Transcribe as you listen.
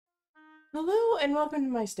Hello and welcome to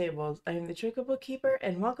my stables. I am the Chocobo Keeper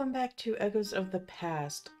and welcome back to Echoes of the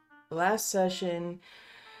Past. Last session,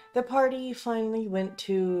 the party finally went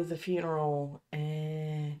to the funeral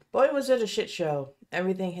and boy was it a shit show.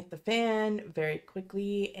 Everything hit the fan very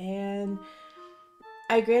quickly and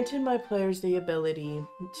I granted my players the ability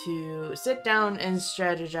to sit down and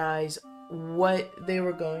strategize what they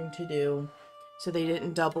were going to do so they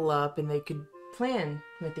didn't double up and they could plan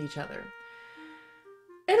with each other.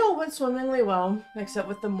 It all went swimmingly well, except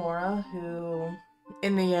with Emora, who,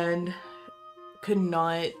 in the end, could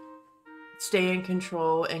not stay in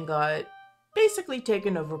control and got basically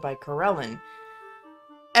taken over by Corellon.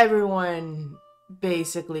 Everyone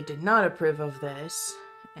basically did not approve of this,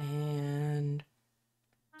 and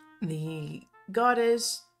the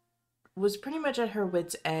goddess was pretty much at her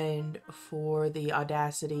wit's end for the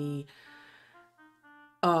audacity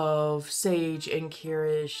of Sage and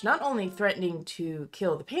Kyrish not only threatening to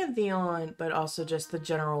kill the Pantheon, but also just the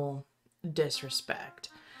general disrespect.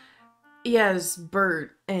 Yes,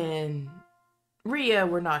 Bert and Rhea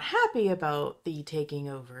were not happy about the taking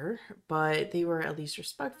over, but they were at least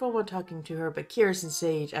respectful when talking to her, but Kyrish and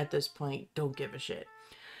Sage at this point don't give a shit.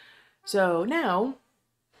 So now,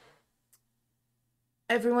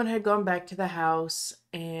 everyone had gone back to the house,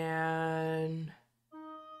 and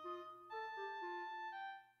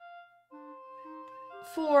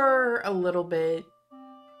for a little bit,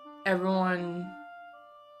 everyone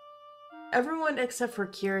except for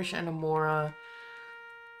Kyrish and Emora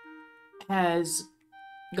has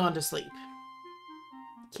gone to sleep.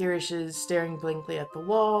 Kyrish is staring blankly at the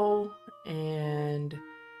wall, and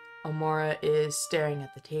Emora is staring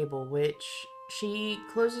at the table, which she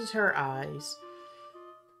closes her eyes.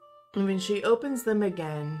 And when she opens them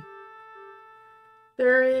again,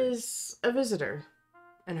 there is a visitor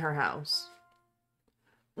in her house.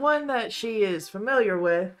 One that she is familiar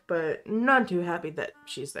with, but none too happy that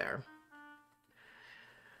she's there.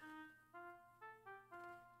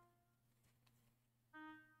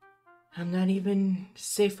 I'm not even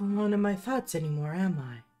safe alone in my thoughts anymore,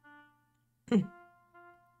 am I?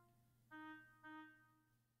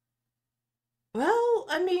 Well,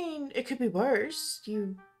 I mean, it could be worse.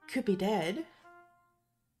 You could be dead.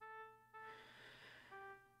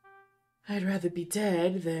 I'd rather be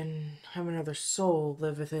dead than have another soul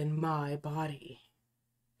live within my body.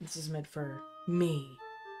 This is meant for me,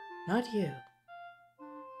 not you.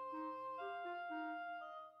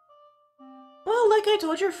 Well, like I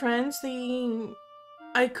told your friends,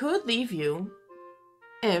 I could leave you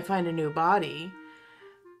and find a new body,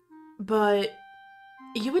 but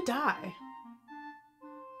you would die.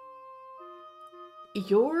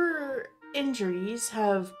 Your injuries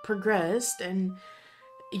have progressed and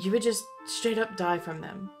you would just straight up die from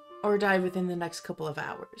them, or die within the next couple of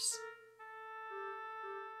hours.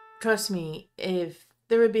 Trust me, if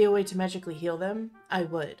there would be a way to magically heal them, I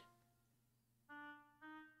would.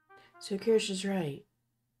 So Kirish is right.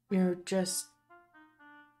 You're just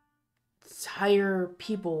higher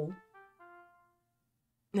people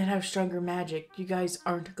that have stronger magic. You guys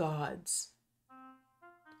aren't gods.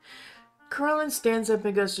 Corellon stands up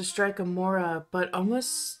and goes to strike Emora, but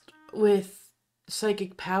almost with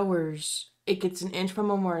psychic powers, it gets an inch from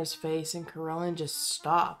Emora's face and Corellon just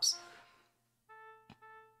stops.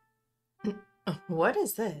 What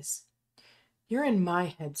is this? You're in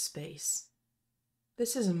my headspace.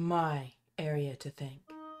 This is my area to think.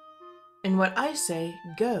 And what I say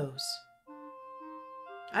goes.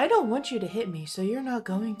 I don't want you to hit me, so you're not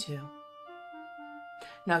going to.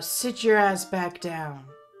 Now sit your ass back down.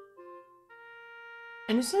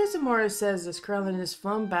 And as soon as Emora says this, Corellon is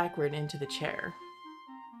flown backward into the chair.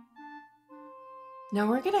 Now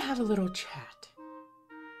we're gonna have a little chat.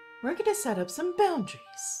 We're gonna set up some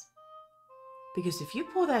boundaries. Because if you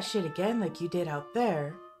pull that shit again like you did out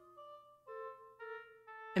there,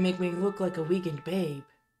 and make me look like a weakened babe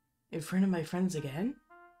in front of my friends again,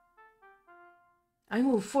 I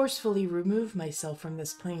will forcefully remove myself from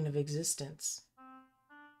this plane of existence.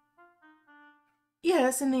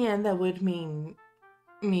 Yes, in the end that would mean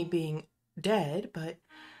me being dead, but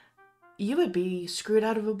you would be screwed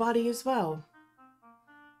out of a body as well.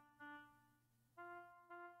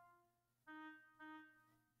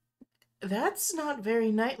 That's not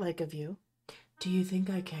very knight-like of you. Do you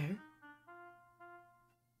think I care?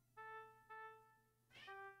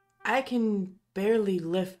 I can barely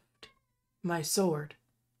lift my sword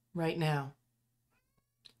right now.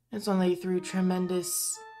 It's only through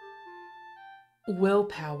tremendous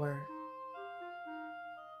willpower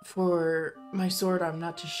for my sword arm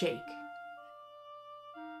not to shake.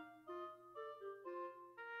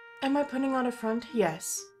 Am I putting on a front?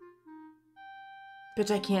 Yes. But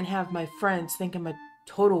I can't have my friends think I'm a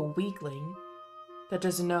total weakling that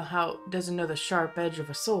doesn't know the sharp edge of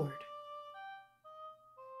a sword.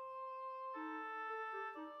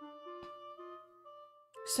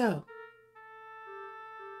 So,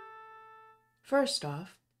 first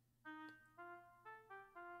off,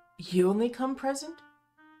 you only come present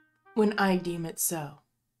when I deem it so.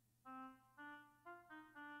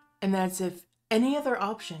 And that's if any other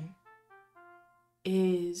option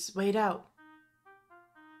is weighed out.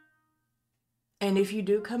 And if you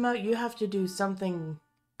do come out, you have to do something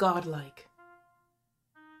godlike.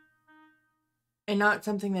 And not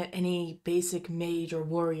something that any basic mage or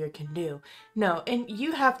warrior can do. No, and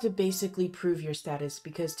you have to basically prove your status,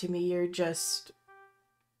 because to me you're just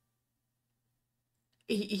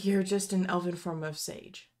an elven form of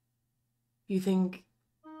sage. You think,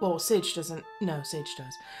 well, sage doesn't, no, sage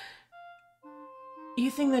does. You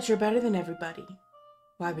think that you're better than everybody.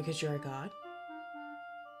 Why? Because you're a god?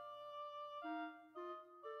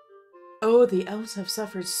 Oh, the elves have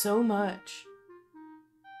suffered so much.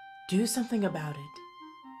 Do something about it.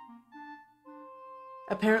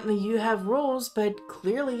 Apparently you have rules, but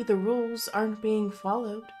clearly the rules aren't being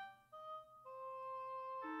followed.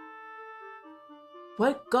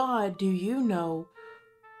 What god do you know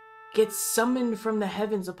gets summoned from the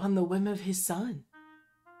heavens upon the whim of his son?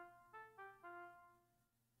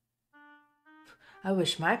 I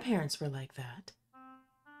wish my parents were like that.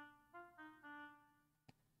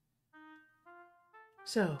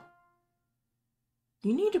 So,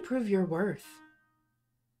 you need to prove your worth.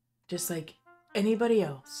 Just like anybody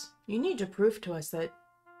else. You need to prove to us that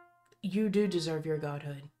you do deserve your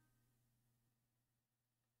godhood.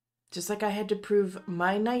 Just like I had to prove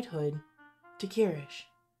my knighthood to Kyrish.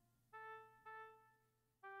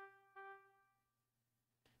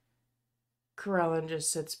 Corellon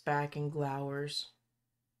just sits back and glowers.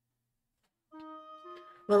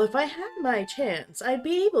 Well, if I had my chance, I'd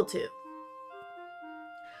be able to.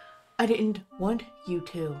 I didn't want you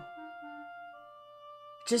to.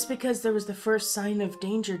 Just because there was the first sign of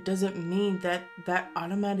danger doesn't mean that that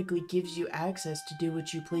automatically gives you access to do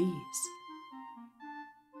what you please.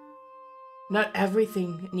 Not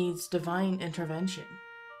everything needs divine intervention.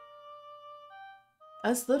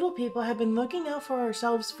 Us little people have been looking out for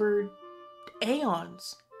ourselves for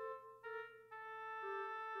aeons.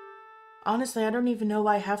 Honestly, I don't even know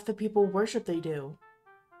why half the people worship they do.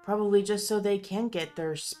 Probably just so they can get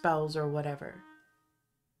their spells or whatever.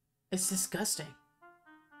 It's disgusting.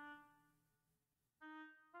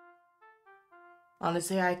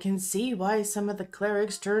 Honestly, I can see why some of the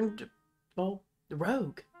clerics turned, well,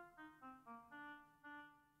 rogue.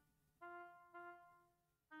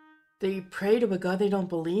 They pray to a god they don't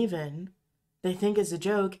believe in, they think is a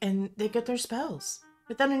joke, and they get their spells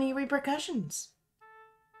without any repercussions.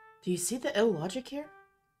 Do you see the illogic here?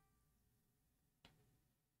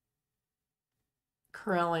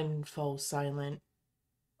 Corellon falls silent.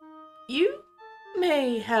 You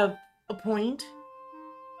may have a point.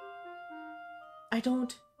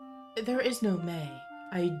 There is no may.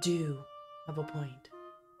 I do have a point.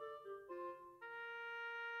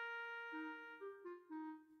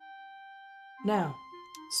 Now,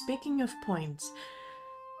 speaking of points,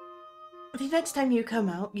 the next time you come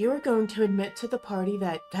out, you're going to admit to the party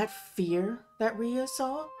that that fear that Rhea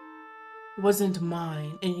saw wasn't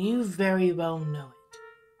mine, and you very well know it.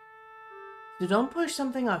 So don't push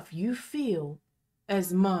something off you feel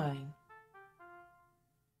as mine.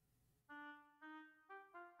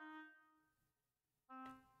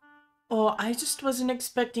 Oh, I just wasn't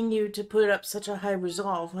expecting you to put up such a high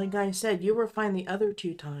resolve. Like I said, you were fine the other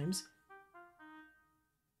 2 times.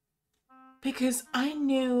 Because I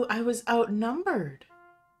knew I was outnumbered.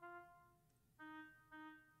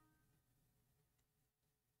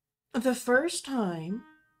 The first time,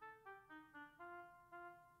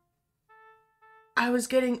 I was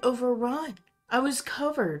getting overrun. I was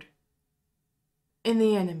covered in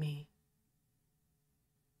the enemy.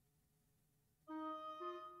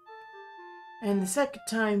 And the second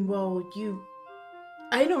time, well,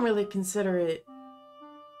 I don't really consider it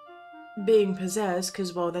being possessed,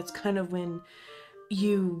 because, well, that's kind of when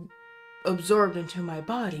you absorbed into my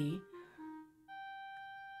body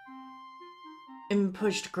and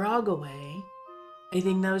pushed Grog away. I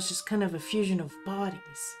think that was just kind of a fusion of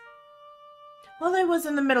bodies. Well, I was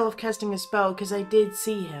in the middle of casting a spell because I did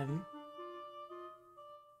see him.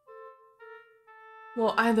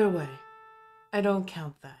 Well, either way, I don't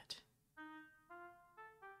count that.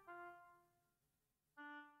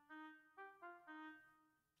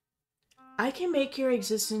 I can make your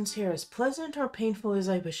existence here as pleasant or painful as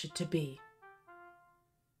I wish it to be.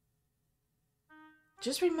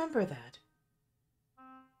 Just remember that.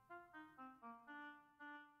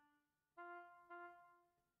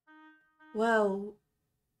 Well,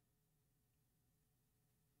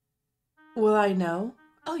 will I know?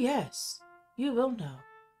 Oh, yes, you will know.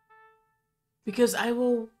 Because I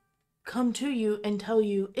will come to you and tell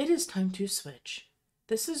you it is time to switch.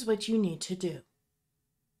 This is what you need to do.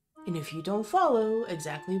 And if you don't follow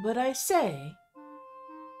exactly what I say,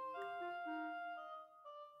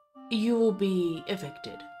 you will be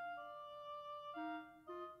evicted.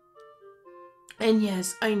 And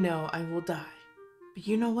yes, I know I will die. But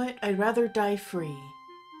you know what? I'd rather die free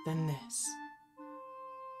than this.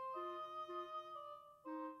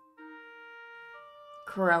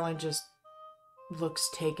 Corellon just looks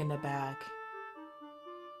taken aback.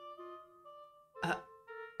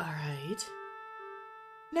 Alright.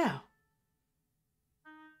 Now,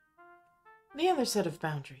 the other set of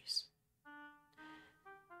boundaries.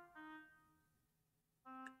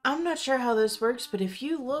 I'm not sure how this works, but if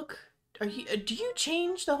you look, do you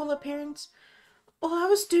change the whole appearance? Well, I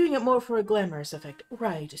was doing it more for a glamorous effect.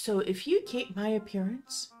 Right, so if you keep my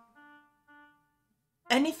appearance,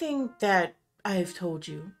 anything that I've told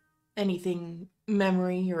you, anything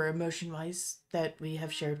memory or emotion-wise that we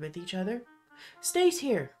have shared with each other, stays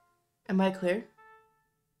here. Am I clear?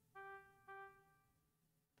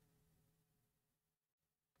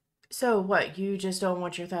 So what, you just don't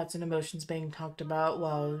want your thoughts and emotions being talked about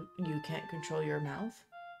while you can't control your mouth?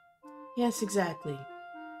 Yes, exactly.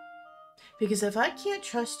 Because if I can't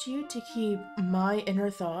trust you to keep my inner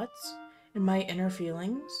thoughts and my inner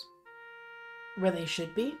feelings where they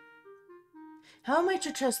should be, how am I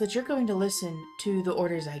to trust that you're going to listen to the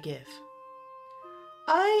orders I give?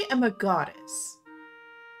 I am a goddess.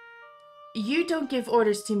 You don't give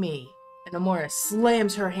orders to me. And Emora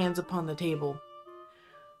slams her hands upon the table.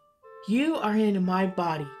 You are in my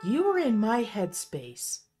body. You are in my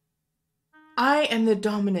headspace. I am the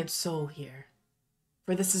dominant soul here.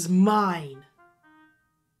 For this is mine.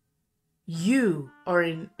 You are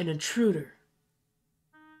an intruder.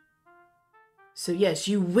 So yes,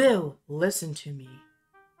 you will listen to me.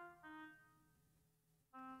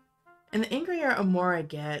 And the angrier Emora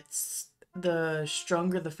gets, the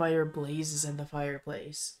stronger the fire blazes in the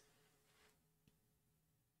fireplace.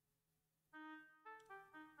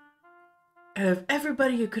 Out of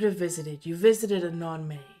everybody you could have visited, you visited a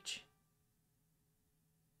non-mage.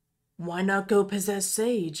 Why not go possess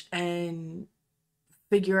Sage and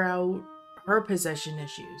figure out her possession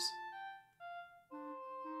issues?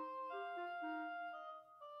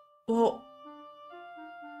 Well,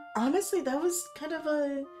 honestly, that was kind of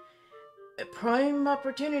a prime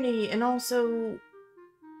opportunity, and also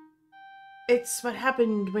it's what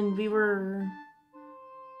happened when we were,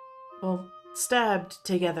 well, stabbed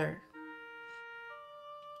together.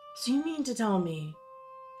 So you mean to tell me,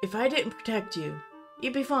 if I didn't protect you,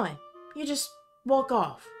 you'd be fine? You just walk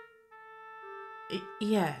off?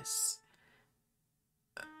 Yes.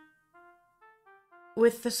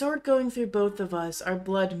 With the sword going through both of us, our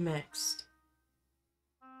blood mixed.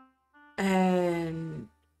 And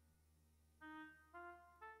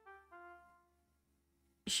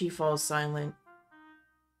she falls silent.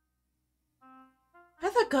 I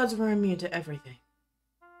thought gods were immune to everything.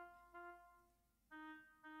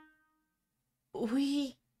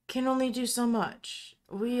 We can only do so much.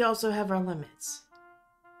 We also have our limits.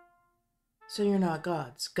 So you're not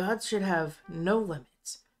gods. Gods should have no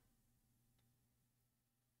limits.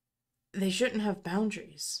 They shouldn't have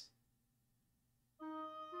boundaries.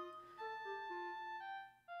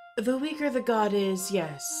 The weaker the god is,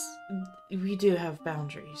 yes, we do have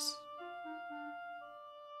boundaries.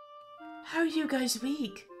 How are you guys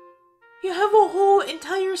weak? You have a whole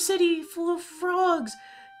entire city full of frogs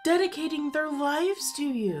dedicating their lives to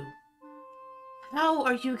you. How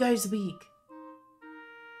are you guys weak?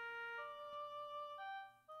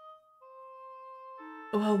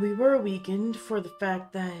 Well, we were weakened for the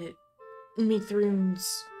fact that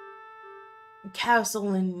Mithrune's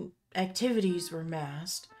castle and activities were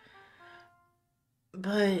masked.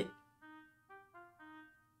 But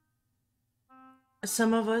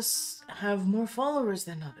some of us have more followers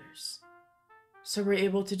than others, so we're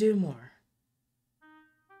able to do more.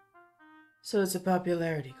 So it's a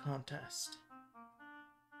popularity contest.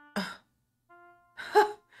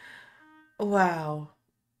 Wow.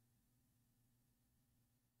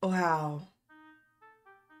 Wow.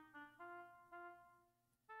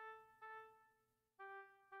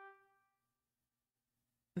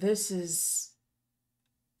 This is...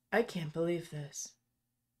 I can't believe this.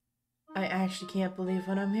 I actually can't believe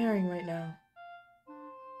what I'm hearing right now.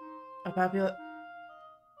 A popular...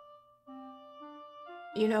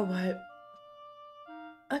 You know what?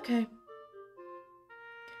 Okay.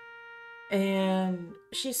 And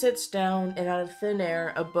she sits down, and out of thin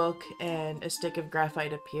air, a book and a stick of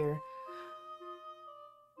graphite appear.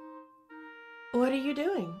 What are you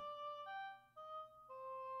doing?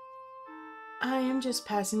 I am just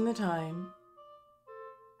passing the time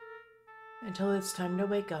until it's time to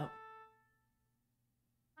wake up.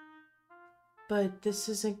 But this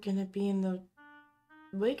isn't gonna be in the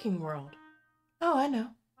waking world. Oh, I know.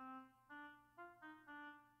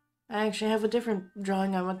 I actually have a different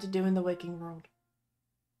drawing I want to do in the waking world.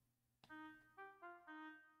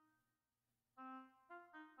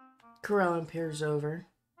 Corellon peers over.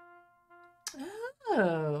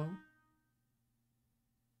 Oh.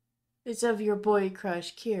 It's of your boy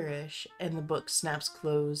crush, Kyrish, and the book snaps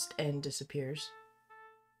closed and disappears.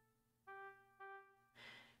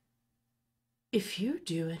 If you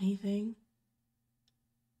do anything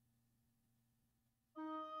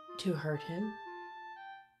to hurt him,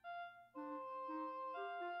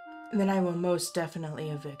 then I will most definitely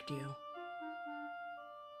evict you.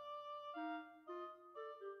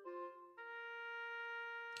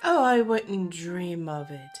 Oh, I wouldn't dream of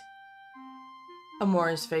it.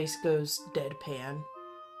 Emora's face goes deadpan,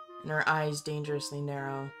 and her eyes dangerously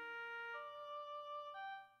narrow.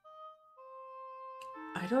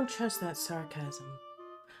 I don't trust that sarcasm.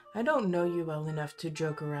 I don't know you well enough to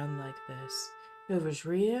joke around like this. If it was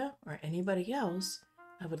Rhea or anybody else,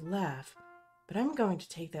 I would laugh, but I'm going to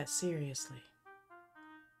take that seriously.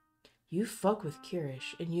 You fuck with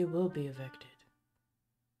Kyrish, and you will be evicted.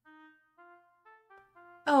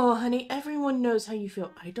 Oh, honey, everyone knows how you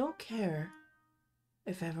feel. I don't care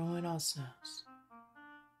if everyone else knows.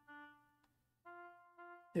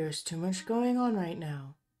 There's too much going on right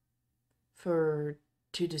now to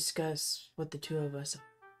discuss what the two of us are.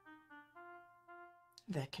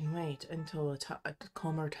 That can wait until a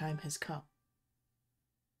calmer time has come.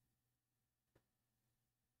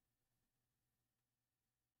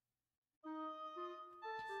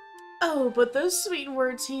 Oh, but those sweet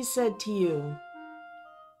words he said to you.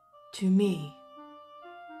 To me.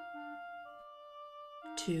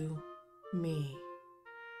 To me.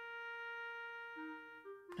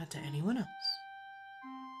 Not to anyone else.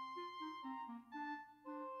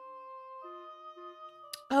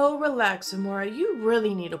 Oh, relax, Emora. You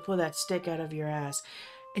really need to pull that stick out of your ass.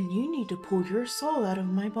 And you need to pull your soul out of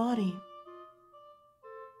my body.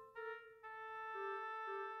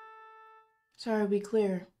 So are we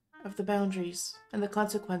clear of the boundaries and the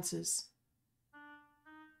consequences?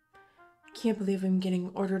 I can't believe I'm getting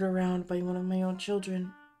ordered around by one of my own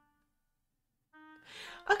children.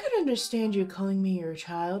 I could understand you calling me your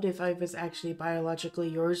child if I was actually biologically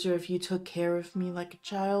yours or if you took care of me like a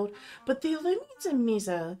child, but the Illumines and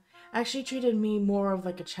Misa actually treated me more of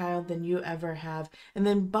like a child than you ever have. And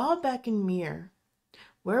then Bobak and Mir.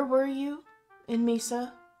 Where were you in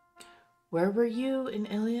Misa? Where were you in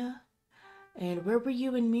Ilya? And where were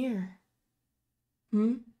you in Mir?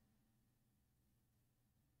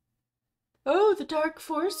 Oh, the dark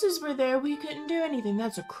forces were there. We couldn't do anything.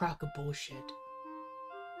 That's a crock of bullshit.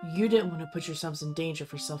 You didn't want to put yourselves in danger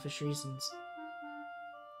for selfish reasons.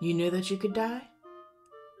 You knew that you could die?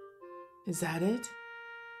 Is that it?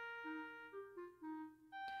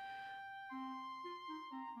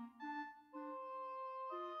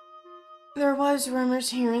 There was rumors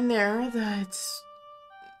here and there that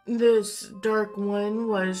this dark one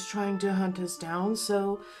was trying to hunt us down,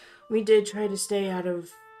 so we did try to stay out of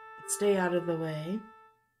the way.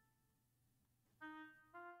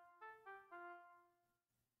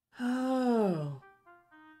 Oh.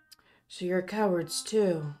 So you're cowards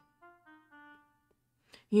too.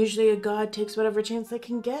 Usually a god takes whatever chance they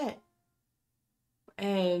can get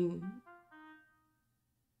and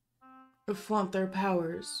flaunt their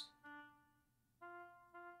powers.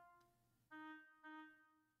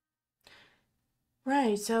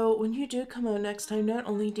 Right, so when you do come out next time, not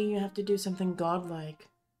only do you have to do something godlike,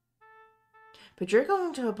 but you're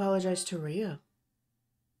going to apologize to Rhea.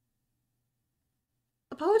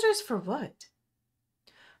 Apologize for what?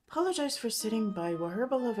 Apologize for sitting by while her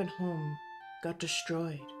beloved home got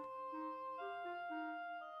destroyed.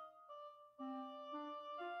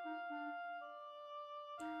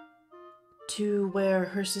 To where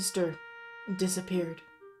her sister disappeared.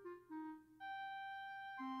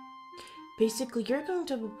 Basically, you're going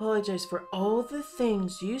to apologize for all the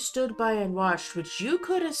things you stood by and watched, which you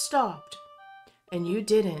could have stopped, and you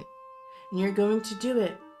didn't. And you're going to do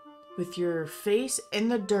it with your face in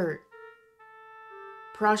the dirt,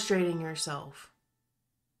 prostrating yourself.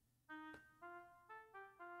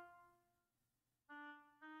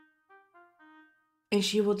 And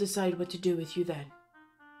she will decide what to do with you then.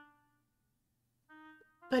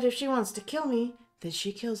 But if she wants to kill me, then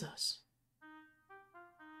she kills us.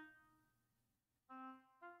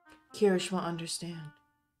 Kyrish will understand.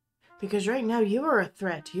 Because right now you are a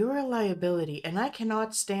threat, you are a liability, and I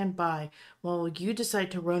cannot stand by while you decide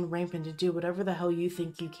to run rampant and do whatever the hell you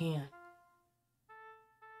think you can.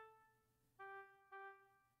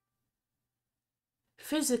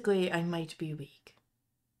 Physically, I might be weak.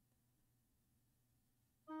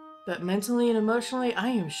 But mentally and emotionally, I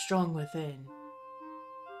am strong within.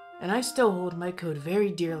 And I still hold my code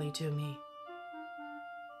very dearly to me.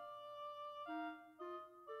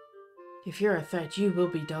 If you're a threat, you will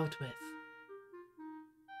be dealt with.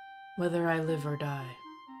 Whether I live or die.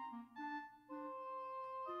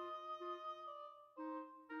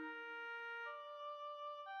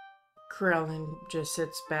 Corellon just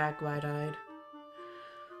sits back wide-eyed.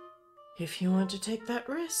 If you want to take that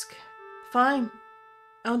risk, fine.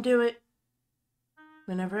 I'll do it.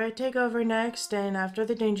 Whenever I take over next, and after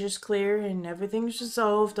the danger's clear and everything's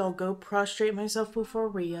resolved, I'll go prostrate myself before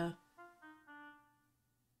Rhea.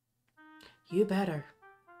 You better.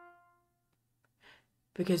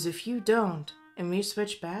 Because if you don't, and we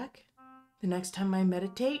switch back, the next time I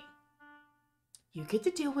meditate, you get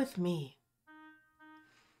to deal with me.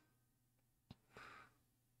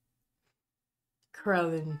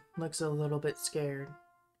 Corellon looks a little bit scared.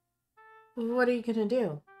 What are you gonna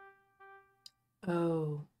do?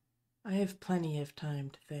 Oh, I have plenty of time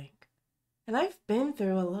to think. And I've been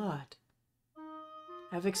through a lot.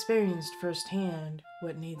 I've experienced firsthand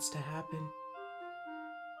what needs to happen.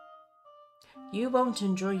 You won't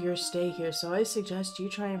enjoy your stay here, so I suggest you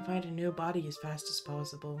try and find a new body as fast as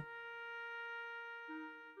possible.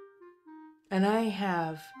 And I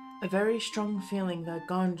have a very strong feeling that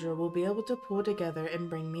Gondra will be able to pull together and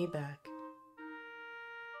bring me back.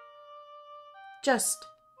 Just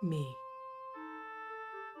me.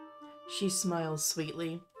 She smiles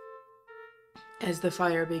sweetly as the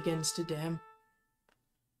fire begins to dim.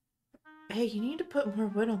 Hey, you need to put more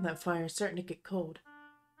wood on that fire. It's starting to get cold.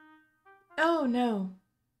 Oh, no.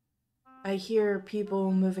 I hear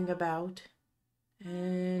people moving about,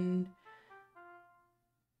 and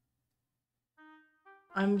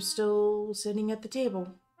I'm still sitting at the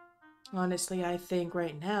table. Honestly, I think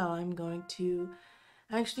right now I'm going to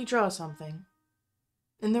actually draw something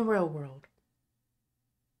in the real world.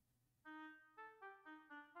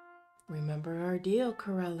 Remember our deal,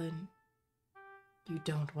 Corellon. You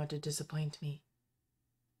don't want to disappoint me.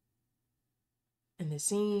 And the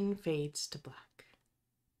scene fades to black.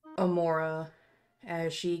 Emora,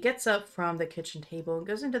 as she gets up from the kitchen table and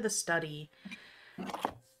goes into the study.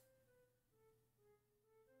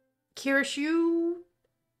 Kyrish, you,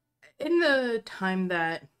 in the time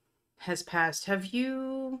that has passed, have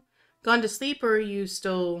you gone to sleep or are you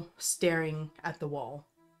still staring at the wall?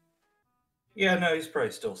 Yeah, no, he's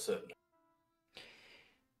probably still sitting.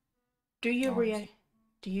 Do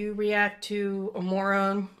you react to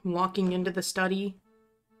Emora walking into the study?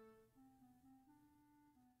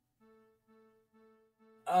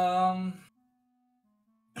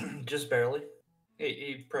 Just barely.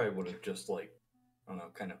 He probably would have just, like, I don't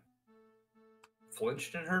know, kind of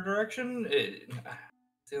flinched in her direction. It's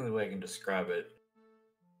the only way I can describe it.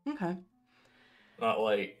 Okay. Not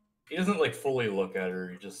like, he doesn't, like, fully look at her,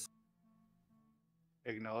 he just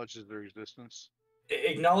acknowledges their existence.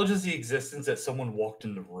 acknowledges the existence that someone walked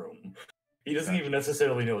in the room. He doesn't even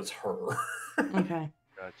necessarily know it's her. Okay.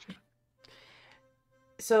 Gotcha.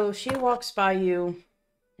 So she walks by you,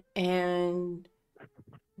 and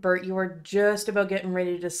Bert, you are just about getting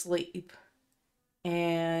ready to sleep.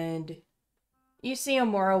 And you see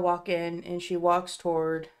Emora walk in, and she walks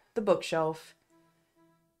toward the bookshelf.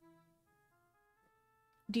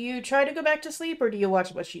 Do you try to go back to sleep, or do you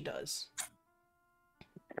watch what she does?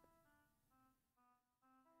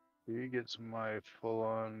 He gets my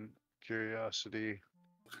full-on curiosity.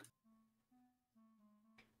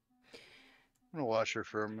 I'm gonna watch her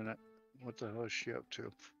for a minute. What the hell is she up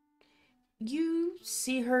to? You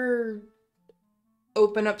see her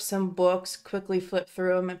open up some books, quickly flip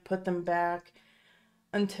through them, and put them back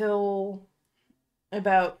until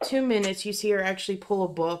about 2 minutes. You see her actually pull a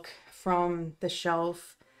book from the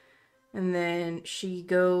shelf, and then she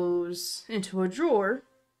goes into a drawer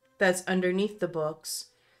that's underneath the books.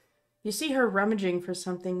 You see her rummaging for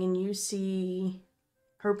something, and you see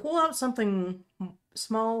her pull out something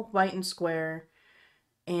small, white, and square,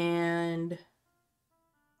 and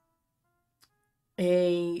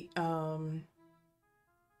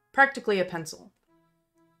practically a pencil.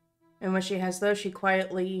 And when she has those, she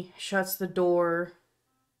quietly shuts the door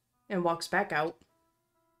and walks back out.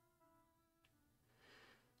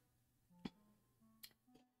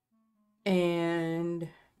 And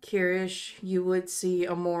Kyrish, you would see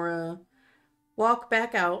Emora walk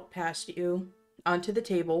back out past you onto the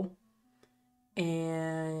table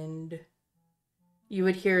and you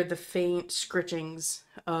would hear the faint scritchings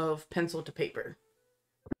of pencil to paper.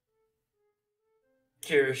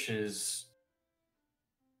 Kyrish is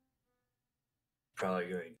probably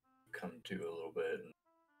going to come to a little bit and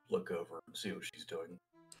look over and see what she's doing.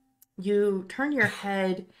 You turn your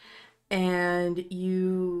head and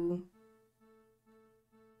you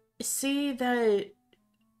see that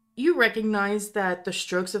you recognize that the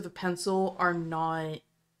strokes of the pencil are not...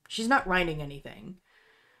 She's not writing anything.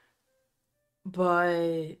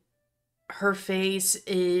 But her face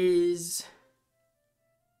is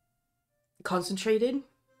concentrated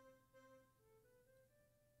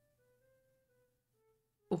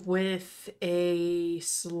with a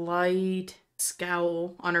slight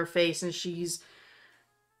scowl on her face, and she's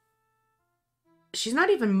not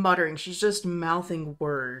even muttering, she's just mouthing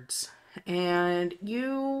words. And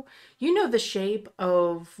you know the shape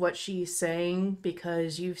of what she's saying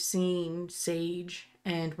because you've seen Sage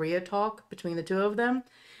and Rhea talk between the two of them.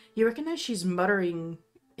 You recognize she's muttering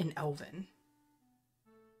in Elven.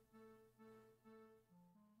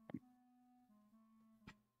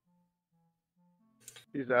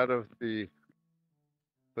 He's out of the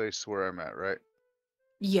place where I'm at, right?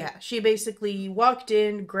 Yeah, she basically walked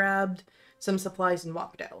in, grabbed some supplies, and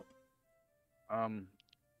walked out.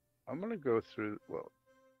 I'm gonna go through. Well,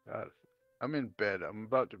 God, I'm in bed. I'm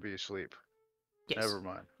about to be asleep. Yes. Never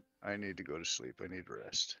mind. I need to go to sleep. I need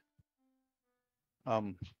rest.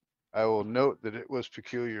 I will note that it was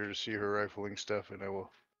peculiar to see her rifling stuff, and I will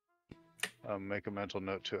make a mental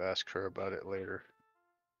note to ask her about it later.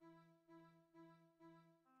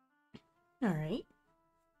 All right.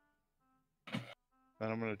 Then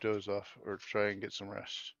I'm gonna doze off or try and get some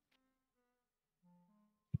rest.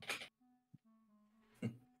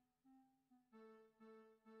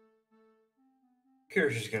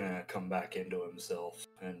 Kyrish is gonna come back into himself,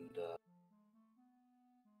 and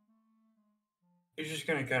he's just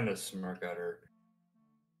gonna kind of smirk at her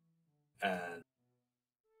and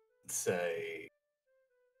say,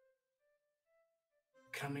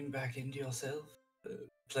 "Coming back into yourself?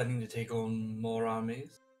 Planning to take on more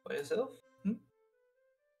armies by yourself?"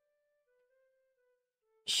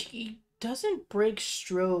 She doesn't break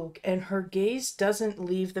stroke, and her gaze doesn't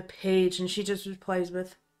leave the page, and she just replies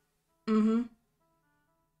with, "Mm-hmm."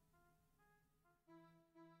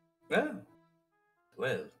 Oh,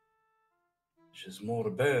 well, she's more to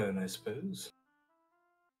burn, I suppose.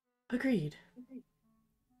 Agreed.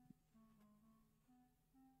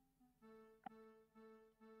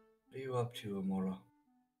 What are you up to, Emora?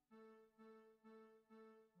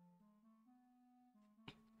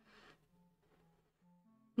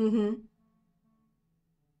 Mm-hmm.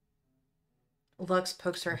 Lux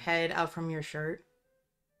pokes her head out from your shirt.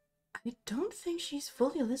 I don't think she's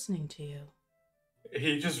fully listening to you.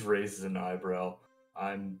 He just raises an eyebrow.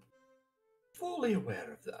 I'm fully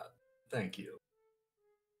aware of that. Thank you.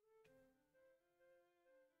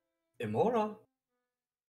 Emora?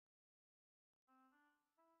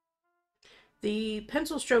 The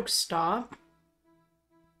pencil strokes stop,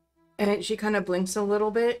 and she kind of blinks a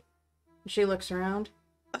little bit. She looks around.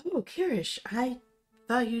 Oh, Kyrish, I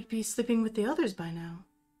thought you'd be sleeping with the others by now.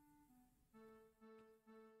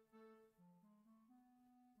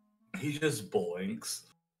 He just blinks.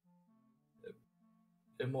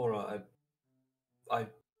 Emora, I've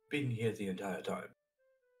been here the entire time.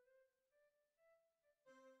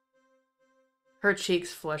 Her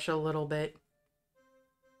cheeks flush a little bit.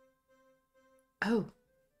 Oh.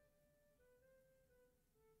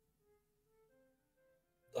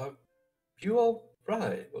 You all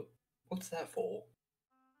right? What's that for?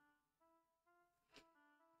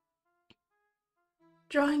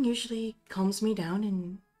 Drawing usually calms me down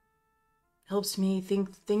and helps me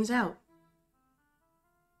think things out.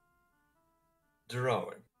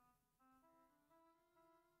 Drawing.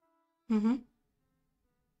 Mm-hmm.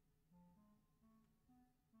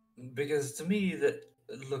 Because to me that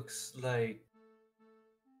looks like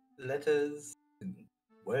letters and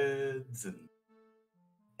words and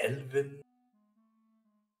elven.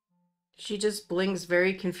 She just blinks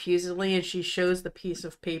very confusedly and she shows the piece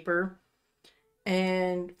of paper.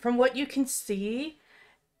 And from what you can see,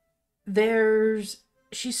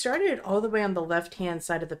 she started all the way on the left-hand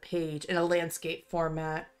side of the page in a landscape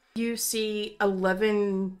format. You see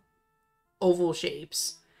 11 oval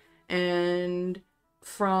shapes. And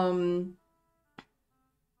from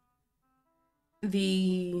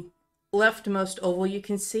the leftmost oval, you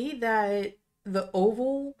can see that the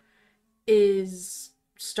oval is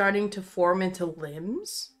starting to form into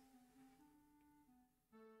limbs.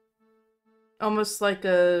 Almost like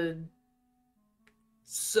a...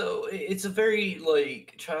 So it's a very,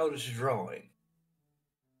 like, childish drawing.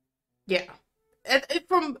 Yeah.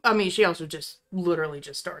 I mean, she also literally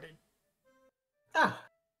just started. Ah,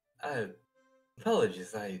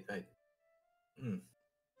 apologies. Hmm.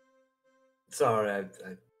 Sorry, I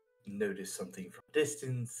noticed something from a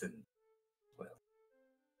distance, and well.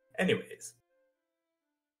 Anyways,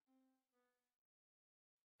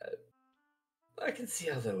 I can see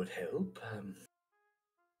how that would help.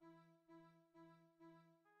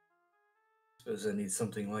 Suppose I need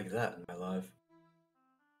something like that in my life.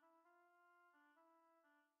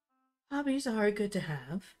 Hobbies are good to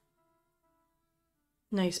have.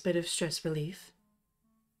 Nice bit of stress relief.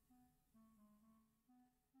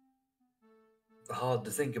 Hard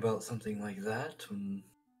to think about something like that when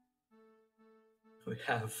we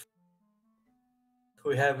have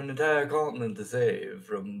an entire continent to save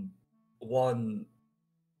from one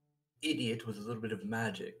idiot with a little bit of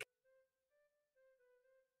magic.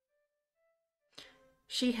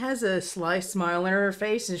 She has a sly smile on her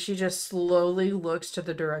face, and she just slowly looks to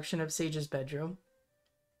the direction of Sage's bedroom.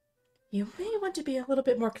 You may want to be a little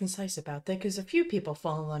bit more concise about that, because a few people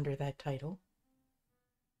fall under that title.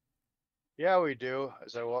 Yeah, we do.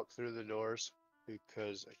 As I walk through the doors,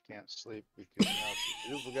 because I can't sleep, because now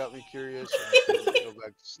Chocobo got me curious and I couldn't go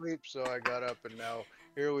back to sleep, so I got up and now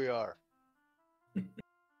here we are.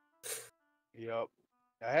 Yep.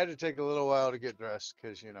 I had to take a little while to get dressed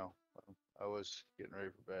because, I was getting ready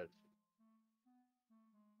for bed.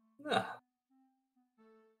 Ah,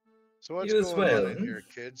 So what's you as going on well, in here,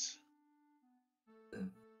 kids?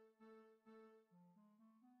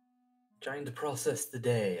 Trying to process the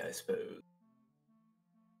day, I suppose.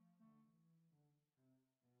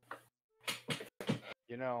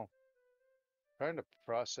 Trying to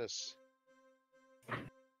process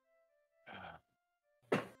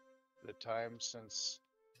the time since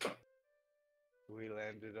we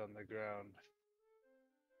landed on the ground.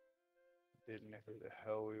 Didn't know who the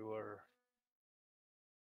hell we were.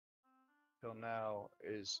 Till now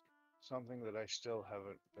is something that I still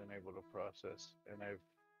haven't been able to process. And I've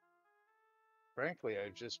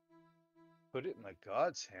just put it in the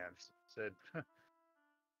God's hands. Said,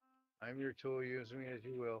 I'm your tool, use me as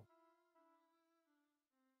you will.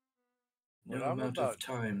 No What I'm amount about, of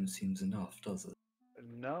time seems enough, does it?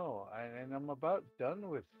 no, and I'm about done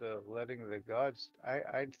with letting the gods.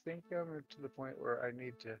 I think I'm to the point where I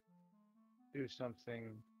need to do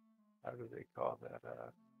something. How do they call that?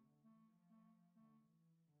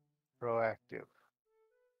 Proactive.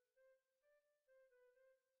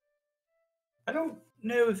 I don't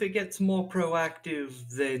know if it gets more proactive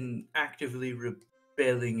than actively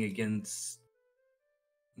rebelling against,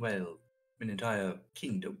 well, an entire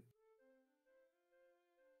kingdom.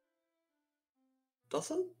 Does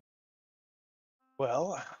it?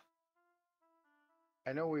 Well,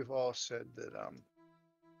 I know we've all said that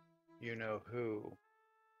who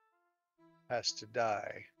has to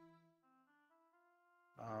die.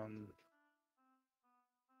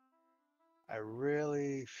 I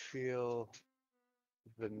really feel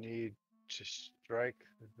the need to strike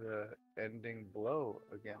the ending blow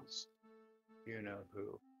against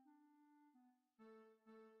who.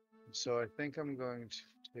 So I think I'm going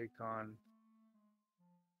to take on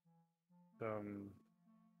some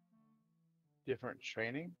different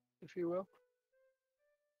training, if you will.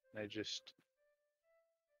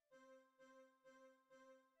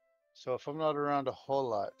 So if I'm not around a whole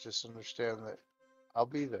lot, just understand that I'll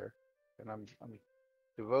be there, and I'm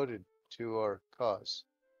devoted to our cause.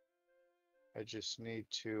 I just need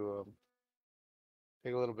to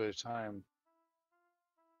take a little bit of time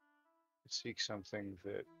to seek something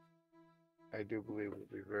that I do believe will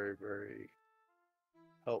be very, very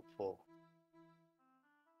helpful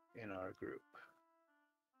in our group.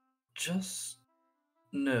 Just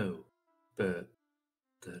know, Bert,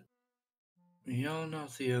 that you're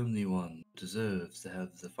not the only one who deserves to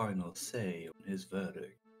have the final say on his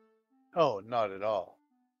verdict. Oh, not at all.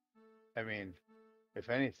 I mean, if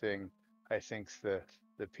anything, I think the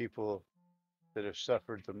people that have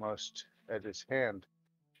suffered the most at his hand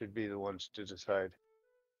should be the ones to decide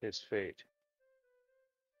his fate.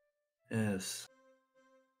 Yes.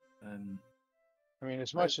 I mean,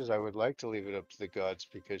 as much as I would like to leave it up to the gods,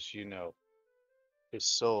 because his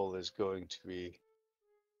soul is going to be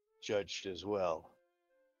judged as well.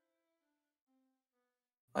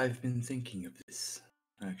 I've been thinking of this,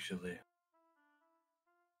 actually.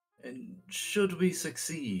 And should we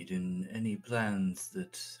succeed in any plans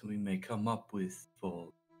that we may come up with for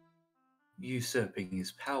usurping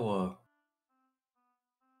his power,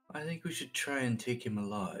 I think we should try and take him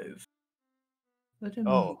alive. Let him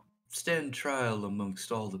Oh, stand trial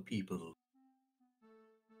amongst all the people.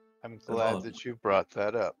 I'm glad that you brought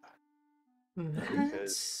that up. Because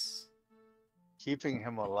That's keeping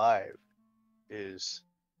him alive is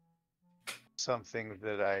something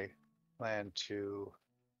that I plan to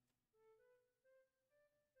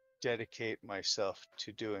dedicate myself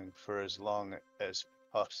to doing for as long as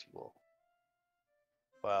possible.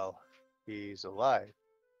 While he's alive,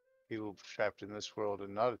 he will be trapped in this world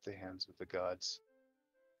and not at the hands of the gods.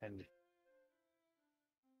 And a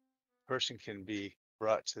person can be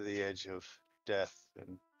brought to the edge of death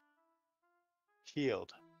and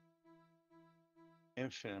healed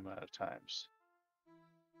infinite amount of times.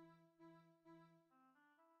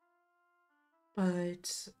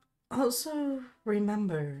 But also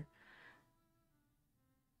remember,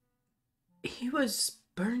 he was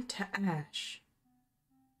burnt to ash.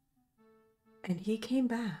 And he came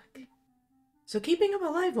back. So keeping him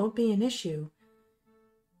alive won't be an issue.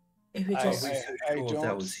 If we I, just... Are we so I sure that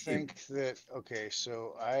don't was him? think that, okay,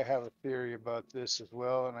 so I have a theory about this as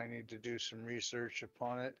well, and I need to do some research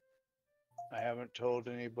upon it. I haven't told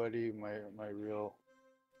anybody my real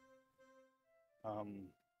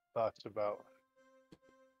thoughts about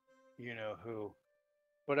you know who,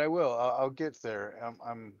 but I will. I'll get there.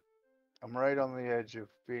 I'm right on the edge of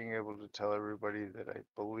being able to tell everybody that I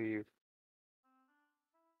believe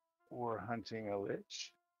we're hunting a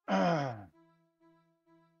lich. I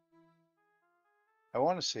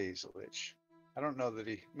want to say he's a lich. I don't know that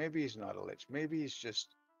maybe he's not a lich. Maybe he's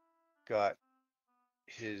just got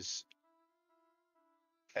his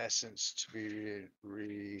essence to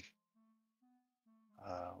be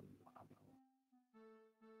um,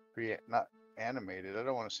 not animated. I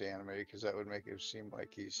don't want to say animated because that would make it seem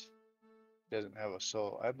like he's doesn't have a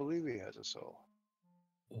soul. I believe he has a soul.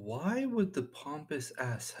 Why would the pompous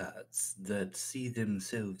asshats that see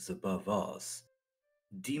themselves above us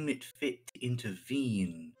deem it fit to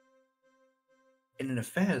intervene in an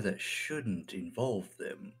affair that shouldn't involve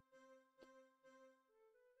them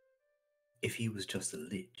if he was just a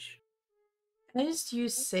lich? As you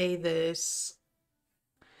say this,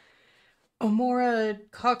 Emora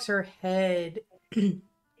cocks her head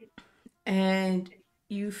and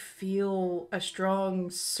you feel a strong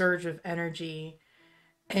surge of energy.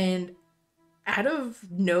 And out of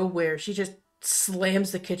nowhere, she just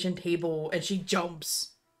slams the kitchen table and she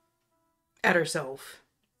jumps at herself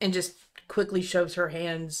and just quickly shoves her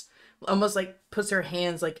hands, almost like puts her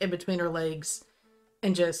hands like in between her legs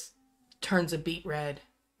and just turns a beet red.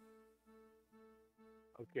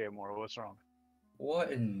 Okay, Amora, what's wrong?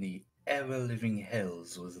 What in the ever-living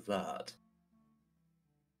hells was that?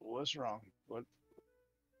 What's wrong?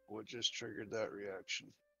 What just triggered that reaction?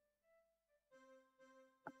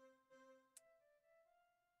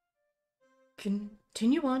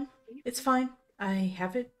 Continue on. It's fine. I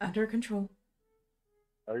have it under control.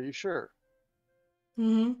 Are you sure?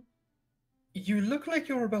 Mm-hmm. You look like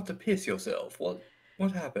you're about to piss yourself.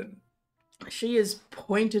 What happened? She is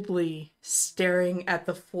pointedly staring at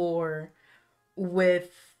the floor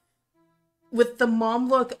with the mom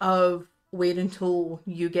look of wait until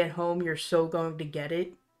you get home, you're so going to get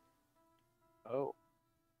it. Oh.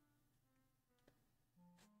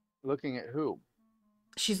 Looking at who?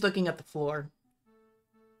 She's looking at the floor.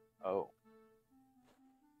 Oh.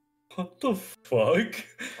 What the fuck?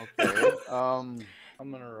 Okay. I'm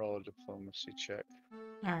gonna roll a diplomacy check.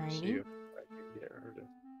 See Alrighty. if I can get her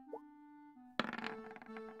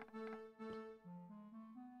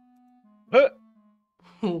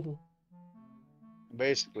to.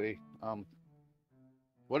 Basically,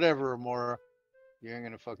 whatever, Amora. You ain't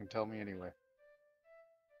gonna fucking tell me anyway.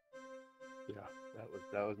 Yeah,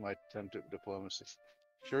 that was my attempt at diplomacy.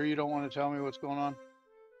 Sure you don't want to tell me what's going on?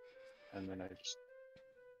 And then I just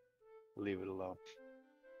leave it alone.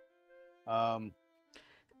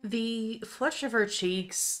 The flush of her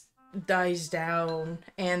cheeks dies down,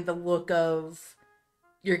 and the look of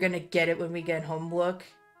you're gonna get it when we get home look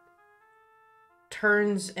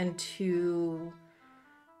turns into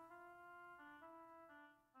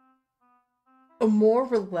a more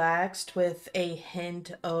relaxed with a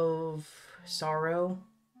hint of sorrow.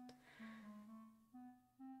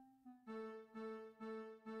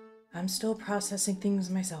 I'm still processing things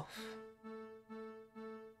myself.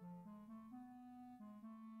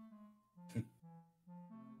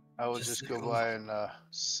 I will just go by and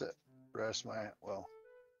rest my. Well,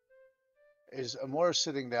 is Amora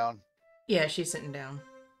sitting down? Yeah, she's sitting down.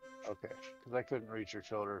 Okay, because I couldn't reach her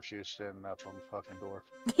shoulder if she was standing up on the fucking door.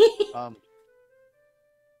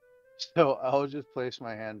 So I'll just place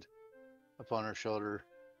my hand upon her shoulder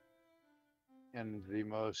in the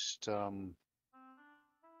most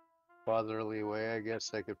fatherly way, I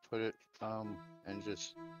guess I could put it, and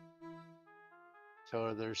just tell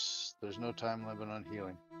her there's no time limit on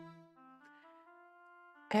healing.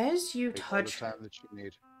 As you Take all the touch time that you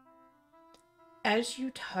need. as you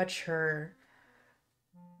touch her,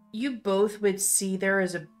 you both would see there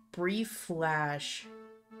is a brief flash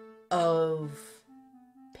of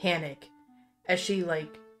panic as she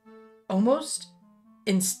like almost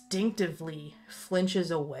instinctively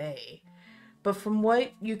flinches away. But from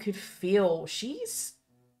what you could feel, she's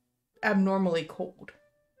abnormally cold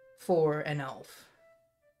for an elf.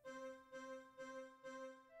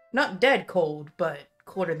 Not dead cold, but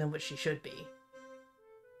colder than what she should be.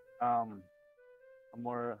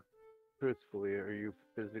 More truthfully, are you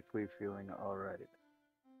physically feeling alright?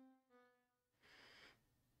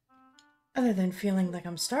 Other than feeling like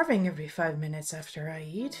I'm starving every 5 minutes after I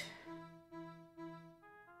eat.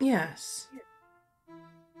 Yes.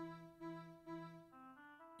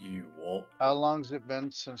 You what? How long's it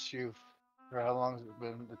been since how long's it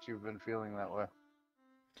been that you've been feeling that way?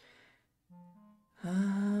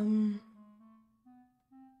 Um...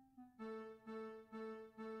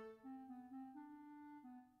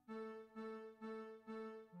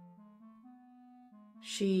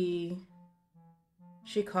 She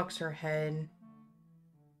cocks her head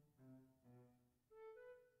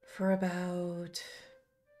for about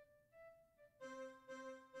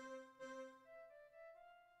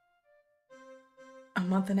a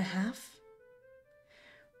month and a half,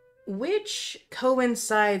 which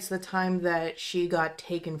coincides the time that she got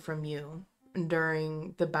taken from you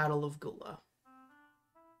during the Battle of Gula.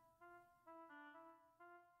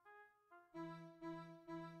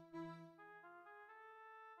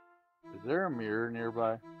 Is there a mirror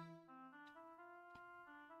nearby?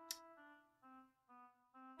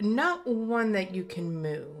 Not one that you can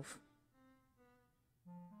move.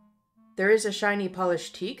 There is a shiny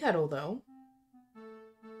polished tea kettle, though.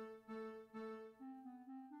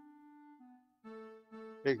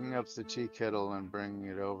 Picking up the tea kettle and bringing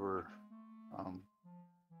it over. Can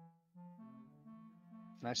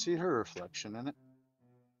I see her reflection in it?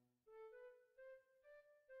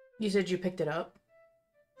 You said you picked it up?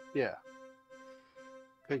 Yeah.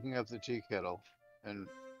 Picking up the tea kettle and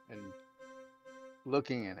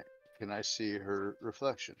looking in it. Can I see her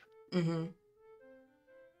reflection? Mm-hmm.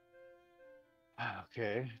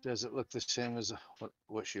 Okay. Does it look the same as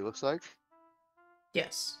what she looks like?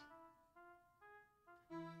 Yes.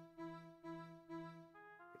 Maybe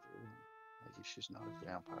she's not a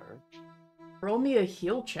vampire. Roll me a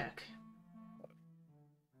heal check.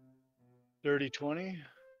 30-20?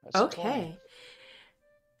 That's Okay.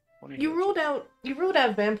 20 You ruled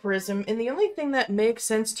out vampirism, and the only thing that makes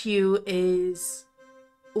sense to you is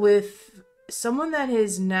with someone that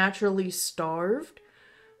is naturally starved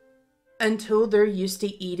until they're used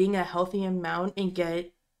to eating a healthy amount and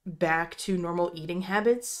get back to normal eating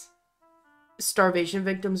habits, starvation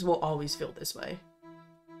victims will always feel this way.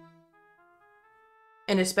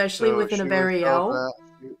 And especially within a Variel.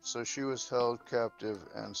 So she was held captive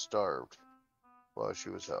and starved while she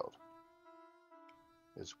was held.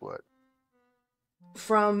 Is what?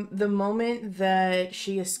 From the moment that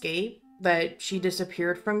she escaped, that she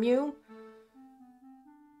disappeared from you,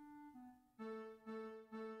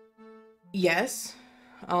 yes.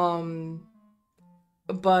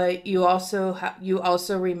 But you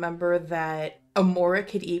also remember that Emora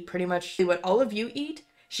could eat pretty much what all of you eat.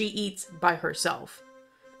 She eats by herself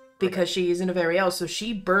because she isn't a Variel, so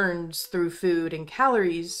she burns through food and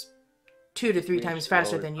calories 2 to 3 times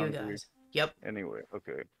faster than you guys. Yep. Anyway,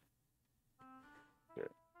 okay. It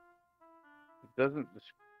doesn't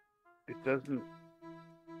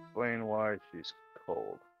explain why she's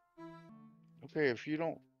cold. Okay, if you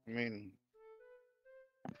don't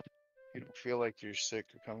feel like you're sick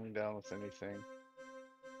or coming down with anything,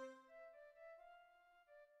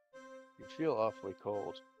 you feel awfully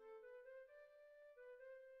cold.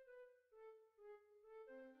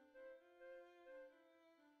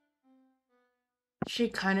 She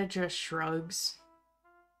kind of just shrugs.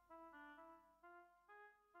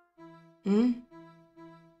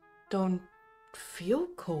 Don't feel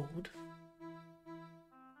cold.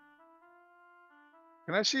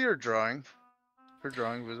 Can I see her drawing? Her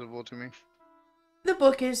drawing visible to me? The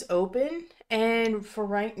book is open, and for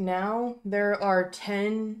right now, there are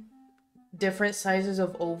 10 different sizes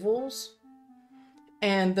of ovals.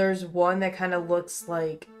 And there's one that kind of looks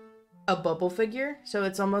like a bubble figure. So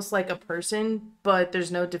it's almost like a person, but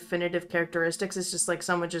there's no definitive characteristics. It's just like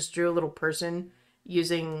someone just drew a little person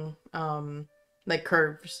using, like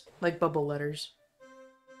curves, like bubble letters.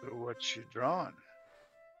 So what's she drawn?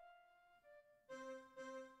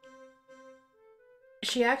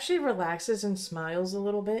 She actually relaxes and smiles a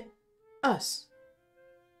little bit. Us.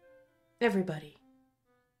 Everybody.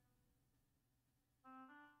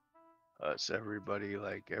 It's everybody,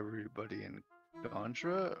 like everybody in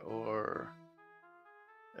Gondra, or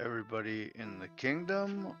everybody in the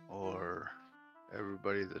kingdom, or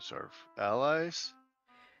everybody that's our allies?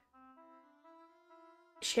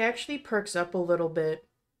 She actually perks up a little bit,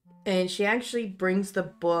 and she actually brings the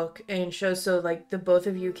book and shows so like the both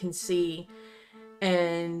of you can see,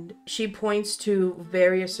 and she points to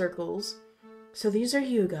various circles. So these are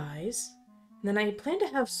you guys. And then I plan to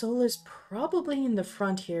have Solus probably in the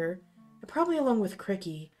front here, probably along with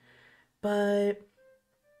Cricky, but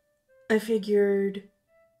I figured.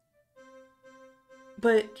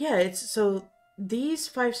 But yeah, it's so these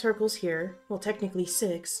 5 circles here, well, technically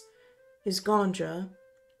 6, is Gondra.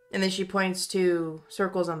 And then she points to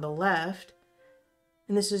circles on the left.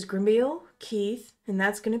 And this is Grimbeal, Keith, and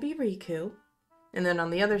that's going to be Riku. And then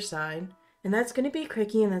on the other side, and that's going to be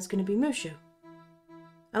Cricky, and that's going to be Mushu.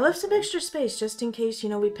 I left some extra space just in case,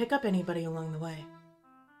 we pick up anybody along the way.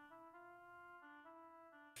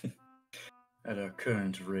 At our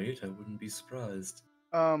current rate, I wouldn't be surprised.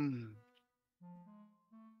 Well,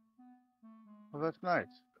 that's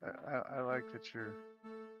nice. I like that you're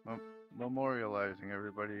memorializing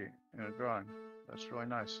everybody in a drawing. That's really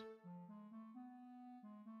nice.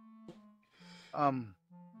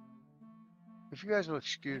 If you guys will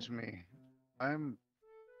excuse me, I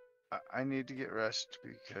need to get rest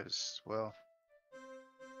because, well,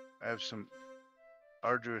 I have some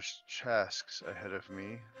arduous tasks ahead of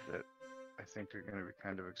me that I think are going to be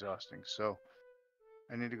kind of exhausting. So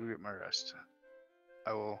I need to go get my rest.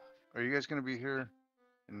 Are you guys going to be here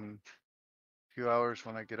in a few hours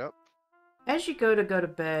when I get up? As you go to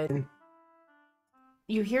bed,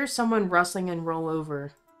 you hear someone rustling and roll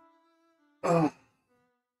over. Oh,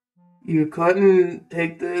 you couldn't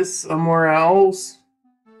take this somewhere else?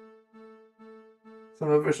 Some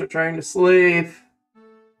of us are trying to sleep.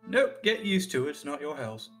 Nope, get used to it. It's not your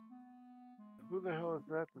house. Who the hell is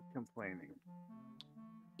that that's complaining?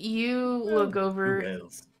 You look Who over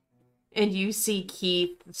else? and you see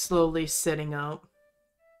Keith slowly sitting up.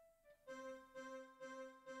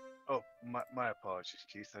 Oh, my apologies,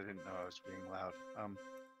 Keith. I didn't know I was being loud.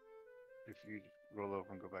 If you roll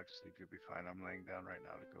over and go back to sleep, you'll be fine. I'm laying down right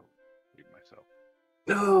now to go eat myself.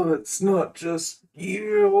 No, it's not just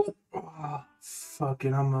you. Oh, fuck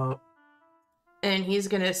it, I'm up. And he's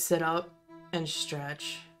gonna sit up and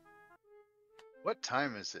stretch. What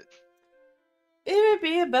time is it? It would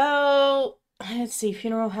be about, let's see,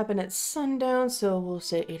 funeral happened at sundown, so we'll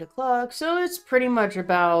say 8 o'clock. So it's pretty much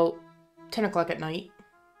about 10 o'clock at night.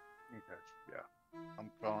 Okay, yeah. I'm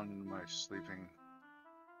crawling into my sleeping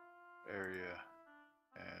area,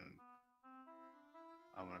 and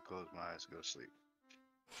I'm gonna close my eyes and go to sleep.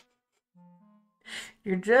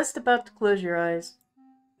 You're just about to close your eyes.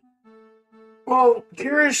 Well,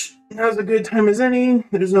 Kyrish has a good time as any.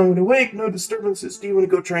 There's no one awake, no disturbances. Do you want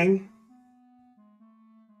to go train?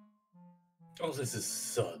 Oh, this is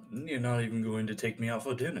sudden. You're not even going to take me out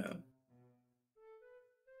for dinner.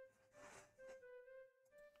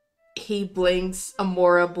 He blinks.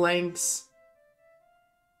 Emora blinks.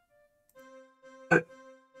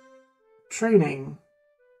 Training.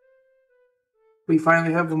 We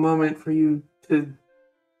finally have a moment for you to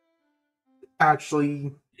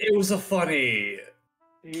actually... It was a funny...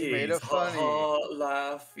 He made a funny.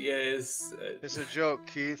 laugh, yes. It's a joke,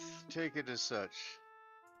 Keith. Take it as such.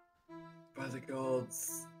 By the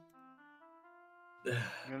gods. You're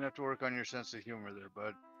gonna have to work on your sense of humor there,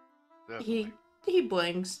 bud. Definitely. He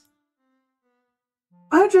blinks.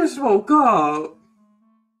 I just woke up.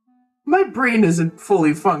 My brain isn't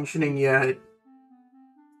fully functioning yet.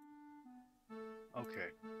 Okay.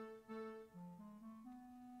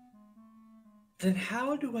 Then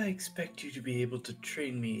how do I expect you to be able to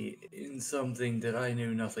train me in something that I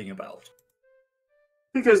knew nothing about?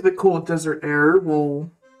 Because the cool desert air will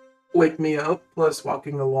wake me up, plus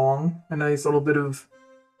walking along. A nice little bit of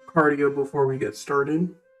cardio before we get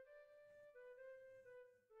started.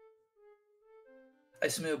 I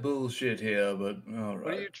smell bullshit here, but alright.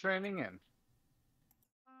 What are you training in?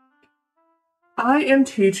 I am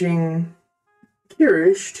teaching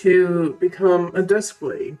Kyrish to become a desk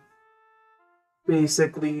blade.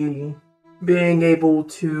 Basically, being able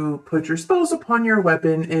to put your spells upon your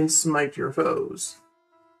weapon and smite your foes.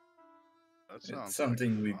 That sounds It's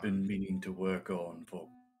something like we've fun. been meaning to work on for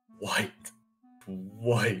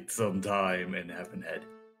quite some time and haven't had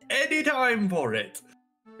any time for it.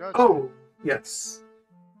 Gotcha. Oh, yes.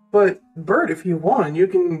 But, Bert, if you want, you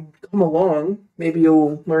can come along. Maybe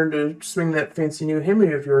you'll learn to swing that fancy new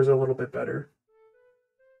hammer of yours a little bit better.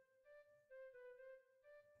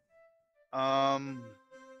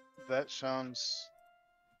 That sounds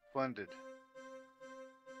splendid.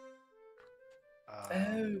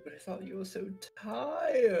 Oh, but I thought you were so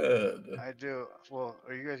tired. I do. Well,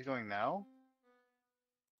 are you guys going now?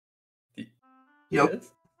 Yep.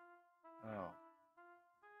 Yes? Oh.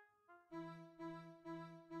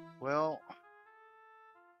 Well,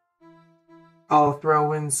 I'll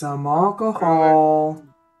throw in some alcohol.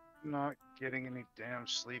 I'm not getting any damn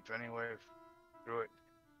sleep anyway. Screw it.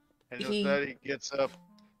 And with He- that, he gets up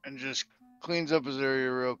and just cleans up his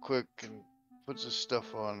area real quick and puts his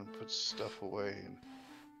stuff on and puts his stuff away. And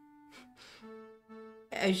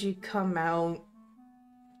As you come out,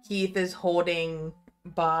 Keith is holding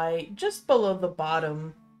by just below the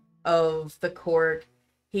bottom of the cork.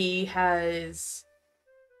 He has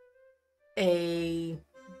a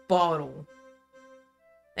bottle,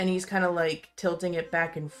 and he's kind of like tilting it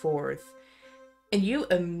back and forth. And you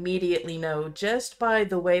immediately know, just by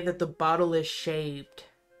the way that the bottle is shaped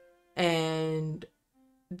and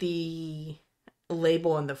the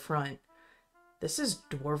label on the front, this is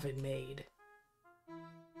dwarven made.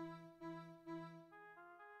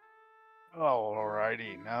 oh,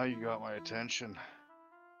 alrighty. Now you got my attention.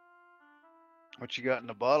 What you got in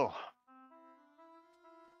the bottle?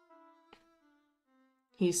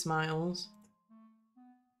 He smiles.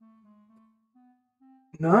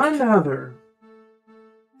 None other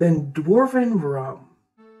than dwarven rum.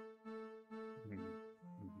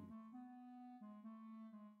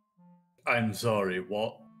 I'm sorry,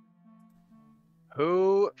 what?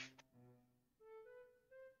 Who?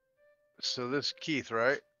 So this Keith,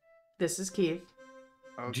 right? This is Keith.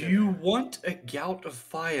 Do you want a gout of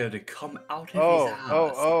fire to come out of his Oh, ass?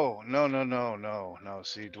 no.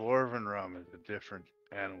 See, dwarven rum is a different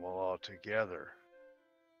animal altogether.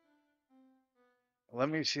 Let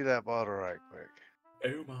me see that bottle right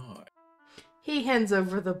quick. Oh my. He hands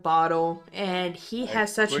over the bottle, and he I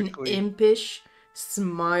has such an quickly- impish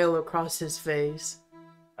smile across his face.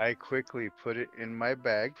 I quickly put it in my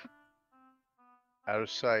bag, out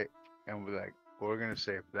of sight, and we're like, we're gonna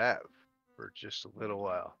save that for just a little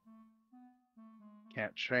while.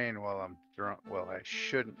 Can't train while I'm drunk. Well, I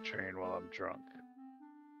shouldn't train while I'm drunk.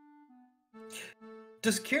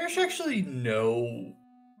 Does Kyrish actually know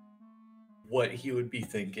what he would be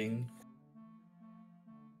thinking?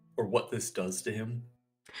 Or what this does to him?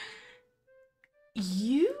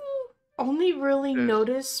 You only really There's-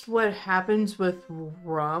 noticed what happens with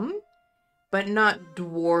rum, but not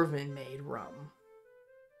dwarven made rum.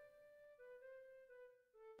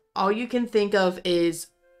 All you can think of is,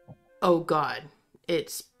 oh god,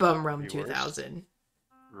 it's Bum Rum Be worse. 2000.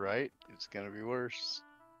 Right? It's gonna be worse.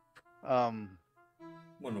 One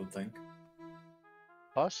would think.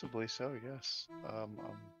 Possibly so, yes.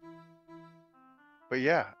 But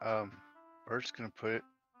yeah, Bert's gonna put it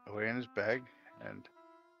away in his bag and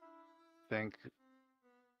thank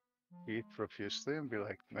Keith profusely and be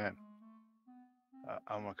like, man,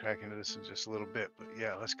 I'm gonna crack into this in just a little bit, but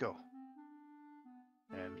yeah, let's go.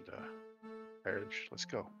 And Parrish, let's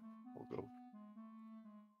go. We'll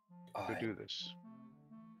go do this.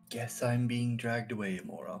 Guess I'm being dragged away,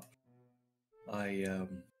 Emora. I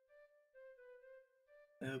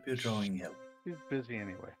hope you're drawing help. He's busy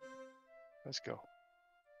anyway. Let's go.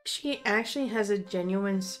 She actually has a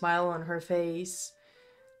genuine smile on her face,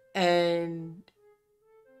 and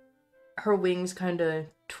her wings kind of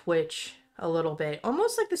twitch a little bit,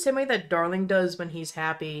 almost like the same way that Darling does when he's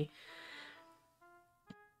happy.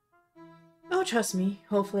 Oh, trust me,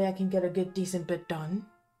 hopefully I can get a good decent bit done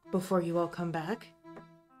before you all come back.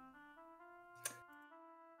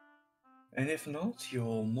 And if not,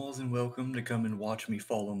 you're more than welcome to come and watch me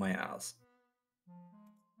fall on my ass.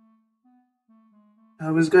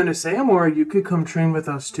 I was gonna say, Emora, you could come train with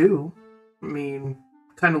us too. I mean,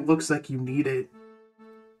 kind of looks like you need it.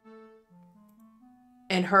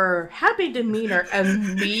 And her happy demeanor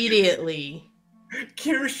immediately.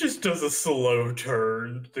 Kyrish just does a slow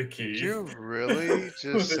turn to Keith. Did you really With just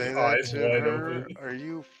his say that eyes to wide her? open. Are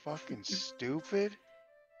you fucking stupid?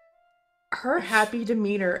 Her happy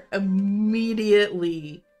demeanor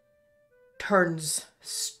immediately turns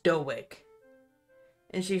stoic.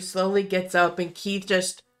 And she slowly gets up, and Keith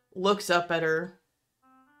just looks up at her.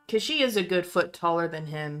 Because she is a good foot taller than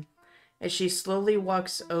him. As she slowly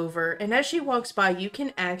walks over, and as she walks by, you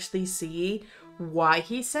can actually see why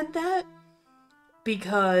he said that.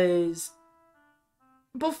 Because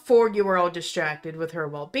before, you were all distracted with her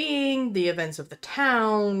well-being, the events of the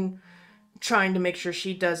town, trying to make sure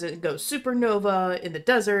she doesn't go supernova in the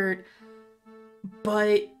desert.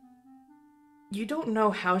 But you don't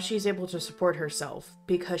know how she's able to support herself,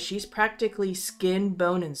 because she's practically skin,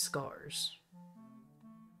 bone, and scars.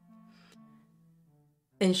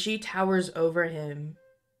 And she towers over him.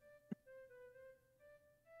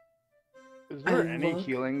 Is I there any look.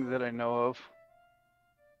 healing that I know of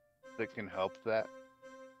that can help that?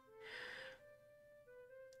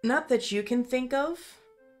 Not that you can think of.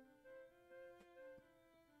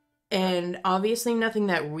 And obviously nothing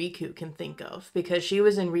that Riku can think of, because she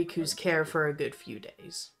was in Riku's care for a good few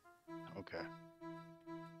days. Okay.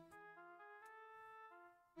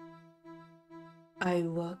 I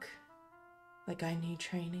look like I need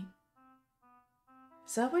training.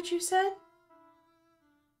 Is that what you said?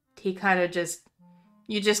 He kind of just...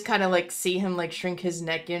 You just kind of like see him like shrink his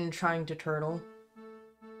neck in, trying to turtle.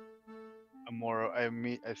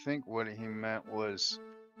 Emora, I think what he meant was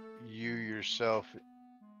you yourself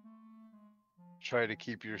try to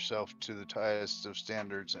keep yourself to the highest of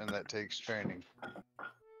standards, and that takes training.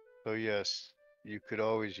 So yes, you could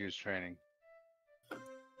always use training.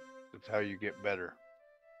 That's how you get better.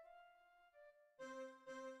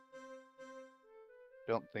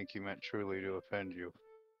 Don't think he meant truly to offend you.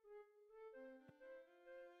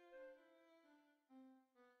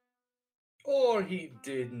 Or he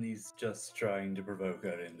did, and he's just trying to provoke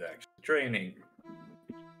her into actual training.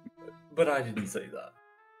 But I didn't say that.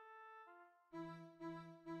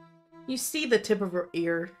 You see the tip of her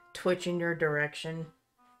ear twitch in your direction.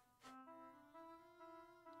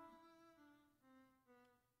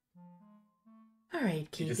 Alright, He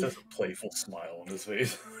Keith. just has a playful smile on his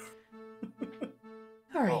face.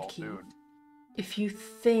 Alright, Oh, Keith. dude. If you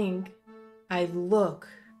think I look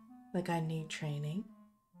like I need training,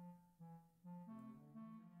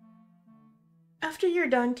 after you're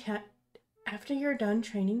done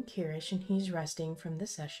training Kyrish and he's resting from the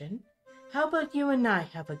session, how about you and I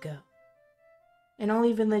have a go? And I'll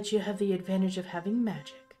even let you have the advantage of having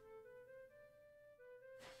magic.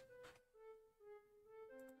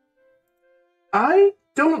 I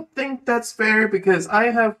don't think that's fair because I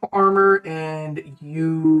have armor and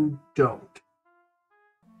you don't.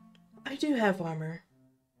 I do have armor.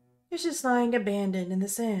 It's just lying abandoned in the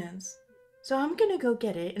sands. So I'm gonna go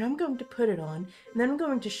get it, and I'm going to put it on, and then I'm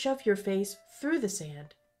going to shove your face through the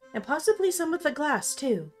sand. And possibly some of the glass,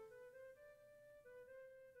 too.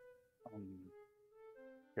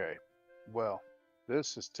 Okay. Well,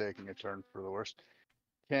 this is taking a turn for the worst.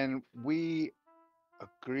 Can we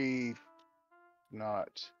agree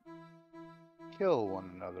not kill one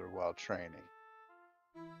another while training?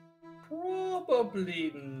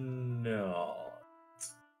 Probably not.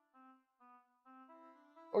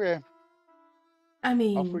 Okay, I off we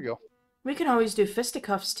mean, go. we can always do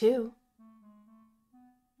fisticuffs, too.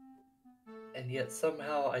 And yet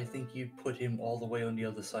somehow I think you put him all the way on the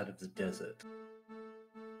other side of the desert.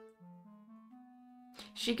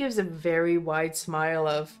 She gives a very wide smile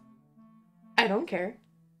of, I don't care.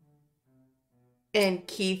 And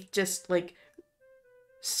Keith just, like,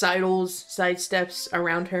 sidesteps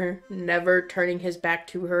around her, never turning his back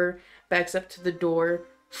to her, backs up to the door,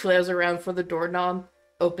 flails around for the doorknob,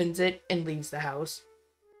 opens it, and leaves the house.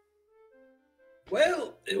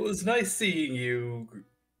 Well, it was nice seeing you,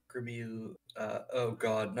 Gramil. Oh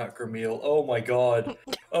god, not Gramil. Oh my god.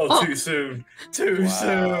 Oh, too soon. Too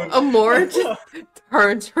soon. Amora just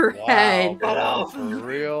turns her Wow, head. bro, for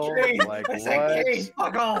real? Keith, Like I said what? Keith,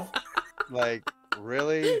 fuck off. Like,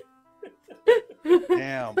 really?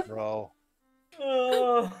 Damn, bro.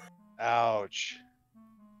 Ouch.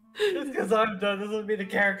 Just because I'm done doesn't mean the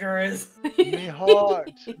character is. Me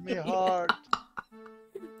heart. Me heart.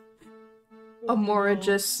 Amora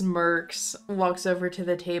just smirks, walks over to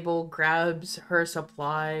the table, grabs her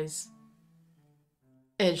supplies,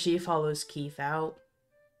 and she follows Keith out.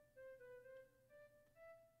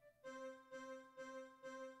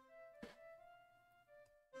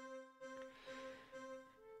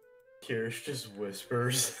 Kyrish just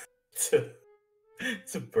whispers to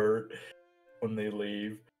Bert when they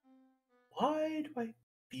leave. Why do I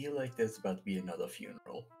feel like there's about to be another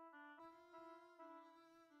funeral?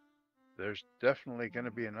 There's definitely going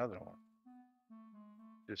to be another one.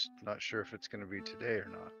 Just not sure if it's going to be today or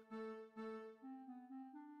not.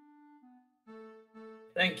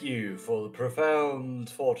 Thank you for the profound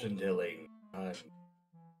fortune telling.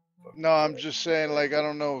 No, I'm just saying, like, I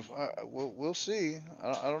don't know if we'll see.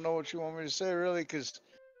 I don't know what you want me to say, really, because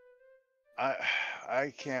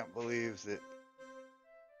I can't believe that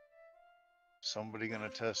somebody gonna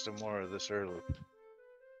test Emora this early.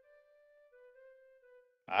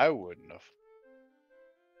 I wouldn't have.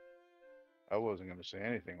 I wasn't gonna say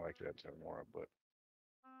anything like that to Emora, but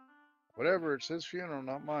whatever. It's his funeral,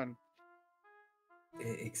 not mine.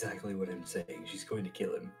 Exactly what I'm saying. She's going to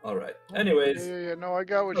kill him. All right. Anyways. Yeah. No, I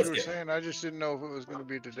got what you were Let's go. saying. I just didn't know if it was gonna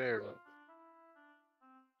be today or not.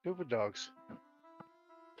 Stupid dogs.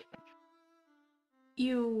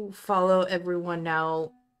 You follow everyone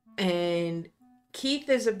now, And Keith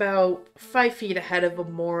is about 5 feet ahead of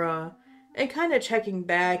Emora and kind of checking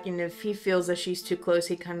back, and if he feels that she's too close,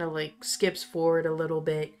 he kind of like skips forward a little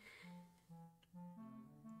bit.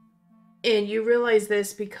 And you realize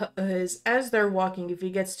this because as they're walking, if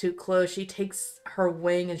he gets too close, she takes her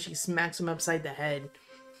wing and she smacks him upside the head.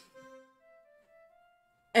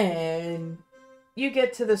 And you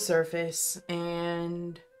get to the surface,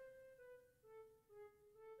 and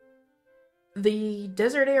the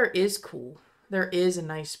desert air is cool. There is a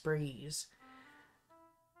nice breeze.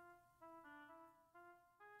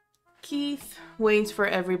 Keith waits for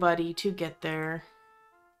everybody to get there.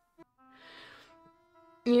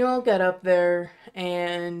 You all get up there,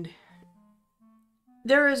 and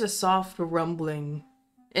there is a soft rumbling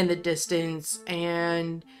in the distance,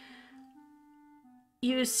 and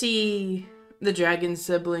you see the dragon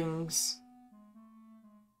siblings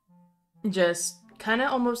just kind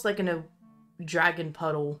of almost like in a dragon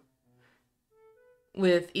puddle,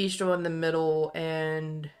 with Eastro in the middle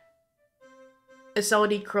and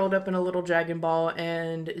Isolde curled up in a little dragon ball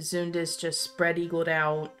and Zundis just spread-eagled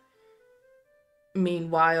out.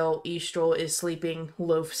 Meanwhile, Eastro is sleeping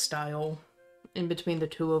loaf style in between the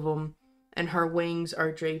two of them, and her wings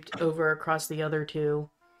are draped over across the other two.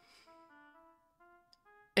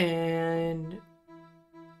 And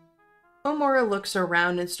Emora looks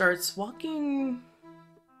around and starts walking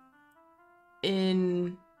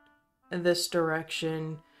in this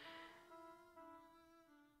direction.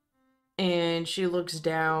 And she looks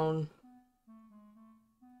down.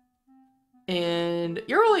 And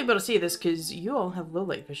you're only able to see this because you all have low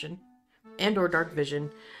light vision and or dark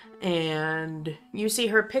vision. And you see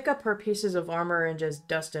her pick up her pieces of armor and just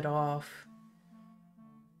dust it off.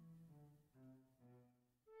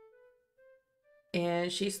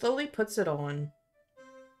 And she slowly puts it on.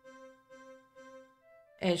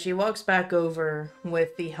 And she walks back over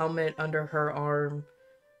with the helmet under her arm.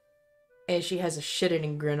 And she has a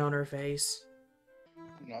shit-eating grin on her face.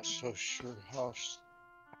 I'm not so sure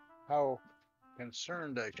how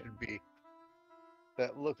concerned I should be.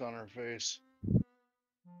 That look on her face.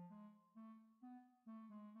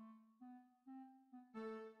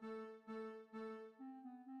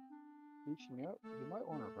 Reaching out, you might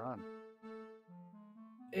want to run.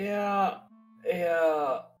 Yeah,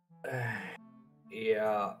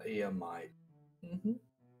 might. Mm-hmm.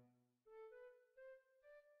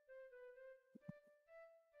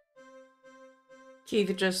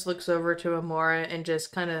 Keith just looks over to Emora and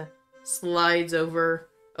just kind of slides over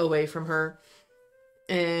away from her.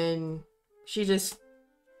 And she just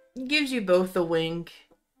gives you both a wink.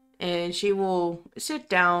 And she will sit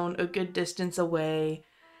down a good distance away.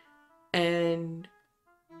 And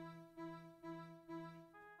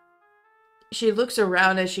she looks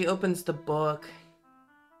around as she opens the book.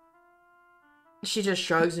 She just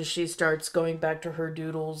shrugs and she starts going back to her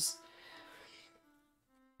doodles.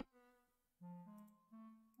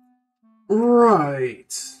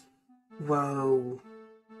 Right. Well,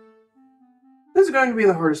 this is going to be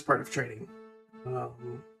the hardest part of training.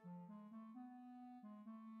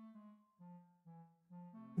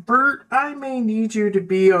 Bert, I may need you to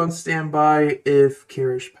be on standby if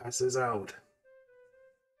Kyrish passes out.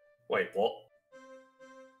 Wait, what?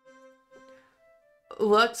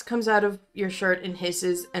 Lux comes out of your shirt and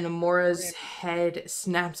hisses, and Amora's head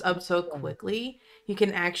snaps up so quickly you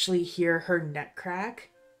can actually hear her neck crack.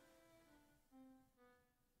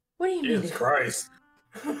 What do you mean? Jesus Christ.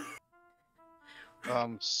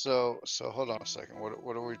 So hold on a second.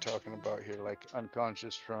 What are we talking about here? Like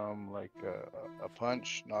unconscious from like a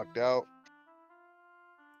punch, knocked out?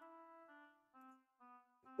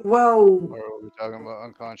 Well, Or are we talking about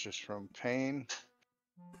unconscious from pain?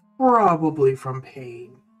 probably from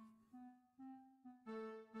pain.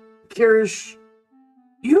 Kyrish,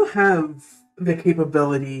 you have the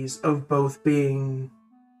capabilities of both being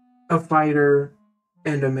a fighter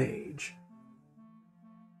and a mage.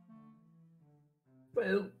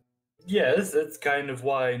 Well, yes, that's kind of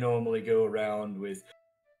why I normally go around with...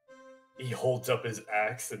 He holds up his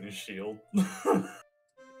axe and his shield.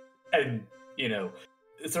 And, you know,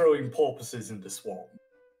 throwing porpoises into swamp.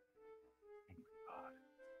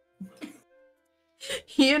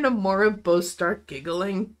 He and Emora both start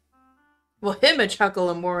giggling. Well, him a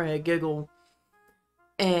chuckle, Emora a giggle.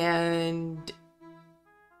 And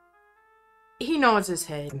he nods his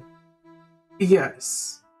head.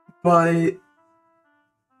 Yes, but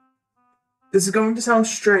this is going to sound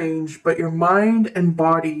strange, but your mind and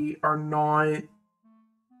body are not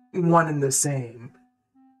one and the same.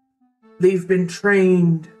 They've been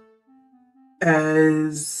trained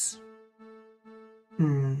as...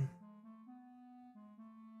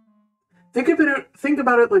 Think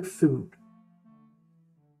about it like food.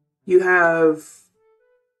 You have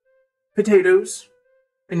potatoes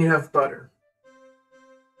and you have butter.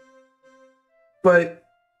 But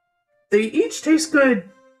they each taste good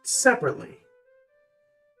separately.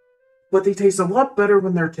 But they taste a lot better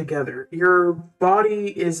when they're together. Your body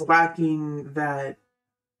is lacking that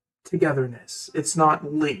togetherness. It's not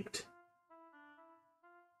linked.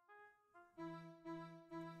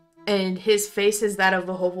 And his face is that of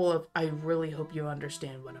a hopeful of, I really hope you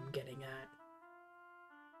understand what I'm getting at.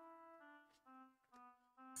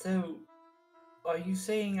 So, are you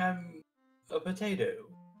saying I'm a potato?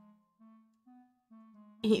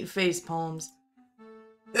 He face palms.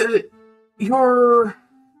 The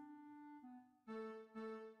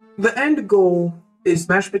end goal is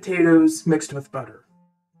mashed potatoes mixed with butter.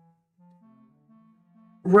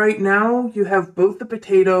 Right now, you have both the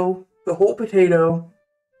potato, the whole potato,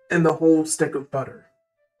 and the whole stick of butter.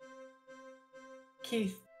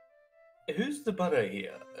 Keith, who's the butter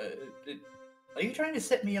here? Are you trying to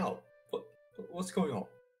set me up? What's going on?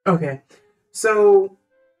 Okay, so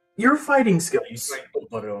your fighting Are you skills. trying to put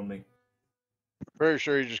butter on me? Pretty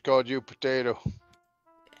sure he just called you a potato.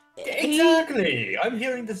 Exactly! I'm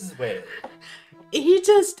hearing this as well. He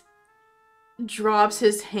just drops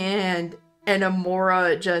his hand and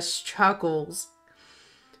Emora just chuckles.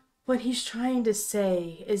 What he's trying to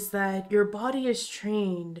say is that your body is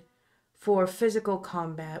trained for physical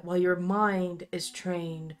combat while your mind is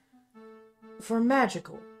trained for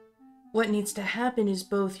magical. What needs to happen is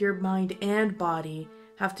both your mind and body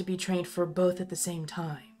have to be trained for both at the same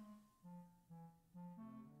time.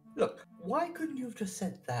 Look, why couldn't you have just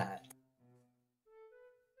said that?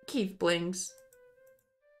 Keith blinks.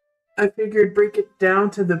 I figured break it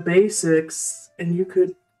down to the basics and you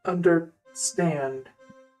could understand.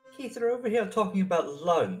 Keith, they're over here talking about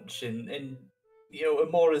lunch, and you know,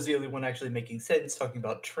 Emora's the only one actually making sense talking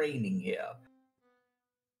about training here.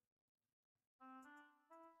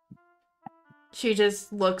 She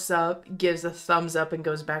just looks up, gives a thumbs up, and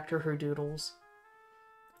goes back to her doodles.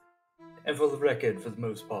 And for the record, for the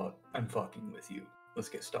most part, I'm fucking with you. Let's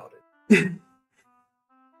get started.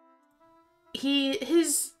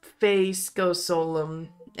 His face goes solemn,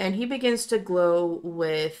 and he begins to glow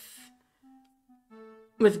with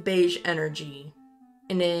beige energy.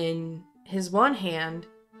 And in his one hand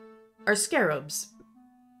are scarabs.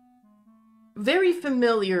 Very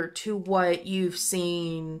familiar to what you've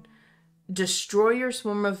seen destroy your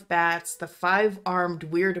swarm of bats, the 5-armed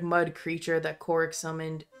weird mud creature that Korik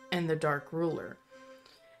summoned, and the Dark Ruler.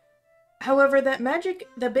 However,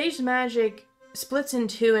 the beige magic splits in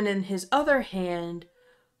two, and in his other hand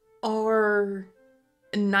are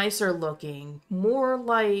nicer looking, more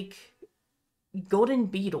like golden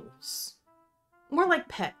beetles. More like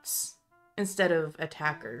pets instead of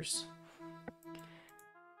attackers.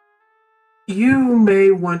 You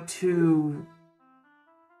may want to...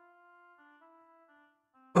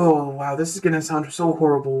 Oh, wow, this is going to sound so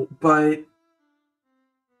horrible, but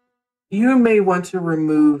you may want to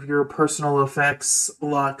remove your personal effects,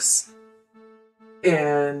 Lux,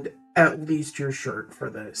 and at least your shirt for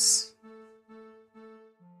this.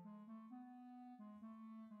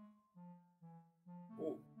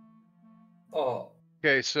 Oh.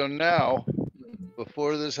 Okay, so now,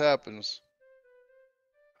 before this happens,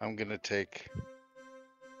 I'm gonna take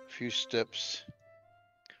a few steps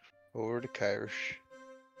over to Kyrish.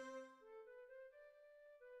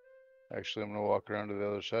 Actually, I'm gonna walk around to the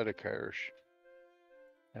other side of Kyrish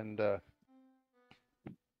and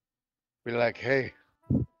be like, hey,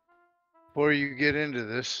 before you get into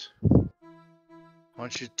this, why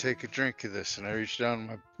don't you take a drink of this? And I reach down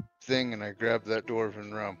my thing and I grab that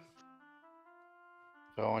dwarven rum.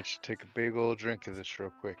 So I want you to take a big old drink of this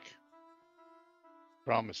real quick.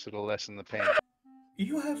 Promise it'll lessen the pain.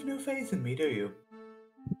 You have no faith in me, do you?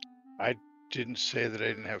 I didn't say that I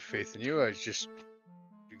didn't have faith in you. I just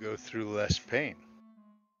you go through less pain.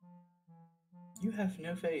 You have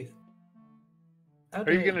no faith.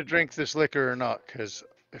 Are you gonna drink this liquor or not? Because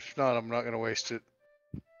if not, I'm not gonna waste it.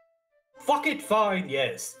 Fuck it, fine,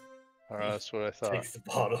 yes. Alright, that's what I thought. Takes the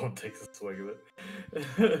bottle and takes a swig of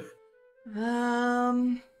it.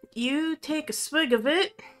 You take a swig of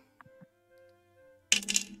it.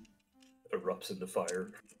 Erupts into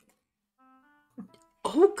fire.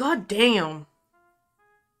 Oh, god damn.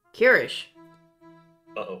 Kyrish.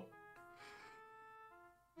 Uh-oh.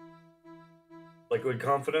 Liquid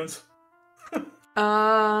confidence?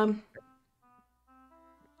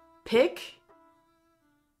 Pick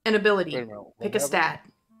an ability. Wait a minute, Pick a stat.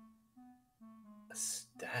 A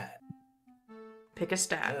stat? Pick a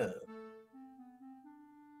stat.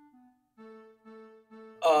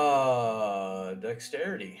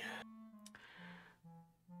 dexterity.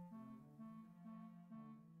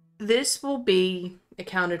 This will be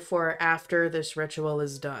accounted for after this ritual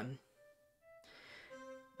is done.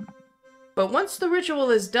 But once the ritual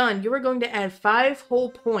is done, you are going to add 5 whole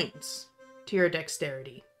points to your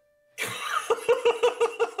dexterity.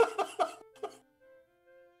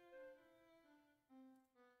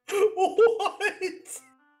 What?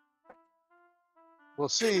 We'll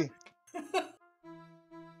see.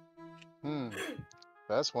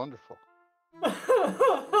 That's wonderful.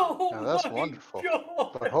 Oh Now that's my wonderful.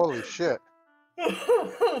 God. But holy shit.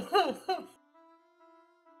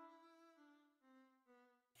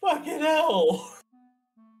 Fucking hell.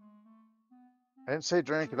 I didn't say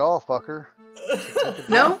drink at all, fucker.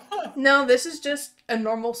 No, this is just a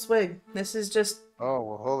normal swig. This is just Oh,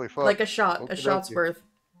 well, holy fuck. like a shot, a Okey shot's dokey. worth.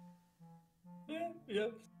 Yeah.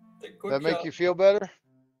 Take a quick That make shot. you feel better?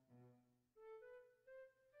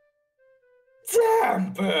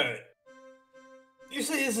 Damn, Bert! You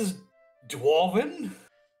say this is dwarven?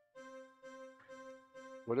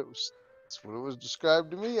 That's what it was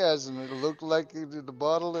described to me as, and it looked like the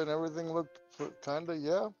bottle and everything looked kind of,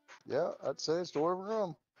 yeah, I'd say it's dwarven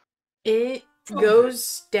rum. It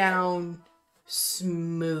goes down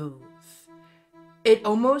smooth. It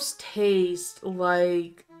almost tastes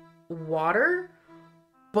like water,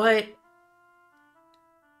 but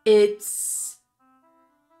it's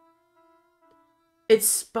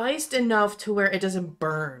spiced enough to where it doesn't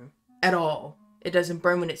burn at all. It doesn't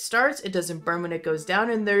burn when it starts, it doesn't burn when it goes down,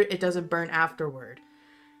 and it doesn't burn afterward.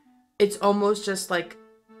 It's almost just like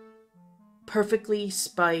perfectly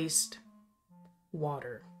spiced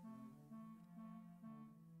water.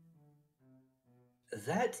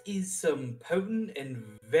 That is some potent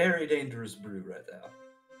and very dangerous brew right there.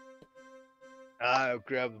 I'll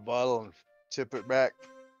grab the bottle and tip it back,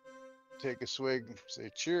 take a swig, and say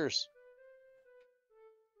cheers.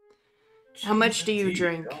 How much do you Indeed.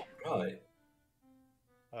 drink? All right.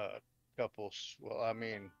 Couples. Well, I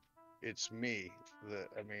mean, it's me.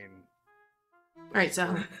 Alright,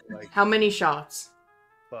 so like, how many shots?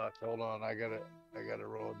 fuck, hold on. I gotta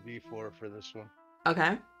roll a D4 for this one.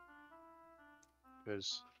 Okay.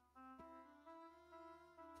 Because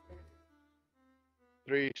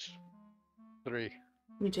 3.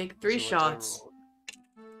 You take 3 So what's I shots.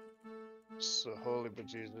 rolled? So holy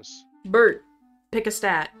bejesus. Bert, pick a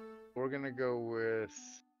stat. We're gonna go with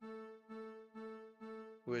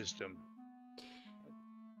wisdom.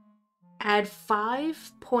 Add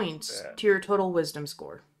 5 points That. to your total wisdom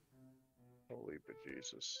score. Holy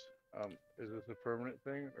bejesus. Is this a permanent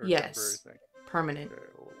thing or Yes. temporary thing? Permanent. Okay,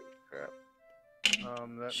 holy crap.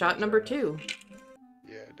 That Shot means number I have- 2.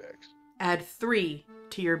 Yeah, Dex. Add 3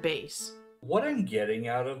 to your base. What I'm getting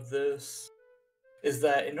out of this is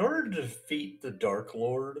that in order to defeat the Dark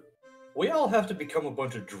Lord, we all have to become a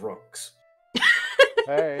bunch of drunks.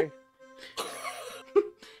 Hey.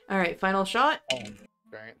 Alright, final shot. Strength.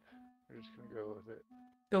 We're just gonna go with it.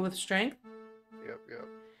 Go with strength. Yep.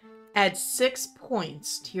 Add 6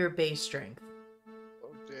 points to your base strength.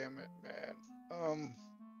 Oh damn it, man.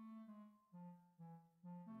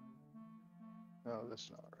 No, that's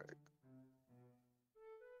not right.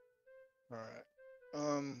 Alright.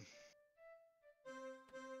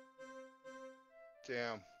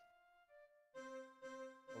 Damn.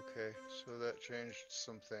 Okay, so that changed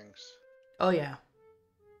some things. Oh yeah.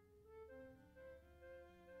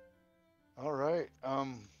 Alright, how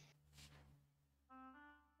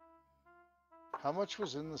much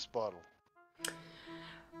was in this bottle?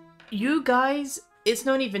 You guys, it's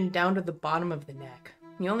not even down to the bottom of the neck.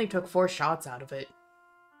 You only took 4 shots out of it.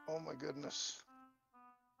 Oh my goodness.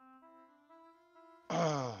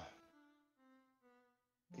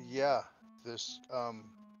 Yeah, this,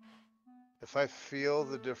 if I feel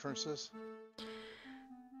the differences.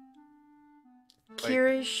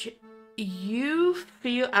 Kyrish, you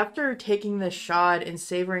feel, after taking the shot and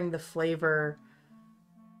savoring the flavor,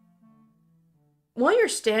 while you're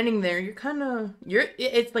standing there,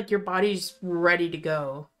 it's like your body's ready to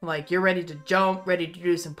go. Like, you're ready to jump, ready to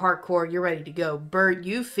do some parkour, you're ready to go. Bert,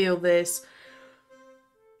 you feel this.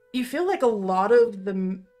 You feel like a lot of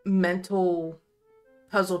the mental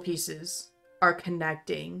puzzle pieces are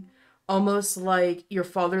connecting. Almost like your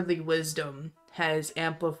fatherly wisdom has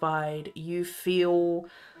amplified. You feel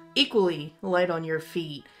equally light on your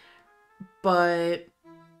feet. But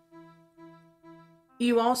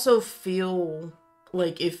you also feel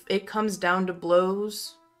like if it comes down to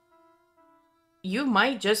blows, you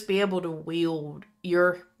might just be able to wield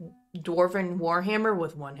your dwarven warhammer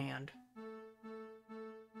with one hand.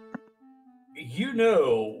 You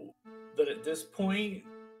know that at this point,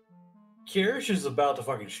 Kyrish is about to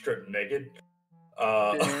fucking strip naked.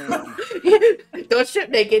 Damn. Don't strip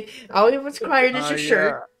naked. All what's required is your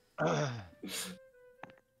shirt. Yeah.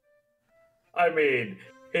 I mean,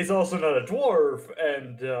 he's also not a dwarf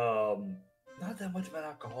and not that much of an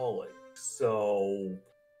alcoholic. So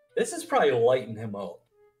this is probably lighting him up.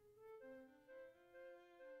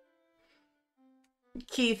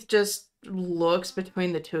 Keith just looks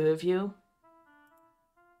between the two of you.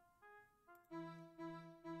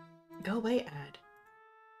 Go away, Ad.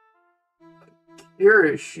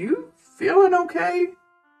 Kyrish, you feeling okay?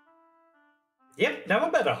 Yep,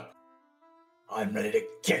 never better. I'm ready to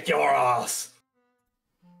kick your ass.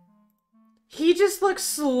 He just looks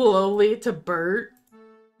slowly to Bert.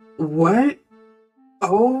 What?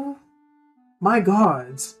 Oh my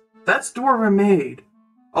gods. That's Dwarven made.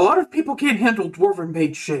 A lot of people can't handle Dwarven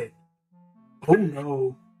made shit. Oh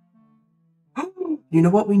no. You know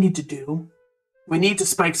what we need to do? We need to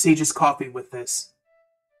spike Sage's coffee with this.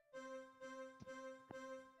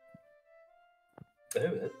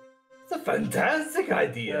 It's a fantastic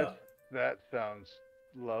idea. That sounds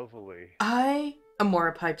lovely.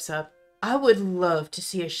 Emora pipes up. I would love to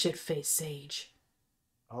see a shit-faced Sage.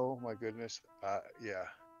 Oh my goodness. Yeah.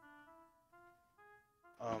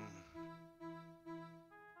 Yeah.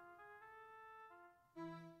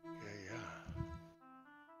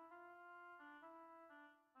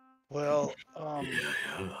 Well, I'm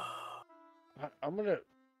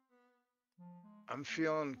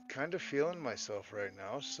feeling myself right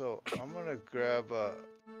now, so I'm gonna grab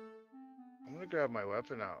my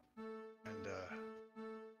weapon out and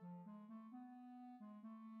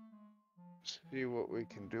see what we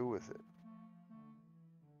can do with it.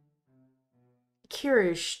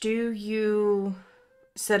 Kyrish, do you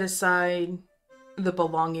set aside the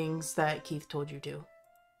belongings that Keith told you to?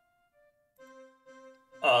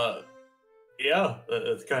 Yeah,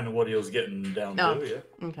 that's kind of what he was getting down to, yeah.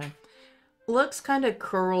 Okay. Lux kind of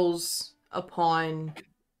curls upon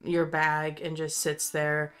your bag and just sits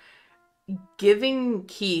there, giving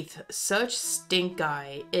Keith such stink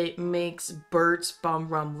eye, it makes Bert's bum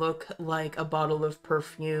rum look like a bottle of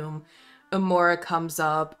perfume. Emora comes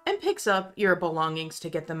up and picks up your belongings to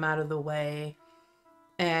get them out of the way.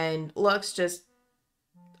 And Lux just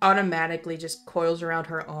automatically just coils around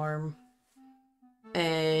her arm.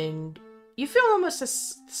 And you feel almost a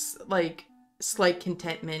slight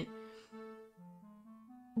contentment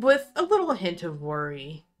with a little hint of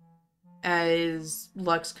worry as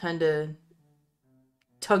Lux kind of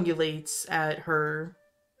tungulates at her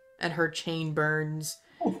chain burns.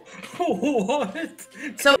 What?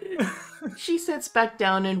 So she sits back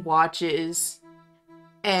down and watches,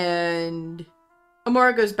 and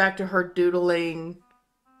Emora goes back to her doodling,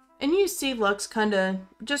 and you see Lux kind of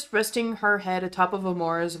just resting her head atop of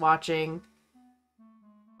Emora's watching,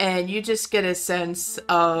 and you just get a sense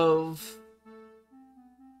of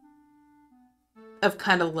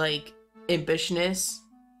kind of like ambitiousness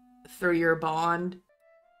through your bond.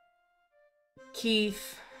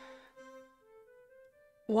 Keith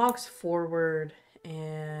walks forward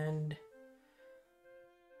and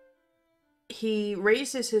he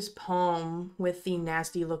raises his palm with the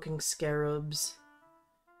nasty looking scarabs.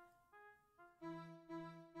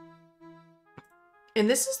 And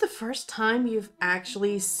this is the first time you've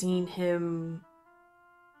actually seen him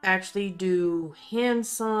actually do hand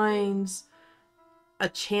signs, a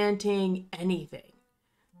chanting, anything.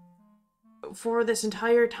 For this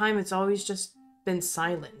entire time, it's always just been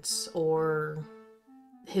silence, or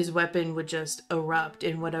his weapon would just erupt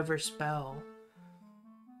in whatever spell.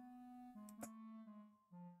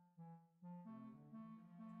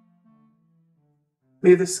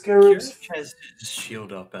 May the scarabs... Kyrish has his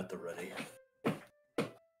shield up at the ready.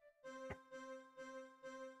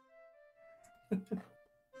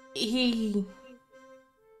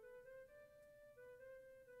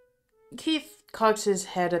 Keith cocks his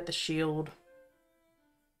head at the shield,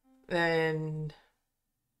 and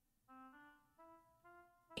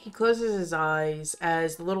he closes his eyes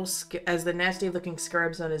as the nasty-looking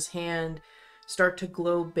scarabs on his hand start to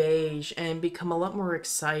glow beige and become a lot more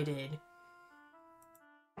excited.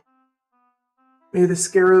 May the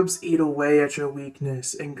scarabs eat away at your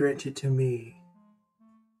weakness and grant it to me.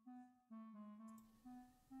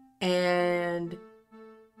 And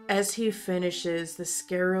as he finishes, the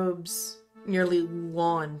scarabs nearly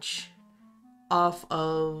launch off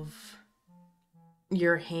of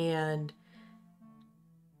your hand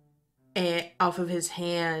and off of his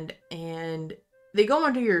hand, and they go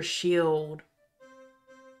under your shield,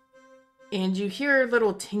 and you hear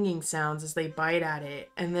little tinging sounds as they bite at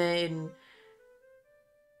it, and then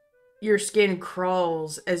your skin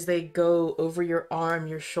crawls as they go over your arm,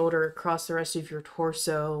 your shoulder, across the rest of your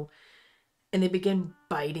torso, and they begin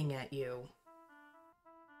biting at you.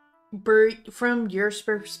 Bert, from your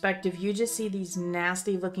perspective, you just see these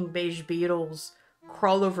nasty looking beige beetles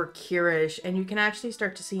crawl over Kyrish, and you can actually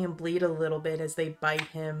start to see him bleed a little bit as they bite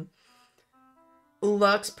him.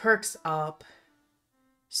 Lux perks up,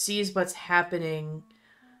 sees what's happening.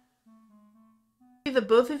 The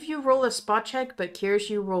both of you roll a spot check, but Kyrish,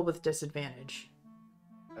 you roll with disadvantage.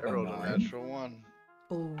 I rolled a 9. natural 1.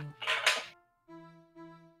 Ooh.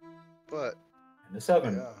 But, And a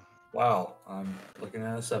 7. yeah. Wow, I'm looking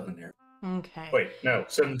at a 7 here. Okay. Wait, no,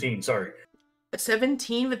 17, sorry.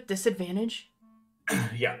 17 with disadvantage?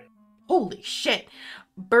 Yeah, Holy shit.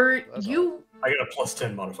 Bert, That's you... I got a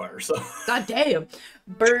 +10 modifier, so. God damn.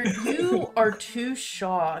 Bert, you are too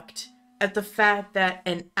shocked at the fact that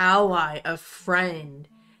an ally, a friend,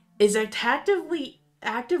 is actively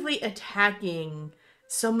attacking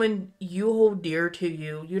someone you hold dear to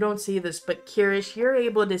you. You don't see this, but Kyrish, you're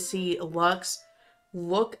able to see Lux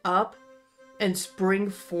look up and spring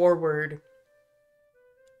forward.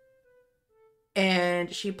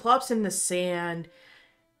 And she plops in the sand,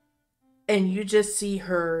 and you just see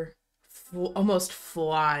her almost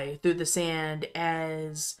fly through the sand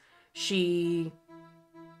as she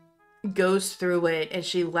goes through it, and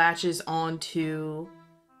she latches onto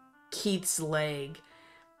Keith's leg.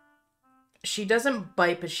 She doesn't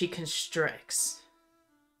bite, but she constricts.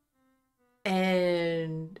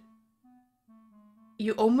 And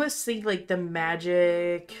you almost see like the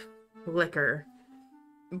magic flicker,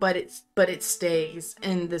 but it stays,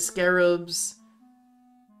 and the scarabs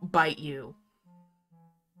bite you.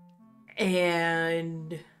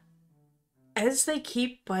 And as they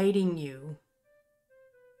keep biting you,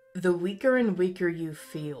 the weaker and weaker you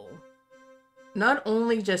feel. Not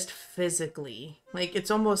only just physically, like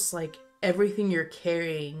it's almost like everything you're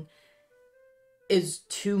carrying is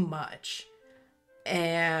too much.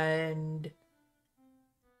 And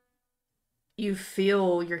you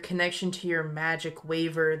feel your connection to your magic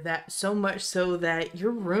waver, that so much so that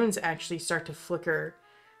your runes actually start to flicker,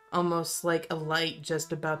 almost like a light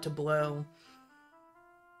just about to blow.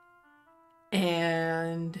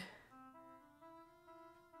 And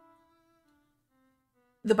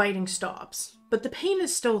the biting stops, but the pain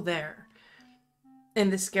is still there.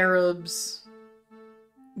 And the scarabs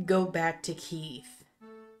go back to Keith.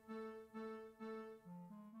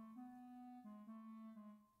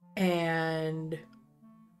 And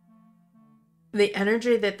the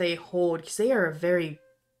energy that they hold, because they are a very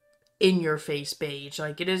in-your-face beige,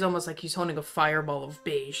 like it is almost like he's holding a fireball of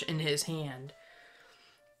beige in his hand.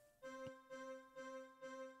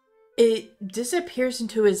 It disappears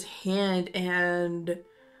into his hand, and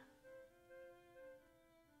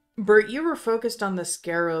Bert, you were focused on the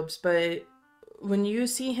scarabs, but when you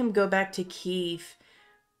see him go back to Keith,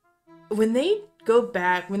 when they go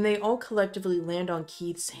back, when they all collectively land on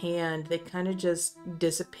Keith's hand, they kind of just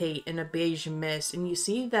dissipate in a beige mist, and you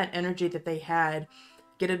see that energy that they had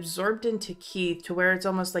get absorbed into Keith to where it's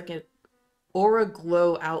almost like an aura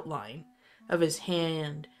glow outline of his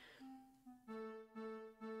hand.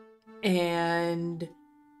 And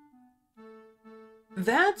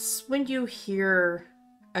that's when you hear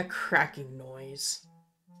a cracking noise.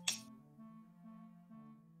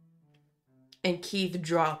 And Keith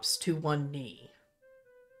drops to one knee.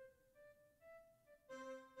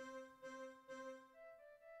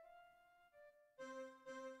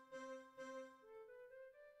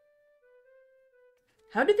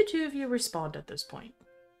 How did the two of you respond at this point?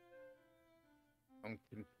 I'm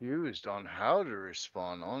confused on how to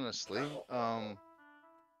respond, honestly.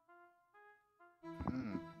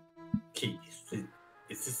 Keith,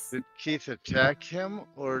 is this... Did Keith attack him,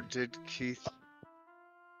 or did Keith...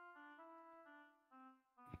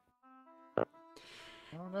 I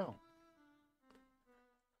don't know.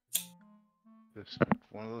 It's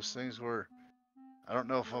one of those things where I don't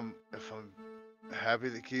know if I'm happy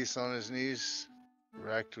that Keith's on his knees,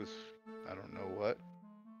 racked with I don't know what,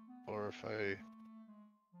 or if I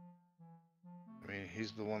mean,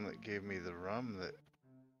 he's the one that gave me the rum that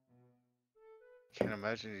can't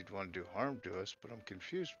imagine he'd want to do harm to us, but I'm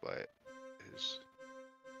confused by it.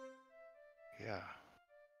 Yeah.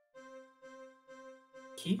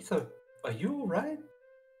 Keith, are you alright?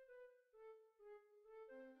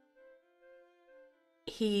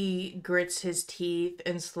 He grits his teeth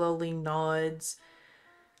and slowly nods.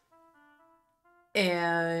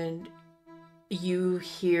 And you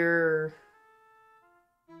hear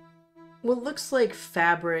what looks like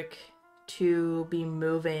fabric to be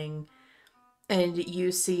moving. And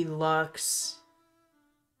you see Lux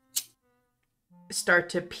start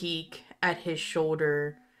to peek at his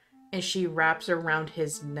shoulder. And she wraps around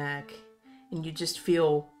his neck. And you just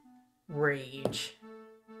feel rage.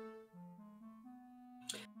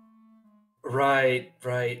 Right.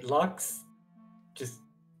 Lux, just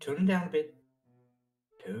tone it down a bit.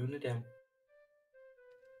 Tone it down.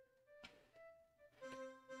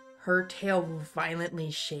 Her tail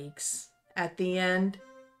violently shakes at the end,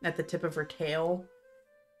 at the tip of her tail.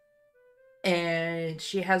 And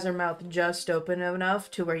she has her mouth just open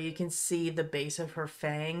enough to where you can see the base of her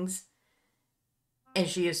fangs. And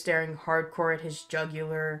she is staring hardcore at his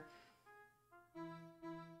jugular.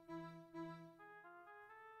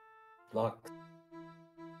 Lux,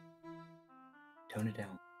 tone it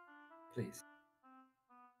down, please.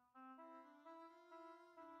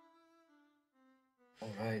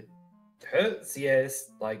 Alright. Hurts,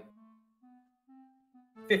 yes. Like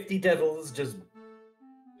 50 devils just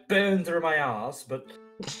burn through my ass, but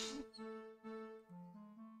it's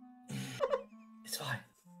fine.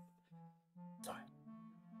 It's fine.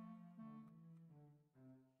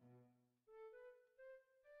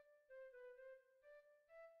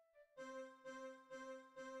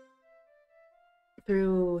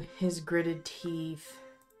 Through his gritted teeth,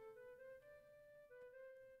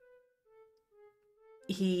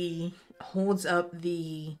 he holds up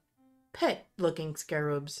the pet-looking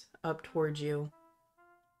scarabs up towards you.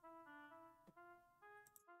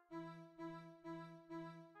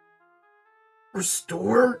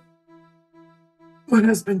 Restore what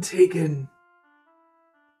has been taken.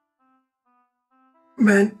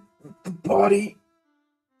 Meant the body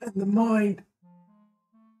and the mind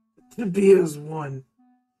to be as one.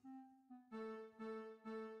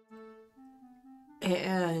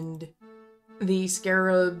 And the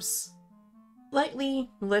scarabs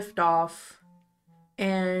lightly lift off,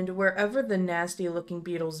 and wherever the nasty-looking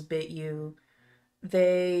beetles bit you,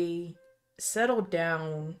 they settle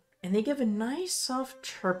down, and they give a nice soft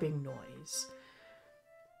chirping noise.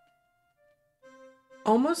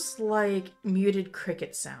 Almost like muted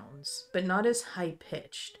cricket sounds, but not as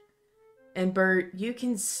high-pitched. And Bert, you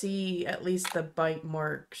can see at least the bite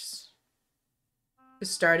marks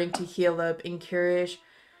starting to heal up in Kyrish.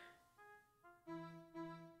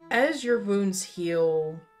 As your wounds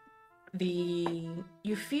heal,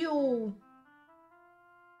 you feel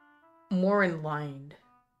more in line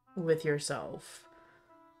with yourself,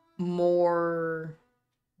 more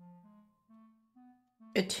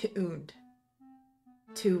attuned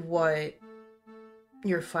to what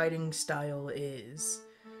your fighting style is.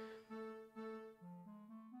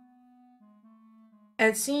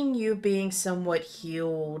 And seeing you being somewhat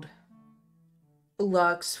healed,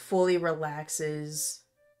 Lux fully relaxes,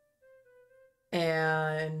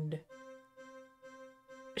 and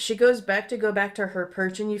she goes back to her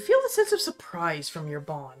perch, and you feel a sense of surprise from your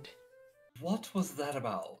bond. What was that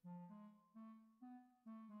about?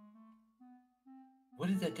 What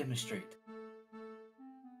did that demonstrate?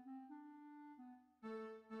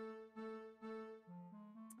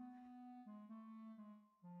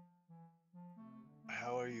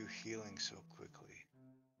 How are you healing so quickly?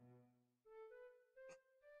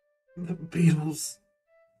 The beetles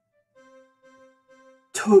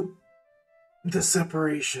took the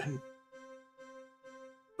separation,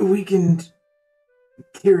 weakened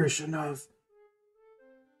Kyrish enough,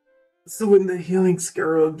 so when the healing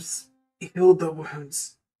scarabs healed the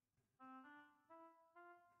wounds,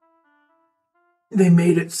 they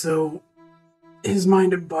made it so his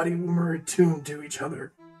mind and body were attuned to each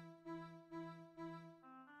other.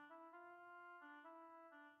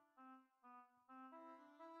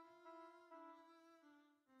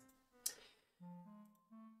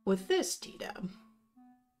 With this TDAB,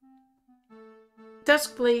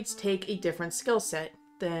 Duskblades take a different skill set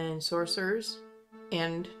than sorcerers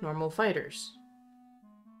and normal fighters.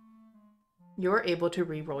 You're able to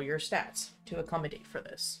re-roll your stats to accommodate for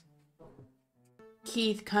this.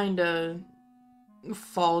 Keith kind of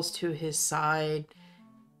falls to his side.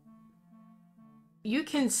 You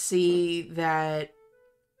can see that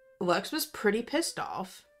Lux was pretty pissed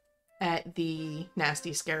off at the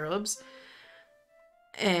nasty scarabs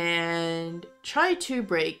and tried to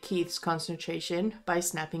break Keith's concentration by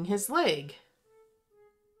snapping his leg.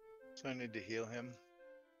 So I need to heal him.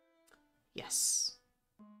 Yes.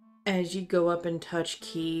 As you go up and touch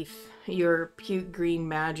Keith, your puke green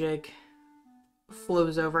magic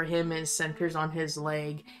flows over him and centers on his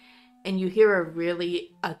leg, and you hear a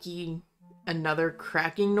really another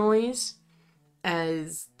cracking noise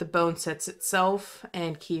as the bone sets itself,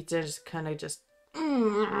 and Keith just kind of just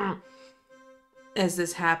as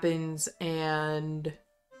this happens, and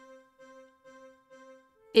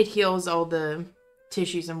it heals all the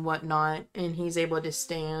tissues and whatnot, and he's able to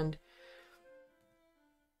stand.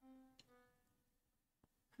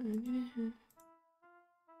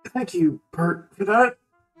 Thank you, Bert, for that.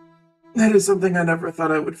 That is something I never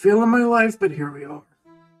thought I would feel in my life, but here we are.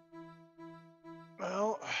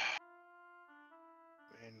 Well, I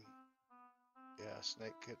mean, yeah,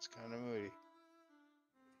 Snake gets kind of moody.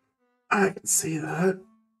 I can see that.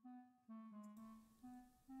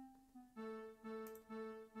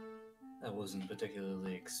 That wasn't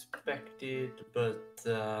particularly expected, but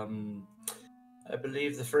I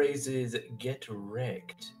believe the phrase is "get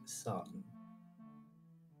wrecked, son."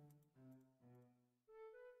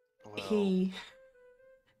 Well,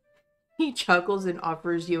 He chuckles and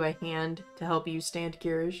offers you a hand to help you stand,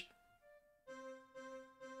 Kyrish.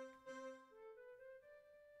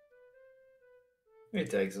 He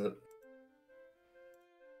takes it.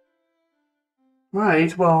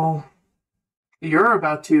 Right, well, you're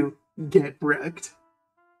about to get wrecked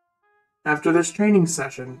after this training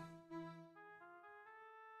session.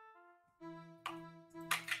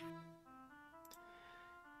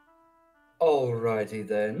 Alrighty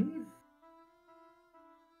then.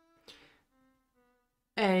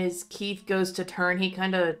 As Keith goes to turn, he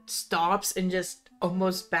kind of stops and just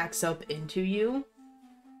almost backs up into you.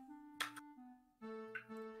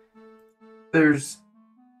 There's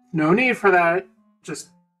no need for that. Just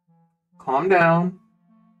calm down.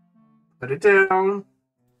 Put it down.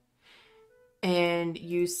 And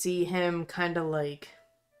you see him kind of like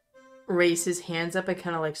raise his hands up and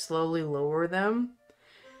kind of like slowly lower them.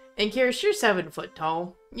 And Kyrish, you're 7 foot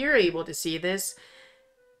tall. You're able to see this.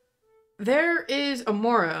 There is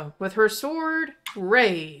Emora with her sword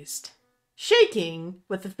raised, shaking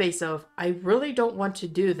with the face of, I really don't want to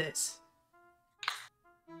do this.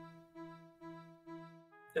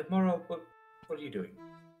 Emora, what are you doing?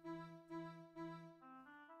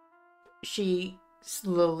 She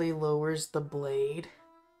slowly lowers the blade.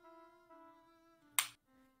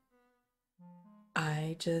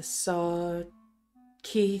 I just saw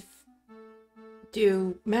Keith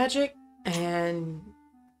do magic and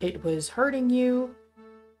it was hurting you,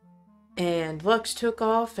 and Lux took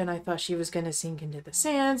off, and I thought she was going to sink into the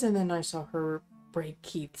sands, and then I saw her break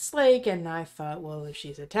Keith's leg, and I thought, well, if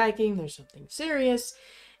she's attacking, there's something serious,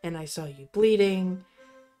 and I saw you bleeding.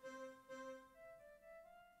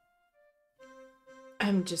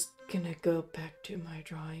 I'm just gonna go back to my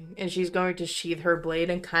drawing. And she's going to sheath her blade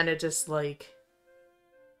and kind of just, like,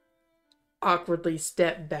 awkwardly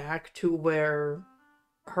step back to where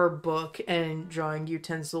her book and drawing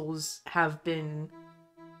utensils have been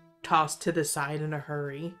tossed to the side in a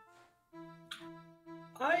hurry.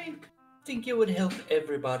 I think it would help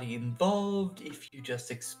everybody involved if you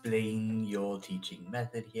just explain your teaching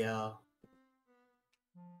method here.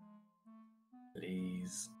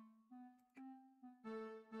 Please.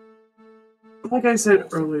 Like I said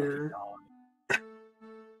Also, earlier,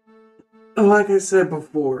 bloody like I said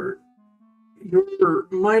before, your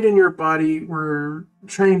mind and your body were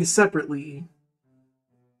trained separately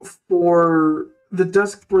for the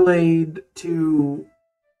Dusk Blade to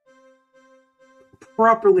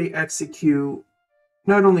properly execute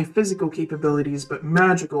not only physical capabilities but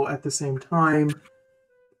magical at the same time.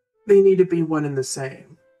 They need to be one and the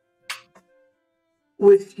same.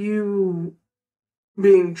 With you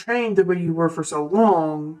being trained the way you were for so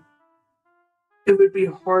long, it would be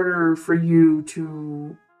harder for you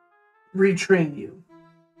to retrain you.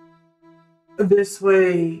 This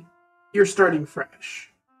way, you're starting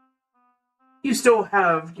fresh. You still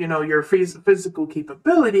have, your physical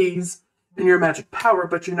capabilities and your magic power,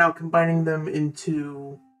 but you're now combining them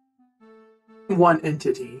into one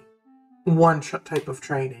entity, one type of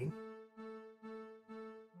training.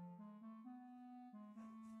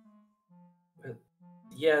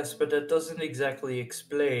 Yes, but that doesn't exactly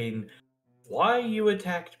explain why you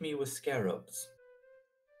attacked me with scarabs.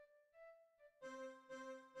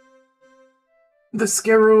 The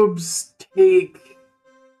scarabs take,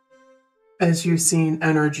 as you've seen,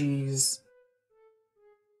 energies,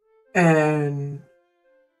 and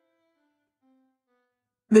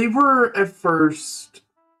they were at first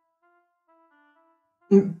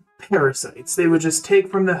parasites. They would just take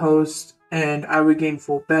from the host, and I would gain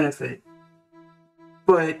full benefit.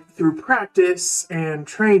 But through practice and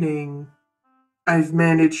training, I've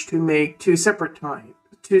managed to make two separate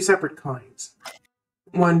kinds.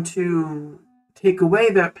 One to take away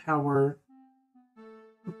that power,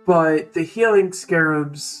 but the healing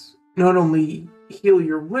scarabs not only heal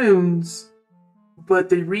your wounds, but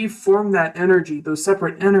they reform that energy, those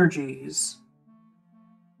separate energies,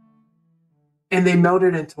 and they melt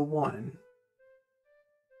it into one.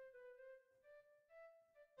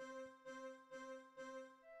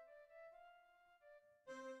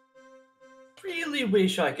 Really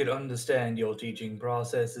wish I could understand your teaching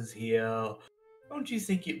processes here. Don't you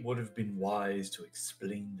think it would have been wise to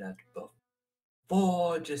explain that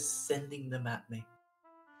before just sending them at me?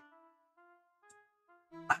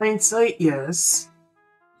 Hindsight, yes.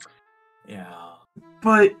 Yeah.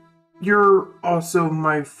 But you're also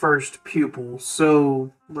my first pupil,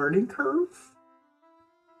 so learning curve?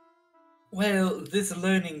 Well, this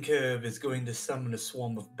learning curve is going to summon a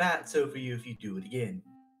swarm of bats over you if you do it again.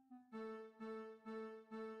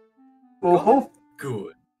 Well,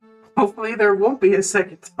 Good. hopefully there won't be a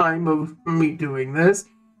second time of me doing this.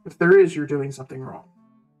 If there is, you're doing something wrong.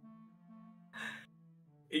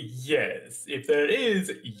 Yes, if there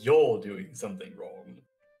is, you're doing something wrong.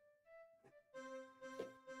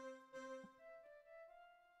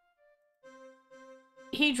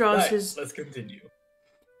 He draws Right, his let's continue.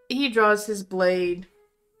 he draws his blade.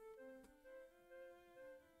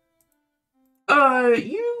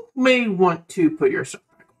 You may want to put your stuff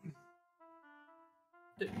back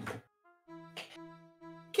on.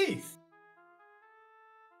 Keith!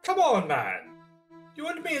 Come on, man! You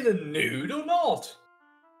want to be in the nude or not?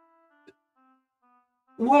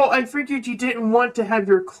 Well, I figured you didn't want to have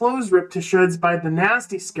your clothes ripped to shreds by the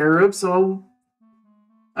nasty scarab, so...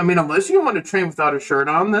 I mean, unless you want to train without a shirt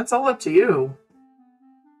on, that's all up to you.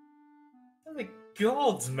 Oh the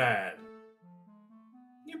gods, man!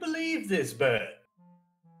 You believe this, Bert?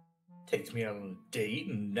 Takes me out on a date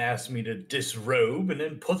and asks me to disrobe and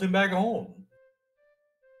then put him back on.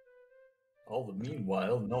 All the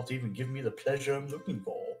meanwhile, not even give me the pleasure I'm looking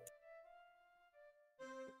for. I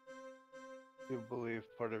do believe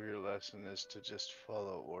part of your lesson is to just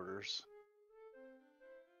follow orders.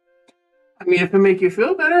 I mean, if it make you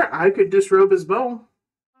feel better, I could disrobe his bow.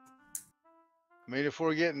 I mean, if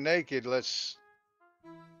we're getting naked, let's...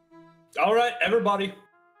 Alright, everybody!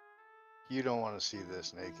 You don't want to see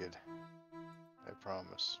this naked. I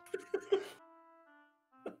promise.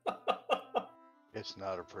 It's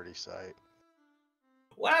not a pretty sight.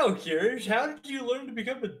 Wow, Kyrish, how did you learn to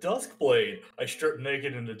become a Duskblade? I stripped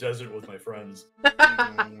naked in the desert with my friends.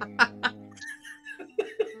 Mm.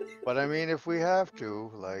 But I mean, if we have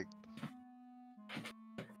to, like...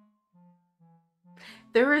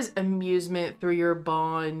 There is amusement through your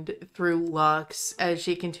bond, through Lux, as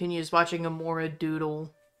she continues watching Emora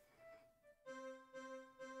doodle.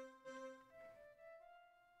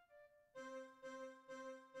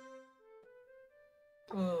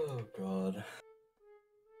 Oh, God.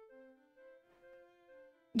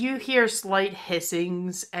 You hear slight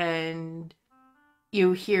hissings, and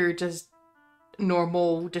you hear just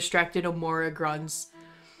normal, distracted Emora grunts.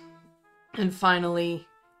 And finally,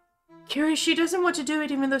 Kyrish, she doesn't want to do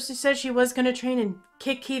it even though she said she was going to train and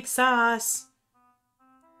kick Keith's ass.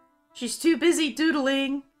 She's too busy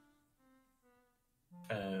doodling.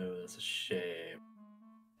 Oh, that's a shame.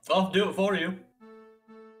 I'll do it for you.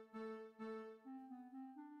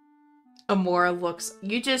 Emora looks.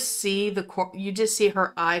 You just see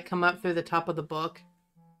her eye come up through the top of the book.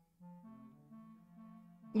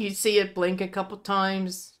 You see it blink a couple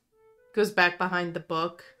times. Goes back behind the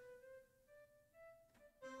book.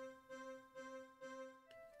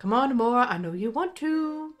 Come on, Emora. I know you want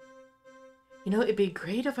to. You know, it'd be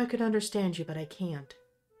great if I could understand you, but I can't.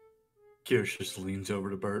 Kyrish just leans over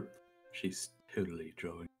to Bert. She's totally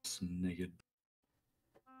drawing us naked.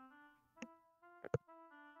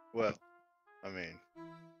 Well, I mean...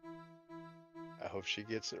 I hope she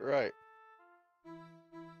gets it right.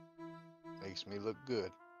 Makes me look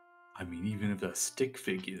good. I mean, even if they're stick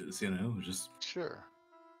figures, you know, just Sure.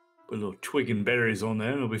 put a little twig and berries on there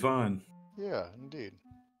and it'll be fine. Yeah, indeed.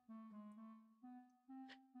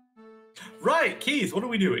 Right, Keith, what are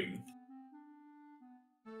we doing?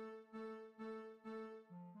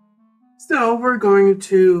 So, we're going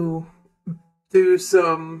to do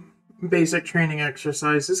some basic training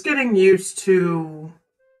exercises, getting used to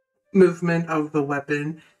movement of the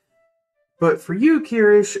weapon. But for you,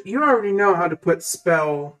 Kyrish, you already know how to put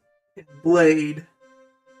spell and blade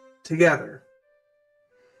together.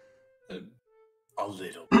 A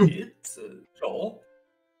little bit, sure.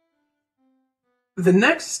 The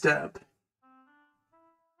next step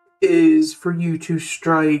is for you to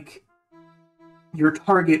strike your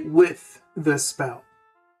target with the spell.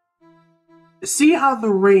 See how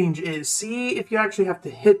the range is. See if you actually have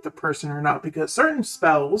to hit the person or not, because certain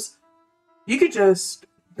spells, you could just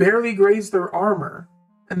barely graze their armor,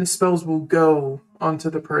 and the spells will go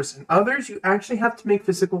onto the person. Others, you actually have to make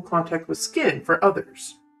physical contact with skin for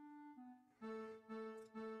others.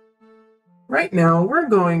 Right now, we're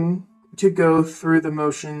going to go through the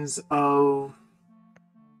motions of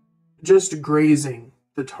just grazing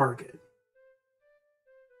the target.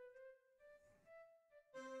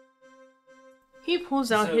 He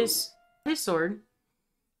pulls out his his sword,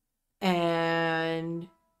 and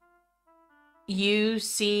you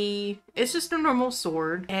see it's just a normal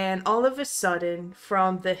sword, and all of a sudden,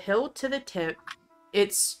 from the hilt to the tip,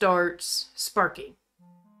 it starts sparking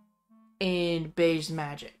in beige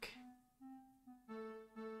magic.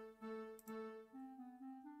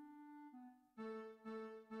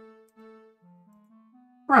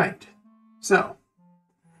 Right. So,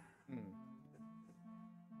 Hmm.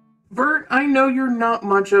 Bert, I know you're not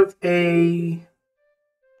much of a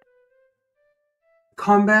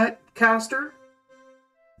combat caster,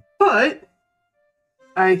 but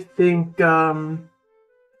I think having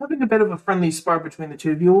a bit of a friendly spar between the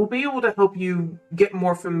two of you will be able to help you get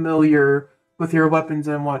more familiar with your weapons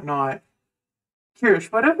and whatnot. Kyrish,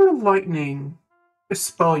 whatever lightning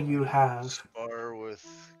spell you have, Spar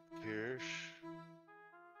with Kyrish.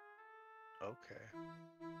 Okay.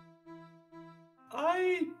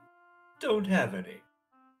 I don't have any.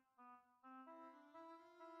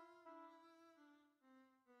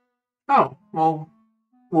 oh, well,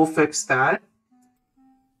 we'll fix that.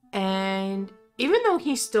 And even though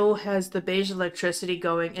he still has the beige electricity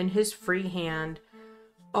going, in his free hand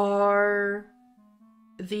are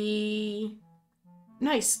the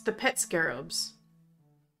pet scarabs.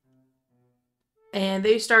 And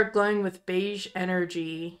they start glowing with beige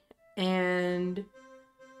energy, and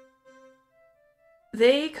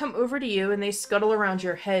they come over to you and they scuttle around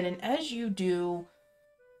your head, and as you do,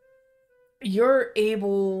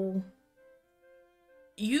 you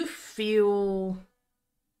feel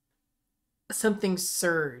something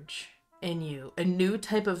surge in you, a new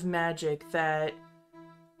type of magic that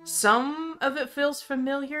some of it feels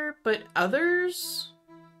familiar, but others,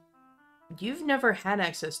 you've never had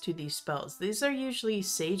access to these spells. These are usually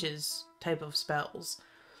sages type of spells.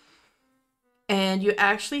 And you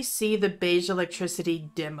actually see the beige electricity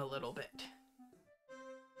dim a little bit.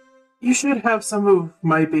 You should have some of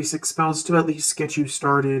my basic spells to at least get you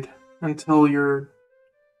started until you've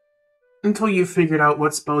figured out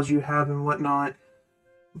what spells you have and whatnot.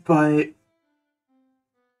 But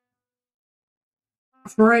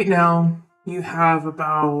for right now, you have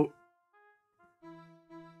about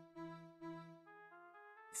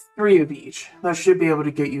 3 of each. That should be able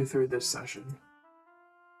to get you through this session.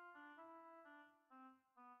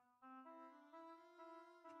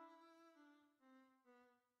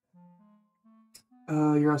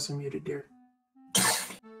 You're also muted, dear.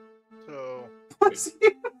 So, Bless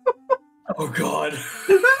you. Oh god.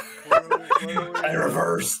 what are we I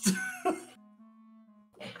reversed.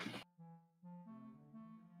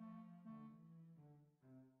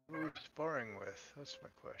 sparring with? That's my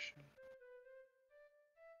question.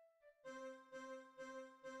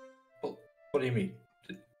 What do you mean?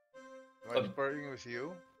 Am I sparring with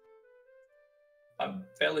you? I'm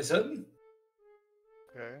fairly certain.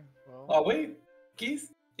 Okay, well. Are we?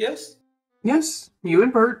 Keith? Yes? Yes, you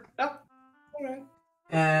and Bert. Oh, alright.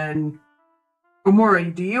 And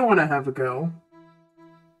Emora, do you want to have a go?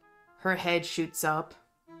 Her head shoots up.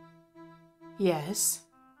 Yes.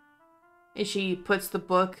 As she puts the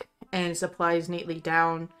book and supplies neatly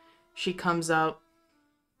down, she comes up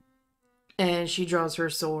and she draws her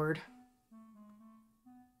sword.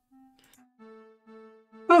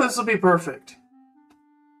 Oh, this will be perfect.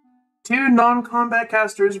 2 non-combat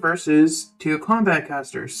casters versus 2 combat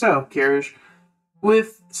casters. So, Kyrish,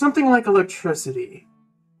 with something like electricity,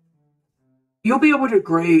 you'll be able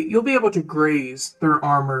to graze their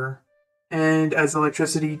armor, and as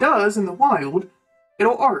electricity does in the wild,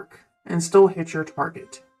 it'll arc and still hit your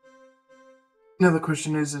target. Now the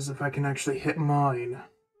question is if I can actually hit mine.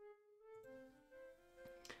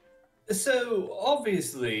 So,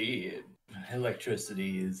 obviously,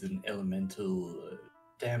 electricity is an elemental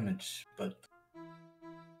damage, but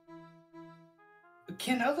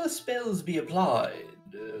can other spells be applied?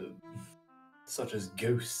 Such as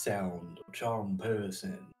Ghost Sound or Charm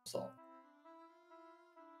Person? So.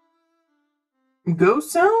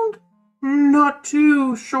 Ghost sound? Not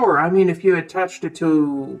too sure. I mean, if you attached it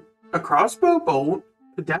to a crossbow bolt,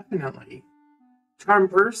 definitely. Charm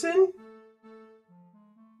person?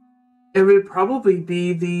 It would probably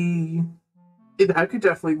be that could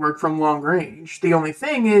definitely work from long range. The only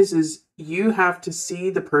thing is you have to see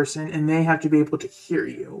the person and they have to be able to hear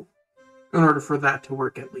you in order for that to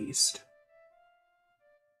work at least.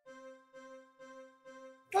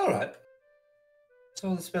 Alright.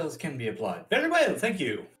 So the spells can be applied. Very well, thank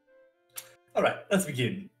you. Alright, let's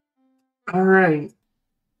begin. Alright.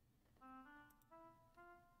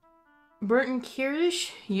 Bert and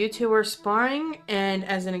Kyrish, you two are sparring, and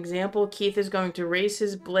as an example, Keith is going to raise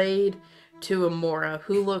his blade to Emora,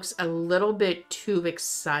 who looks a little bit too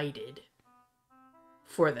excited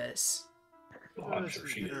for this. Oh, I'm sure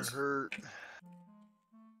she is. Hurt.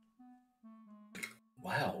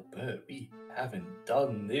 Wow, Bert, we haven't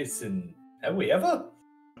done this in... Have we ever?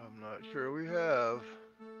 I'm not sure we have.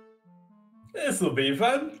 This will be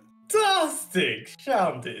fantastic,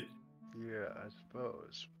 shan't it? Yeah, I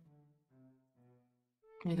suppose.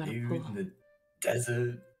 You gotta You pull. in the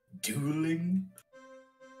desert, dueling?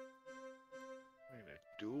 What am I gonna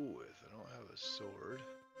duel with? I don't have a sword.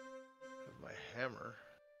 I have my hammer.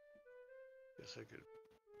 Guess I could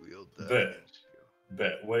wield that Bet. against you.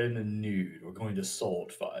 Bet, we're in the nude. We're going to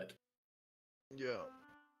sword fight. Yeah.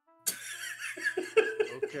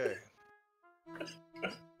 Okay.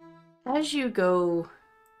 As you go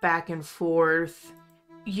back and forth,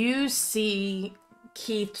 you see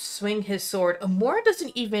Keith swing his sword. Emora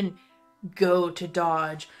doesn't even go to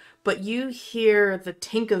dodge, but you hear the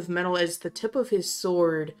tink of metal as the tip of his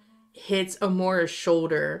sword hits Emora's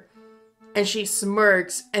shoulder. And she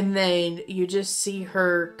smirks, and then you just see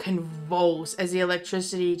her convulse as the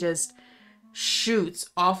electricity just shoots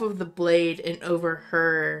off of the blade and over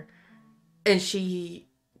her. And she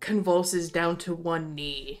convulses down to one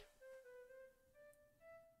knee.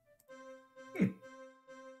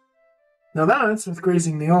 Now that's with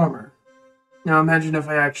grazing the armor. Now imagine if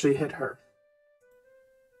I actually hit her.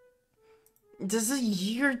 This is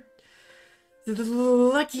your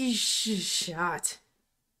lucky shot.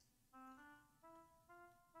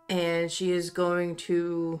 And she is going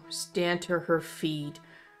to stand to her feet.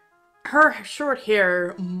 Her short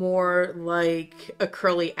hair, more like a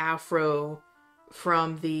curly afro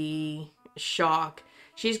from the shock.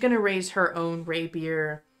 She's going to raise her own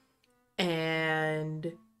rapier,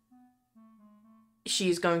 and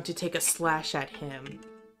she's going to take a slash at him.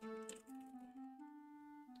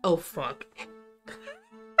 Oh, fuck.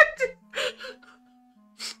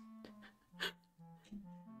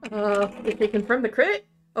 Did they confirm the crit?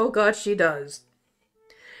 Oh god, she does.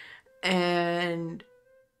 And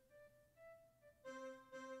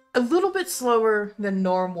a little bit slower than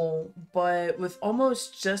normal, but with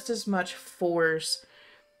almost just as much force,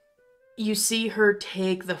 you see her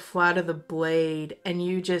take the flat of the blade, and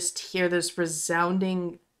you just hear this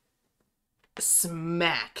resounding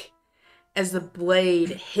smack as the blade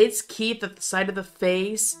hits Keith at the side of the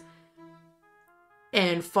face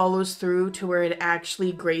and follows through to where it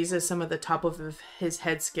actually grazes some of the top of his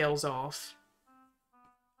head scales off.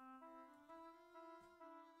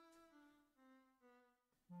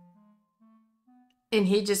 And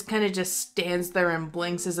he just kind of just stands there and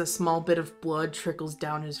blinks as a small bit of blood trickles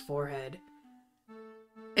down his forehead.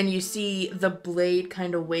 And you see the blade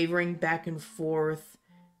kind of wavering back and forth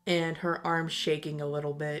and her arm shaking a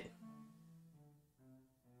little bit.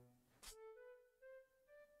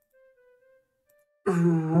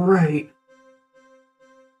 Right.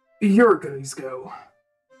 Your guys go.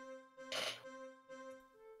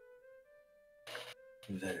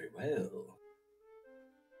 Very well.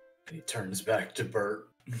 He turns back to Bert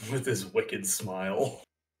with his wicked smile.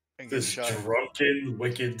 And gets This shot. drunken,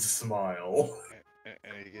 wicked smile.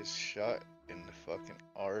 And he gets shot in the fucking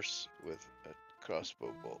arse with a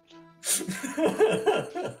crossbow bolt.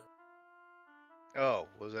 Oh,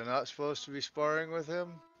 was I not supposed to be sparring with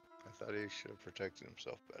him? I thought he should have protected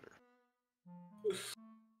himself better.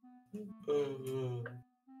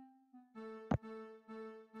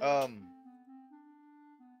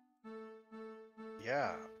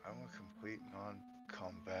 Yeah, I'm a complete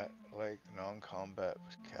non-combat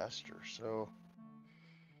caster, so...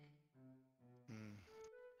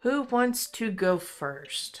 Who wants to go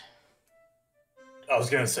first? I was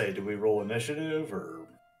gonna say, do we roll initiative or?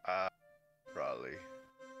 Probably.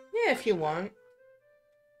 Yeah, if you want.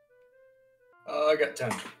 I got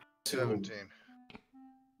 10. 17.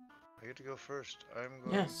 I get to go first. I'm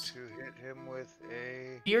going Yes. to hit him with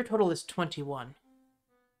a... Your total is 21.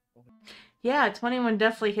 Yeah, 21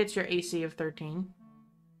 definitely hits your AC of 13.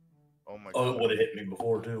 Oh my Oh, god. it would have hit me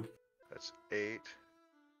before too. That's 8.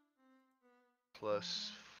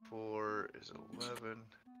 Plus 4 is 11.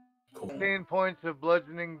 Cool. 15 points of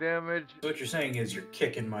bludgeoning damage. So what you're saying is you're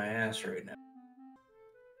kicking my ass right now.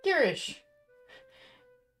 Kyrish,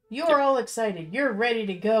 you're all excited. You're ready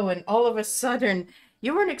to go, and all of a sudden,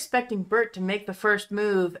 you weren't expecting Bert to make the first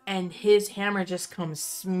move, and his hammer just comes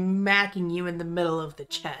smacking you in the middle of the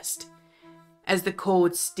chest as the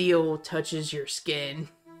cold steel touches your skin.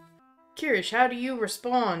 Kyrish, how do you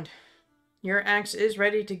respond? Your axe is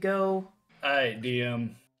ready to go. Alright,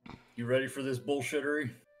 DM. You ready for this bullshittery?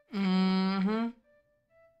 Mm-hmm.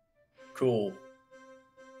 Cool.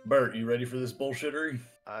 Bert, you ready for this bullshittery?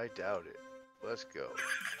 I doubt it. Let's go.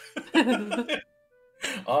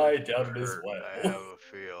 I doubt it as Hurt. well.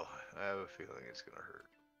 I have a feeling it's gonna hurt.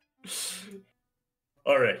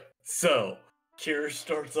 Alright, so Kyrish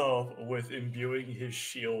starts off with imbuing his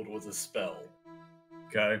shield with a spell.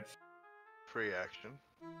 Okay? Free action.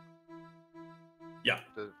 Yeah.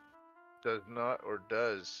 Does not or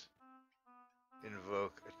does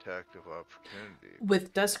invoke attack of opportunity.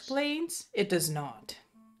 With Dusk Blades, it does not.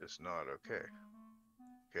 It's not okay.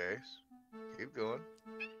 Okay, keep going.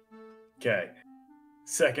 Okay.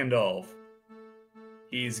 Second off,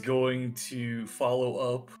 he's going to follow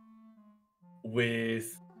up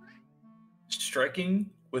with striking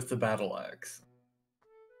with the battle axe.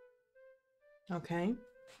 Okay.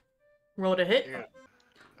 Roll to hit. Yeah, I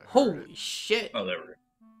heard Holy it. shit. Oh, there we go.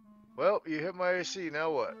 Well, you hit my AC.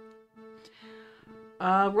 Now what?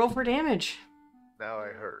 Roll for damage. Now I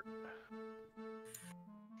hurt.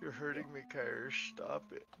 You're hurting me, Kyrish. Stop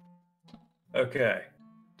it. Okay.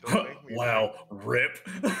 Don't make me. Wow, rip.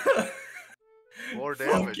 More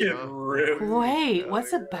damage, Fucking huh? rip. Wait, Hell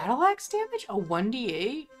what's a yeah. battle axe damage? A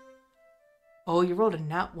 1d8? Oh, you rolled a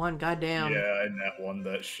nat 1, goddamn. Yeah, and that won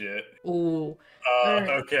that shit. Ooh. Alright.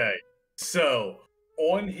 Okay. So,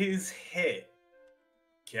 on his hit,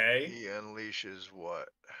 okay, He unleashes what?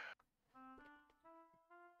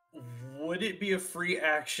 would it be a free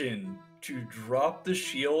action to drop the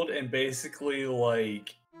shield and basically,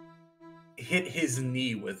 like, hit his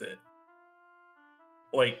knee with it?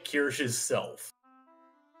 Like, Kirish's self.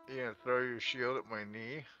 You gonna throw your shield at my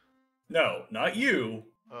knee? No, not you.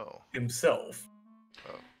 Oh. Himself.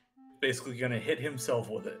 Oh. Basically gonna hit himself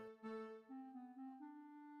with it.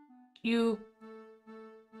 You...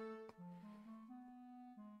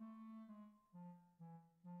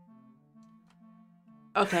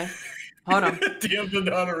 Okay. Hold on. DM did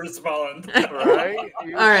not respond. Right?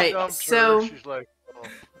 You Alright, stumped so- her. She's like, oh,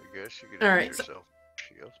 I guess you could Alright, hit so- yourself.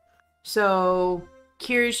 Shield. So,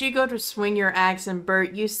 Kyrish, you go to swing your axe, and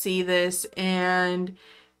Bert, you see this, and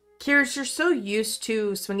Kyrish, you're so used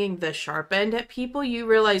to swinging the sharp end at people, you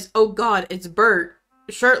realize, oh god, it's Bert,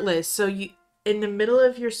 shirtless. So you, in the middle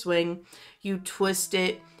of your swing, you twist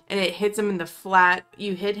it, and it hits him in the flat.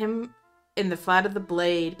 You hit him in the flat of the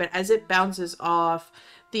blade, but as it bounces off,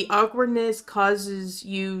 the awkwardness causes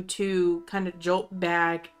you to kind of jolt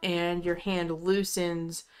back, and your hand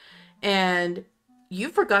loosens, and you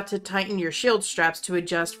forgot to tighten your shield straps to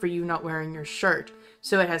adjust for you not wearing your shirt.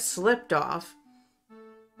 So it has slipped off.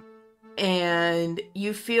 And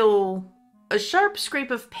you feel a sharp scrape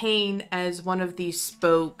of pain as one of these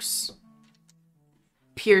spokes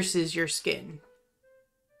pierces your skin.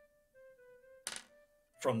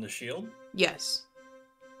 From the shield? Yes.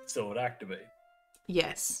 So it activates.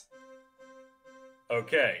 Yes.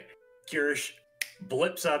 Okay. Kyrish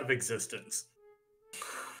blips out of existence.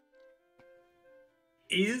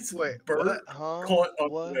 Is Wait, Bert what? Huh? caught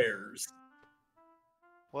What? unawares?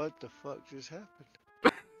 What the fuck just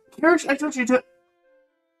happened? Kyrish, I told you to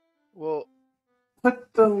Well,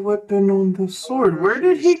 put the weapon on the sword. Where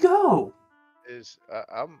did he go?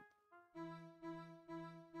 I'm.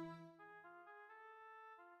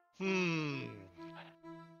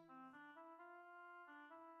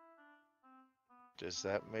 Does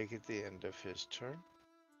that make it the end of his turn?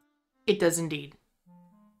 It does indeed.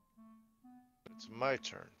 It's my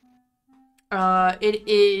turn. It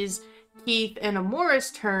is Keith and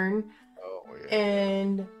Emora's turn. Oh, yeah.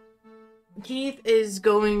 And Keith is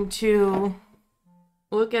going to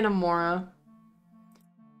look at Emora.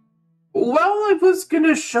 Well, I was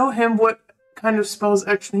gonna show him what kind of spells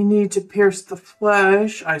actually need to pierce the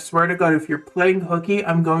flesh. I swear to God, if you're playing hooky,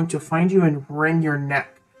 I'm going to find you and wring your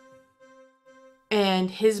neck.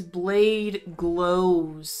 And his blade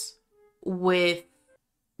glows with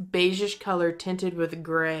beigeish color tinted with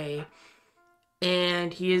gray.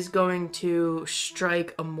 And he is going to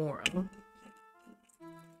strike Emora.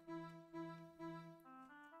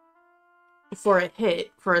 For a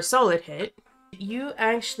hit, for a solid hit. You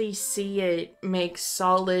actually see it make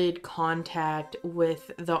solid contact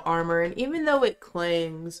with the armor, and even though it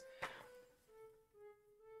clings,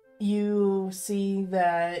 you see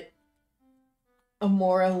that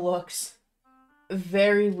Emora looks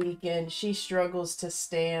very weakened. She struggles to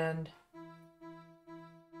stand.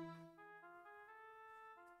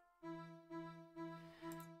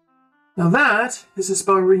 Now that is a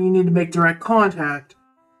spell where you need to make direct contact.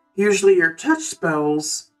 Usually your touch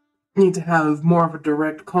spells need to have more of a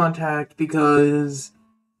direct contact because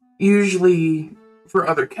usually for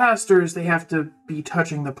other casters they have to be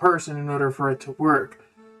touching the person in order for it to work.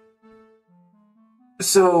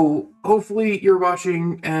 So hopefully you're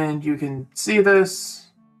watching and you can see this.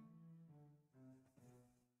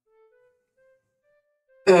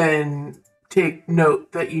 And take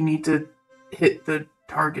note that you need to hit the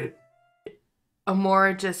target.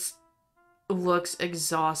 Emora just looks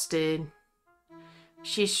exhausted.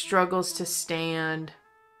 She struggles to stand.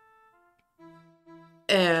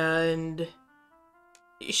 And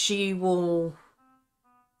she will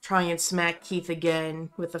try and smack Keith again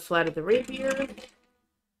with the flat of the rapier.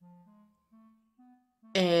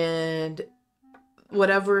 And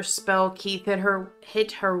whatever spell Keith hit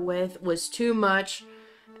her with was too much,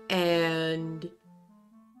 and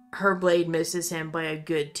her blade misses him by a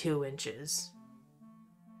good 2 inches.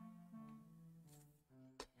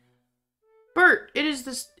 Bert, it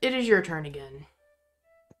is your turn again.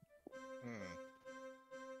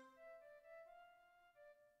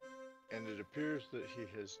 And it appears that he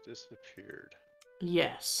has disappeared.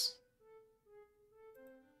 Yes.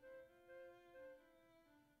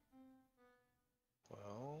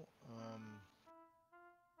 Well,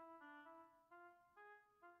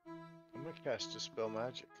 I'm gonna cast Dispel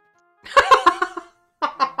Magic.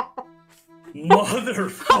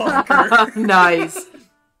 Motherfucker! Nice.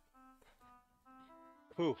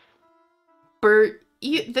 Poof. Bert,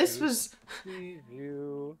 this was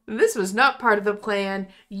not part of the plan.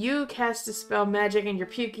 You cast a spell magic and your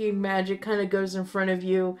puking magic kind of goes in front of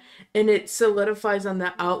you and it solidifies on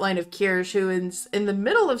the outline of Kyrish, who is in the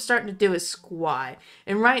middle of starting to do a squat.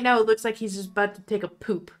 And right now it looks like he's just about to take a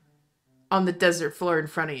poop on the desert floor in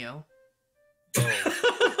front of you.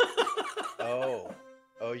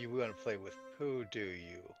 Oh, you want to play with poo, do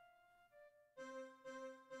you?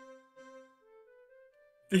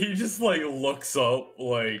 He just like looks up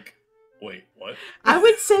like, wait, what? I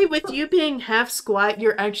would say with you being half squat,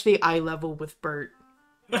 you're actually eye level with Bert.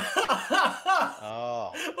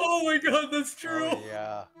 Oh. Oh my god, that's true. Oh,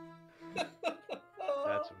 yeah.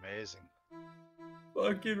 That's amazing.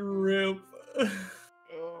 Fucking rip.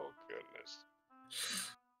 Oh, goodness.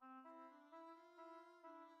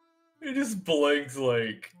 He just blinks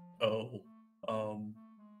like, oh,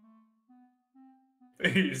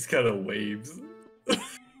 he just kind of waves.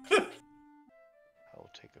 I'll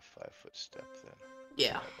take a 5-foot step then.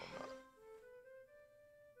 Yeah. I will not.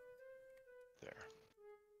 There.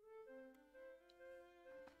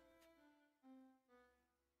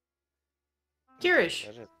 Kyrish,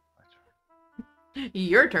 That is my turn.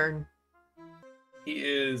 your turn. He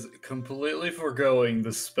is completely foregoing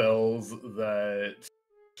the spells that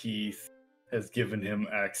Keith has given him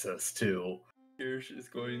access to. Kyrish is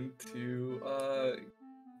going to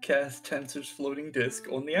cast Tensor's floating disc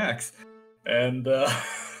on the axe. And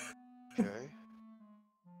Okay.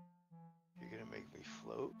 You're gonna make me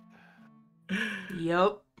float?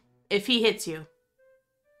 Yup. If he hits you.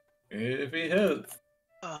 if he hits.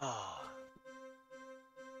 Oh.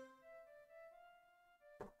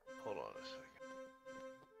 Hold on a second.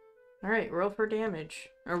 Alright, roll for damage.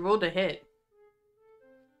 Or roll to hit.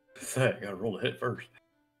 I gotta roll a hit first.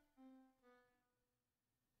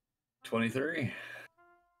 23.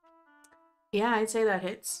 Yeah, I'd say that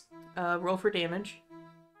hits. Roll for damage.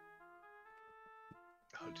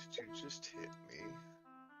 Oh, did you just hit me?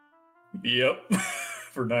 Yep.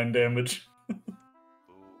 For 9 damage.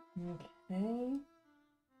 Ooh. Okay.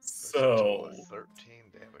 That's So,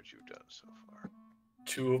 13 damage you've done so far.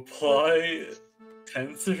 to apply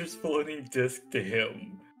Tensor's floating disc to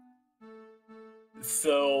him.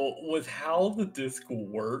 So, with how the disc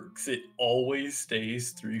works, it always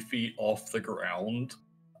stays 3 feet off the ground.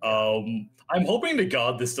 I'm hoping to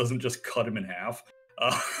God this doesn't just cut him in half.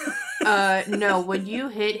 No, when you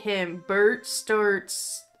hit him, Bert,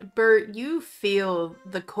 you feel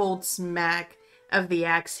the cold smack of the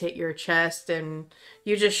axe hit your chest, and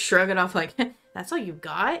you just shrug it off like, that's all you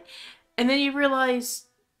got? And then you realize,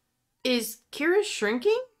 is Kira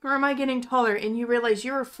shrinking? Or am I getting taller? And you realize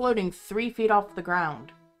you're floating 3 feet off the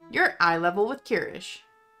ground. You're eye level with Kyrish.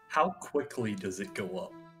 How quickly does it go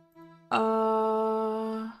up?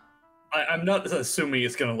 I'm not assuming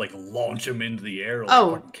it's gonna like launch him into the air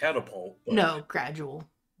like a catapult. But no, gradual.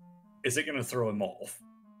 Is it gonna throw him off?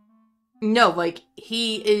 No, like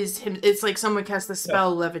he is him. It's like someone cast the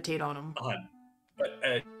spell levitate on him.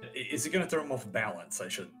 But is it gonna throw him off balance?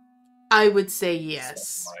 I would say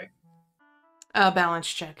yes.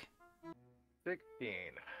 Balance check. 16.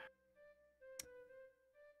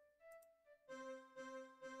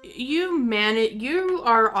 You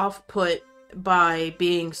are off put by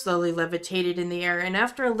being slowly levitated in the air, and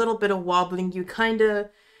after a little bit of wobbling, you kind of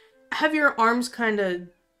have your arms kind of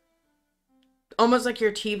almost like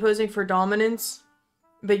you're T-posing for dominance,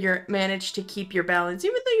 but you're managed to keep your balance,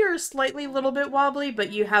 even though you're slightly little bit wobbly,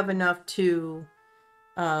 but you have enough to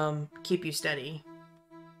keep you steady.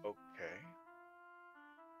 Okay.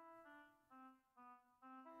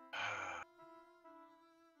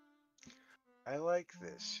 I like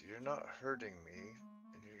this. You're not hurting me,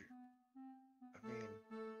 and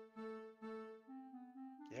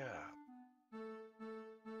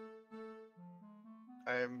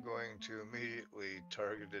to immediately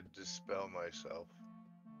targeted dispel myself.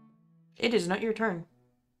 It is not your turn.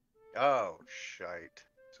 Oh, shite.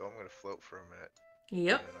 So I'm going to float for a minute.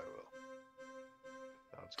 Yep. And then I will.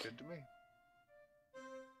 Sounds good to me.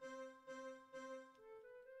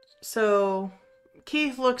 So,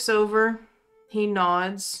 Keith looks over. He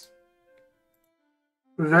nods.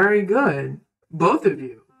 Very good. Both of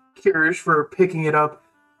you. Kyrish for picking it up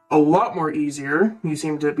a lot more easier. You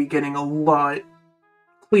seem to be getting a lot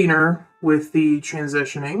cleaner with the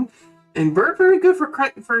transitioning. And Bert, very good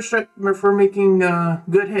for making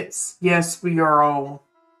good hits. Yes, we are all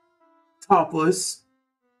topless.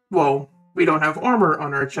 Well, we don't have armor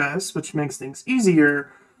on our chests, which makes things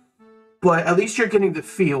easier. But at least you're getting the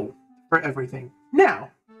feel for everything.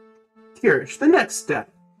 Now, Kyrish, the next step.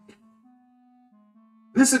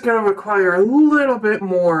 This is going to require a little bit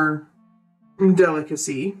more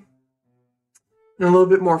delicacy and a little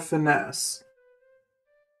bit more finesse.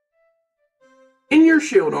 In your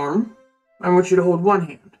shield arm, I want you to hold one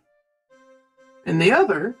hand. In the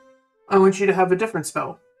other, I want you to have a different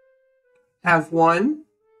spell. Have one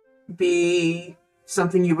be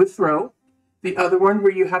something you would throw, the other one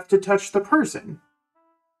where you have to touch the person.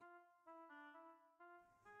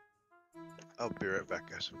 I'll be right back,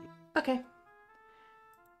 guys. Okay.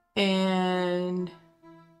 And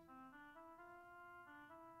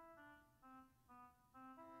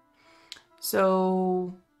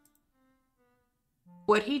so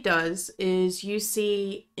what he does is you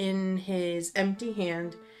see in his empty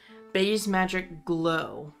hand beige magic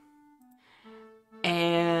glow.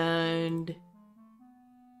 And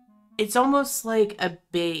it's almost like a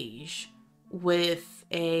beige with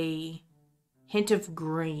a hint of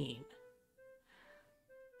green.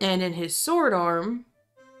 And in his sword arm,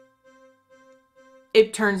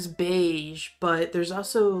 it turns beige, but there's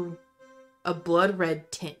also a blood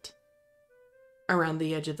red tint around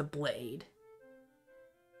the edge of the blade.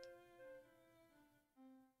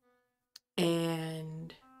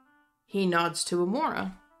 And he nods to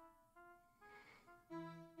Emora.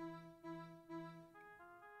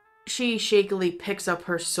 She shakily picks up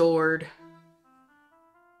her sword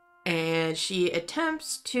and she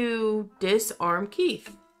attempts to disarm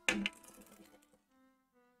Keith.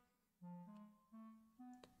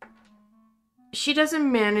 She doesn't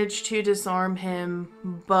manage to disarm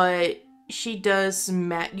him, but she does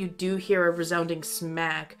smack. You do hear a resounding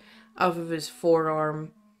smack off of his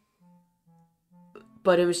forearm.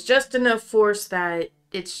 But it was just enough force that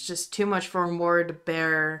it's just too much for Emora to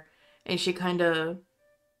bear. And she kind of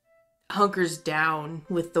hunkers down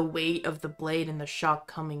with the weight of the blade and the shock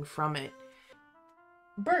coming from it.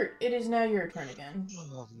 Bert, it is now your turn again.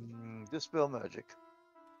 Dispel magic.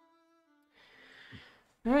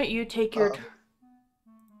 Alright, you take your turn.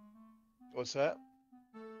 What's that?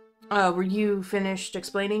 Were you finished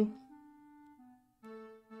explaining?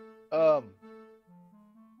 I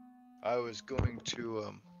was going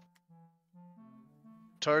to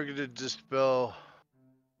targeted dispel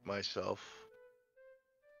myself.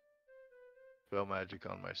 Spell magic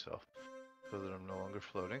on myself so that I'm no longer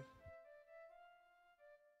floating.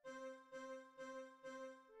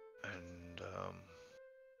 And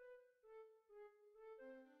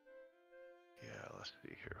yeah, let's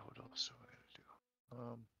see here. What else am I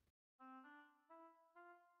gonna do?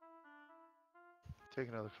 Take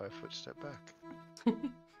another 5-foot step back.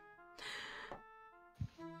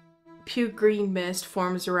 Puke green mist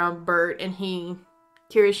forms around Bert, and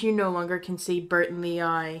Kyrish, you no longer can see Bert in the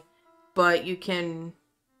eye, but you can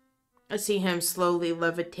see him slowly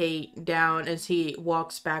levitate down as he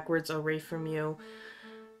walks backwards away from you.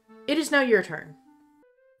 It is now your turn.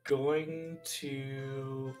 Going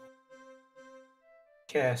to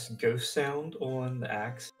cast Ghost Sound on the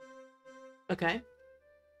axe Okay.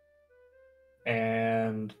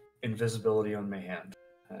 and Invisibility on my hand.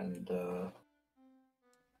 And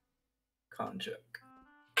con check.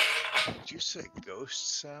 Did you say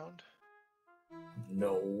ghost sound?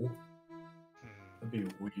 No. That'd be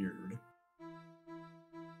weird.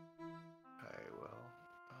 I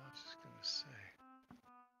was just gonna say.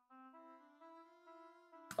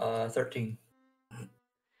 13.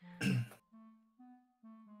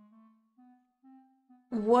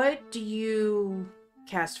 What do you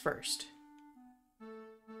cast first?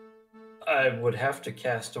 I would have to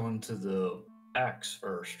cast onto the axe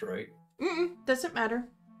first, right? Doesn't matter.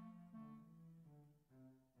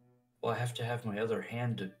 Well, I have to have my other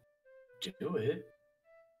hand to do it,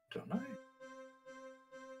 don't I?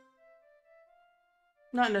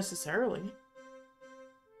 Not necessarily.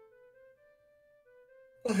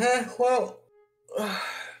 Okay, well,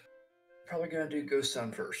 probably gonna do Ghost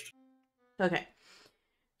Sound first. Okay.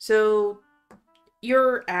 So,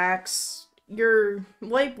 your axe, your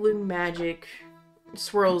light blue magic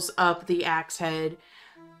swirls up the axe head,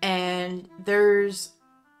 and there's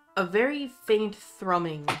a very faint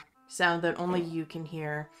thrumming sound that only you can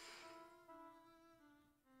hear.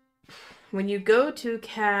 When you go to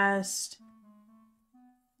cast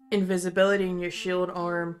invisibility in your shield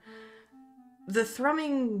arm, the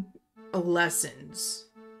thrumming lessens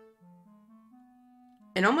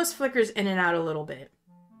and almost flickers in and out a little bit.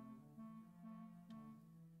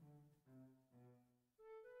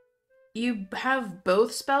 You have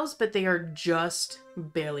both spells, but they are just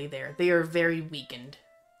barely there. They are very weakened.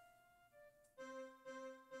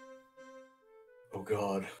 Oh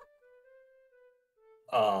god.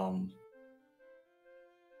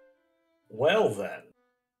 Well then.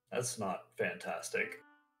 That's not fantastic.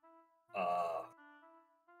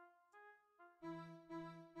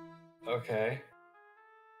 Okay.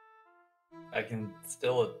 I can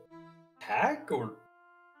still attack, or...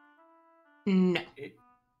 No.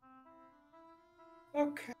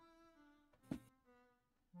 Okay.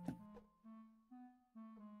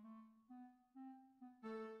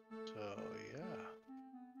 So, yeah.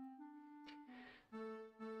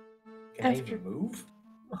 Can I even move?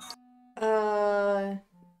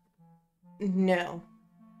 No.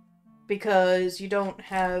 Because you don't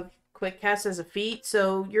have quick cast as a feat,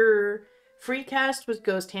 so your free cast was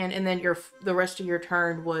Ghost Hand, and then the rest of your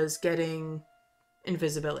turn was getting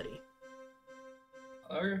invisibility.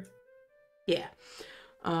 Okay. Yeah.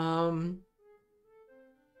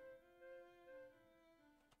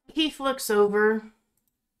 Heath looks over,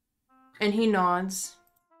 and he nods.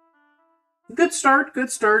 Good start, good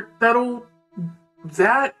start.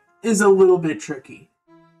 That is a little bit tricky.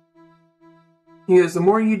 Because the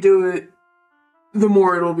more you do it, the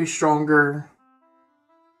more it'll be stronger.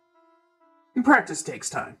 And practice takes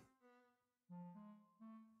time.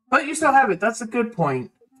 But you still have it. That's a good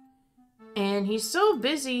point. And he's so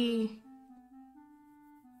busy.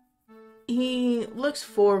 He looks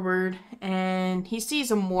forward and he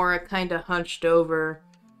sees Emora kind of hunched over.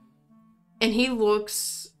 And he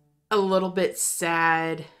looks a little bit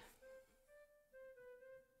sad.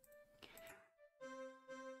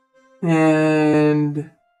 And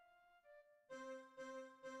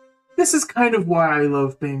this is kind of why I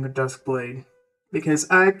love being a Duskblade. Because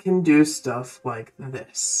I can do stuff like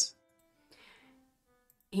this.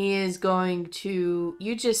 He is going to...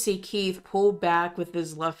 You just see Keith pull back with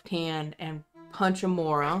his left hand and punch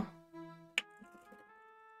Emora.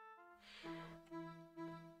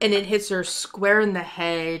 And it hits her square in the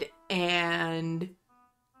head, and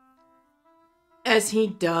as he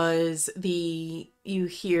does, you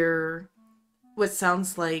hear what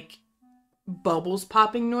sounds like bubbles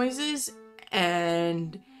popping noises,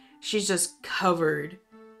 and she's just covered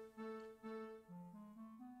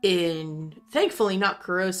in, thankfully not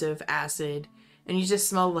corrosive, acid, and you just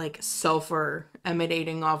smell like sulfur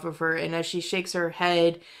emanating off of her. And as she shakes her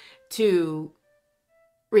head to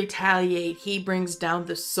retaliate, he brings down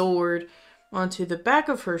the sword onto the back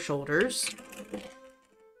of her shoulders.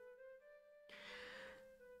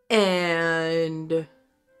 And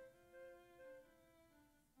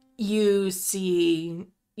you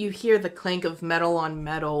hear the clank of metal on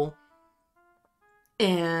metal,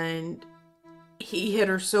 and he hit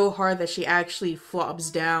her so hard that she actually flops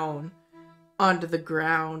down onto the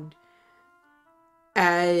ground,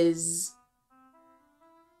 as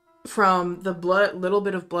from the little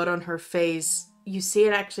bit of blood on her face, you see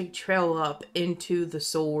it actually trail up into the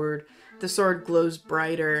sword. The sword glows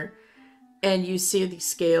brighter, and you see the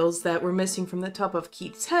scales that were missing from the top of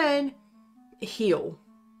Keith's head heal,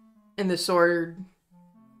 and the sword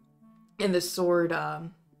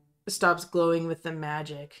stops glowing with the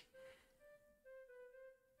magic.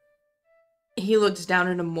 He looks down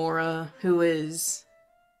at Emora, who is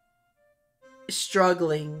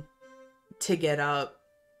struggling to get up,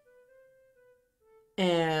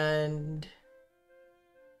 and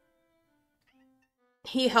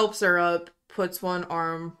he helps her up, puts one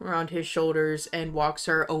arm around his shoulders, and walks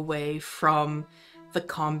her away from the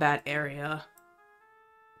combat area,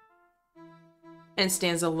 and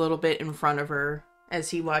stands a little bit in front of her as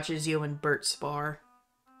he watches you and Bert spar.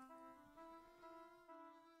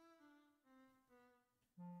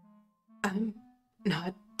 I'm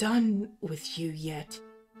not done with you yet.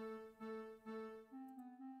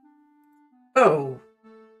 Oh,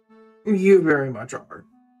 you very much are.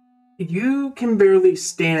 You can barely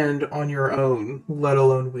stand on your own, let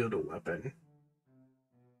alone wield a weapon.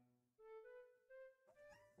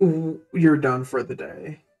 You're done for the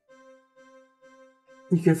day.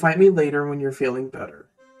 You can fight me later when you're feeling better.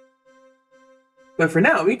 But for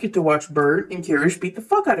now, we get to watch Bert and Kyrish beat the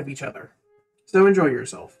fuck out of each other. So enjoy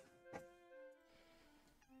yourself.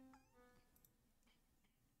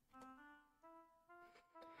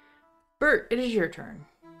 Bert, it is your turn.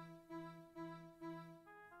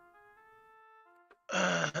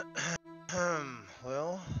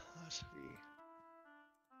 Well, let's see.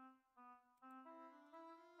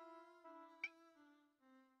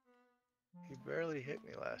 He barely hit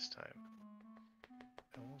me last time.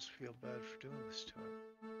 I almost feel bad for doing this to him.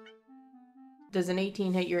 Does an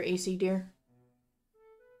 18 hit your AC, dear?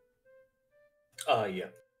 Yeah. Oh, yeah.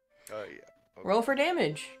 Okay. Roll for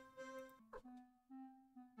damage.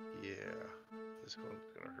 Yeah. This one's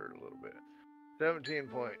gonna hurt a little bit. 17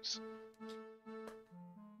 points.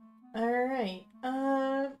 Alright.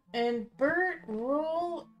 And Bert,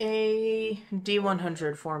 roll a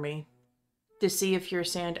D100 for me to see if your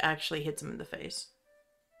sand actually hits him in the face.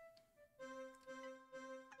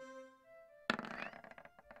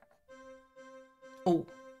 Oh.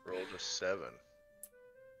 Rolled a 7.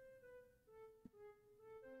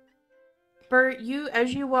 Bert,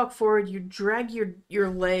 as you walk forward, you drag your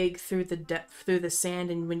leg through the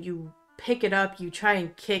sand, and when you pick it up, you try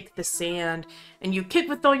and kick the sand, and you kick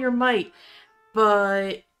with all your might.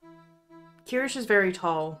 But Kyrish is very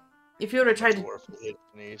tall. If you would have tried to hit his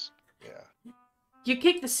knees. Yeah. You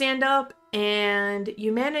kick the sand up, and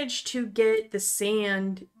you manage to get the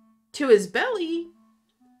sand to his belly,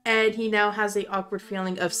 and he now has the awkward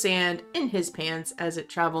feeling of sand in his pants as it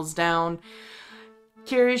travels down.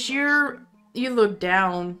 Kyrish, you look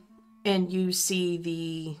down, and you see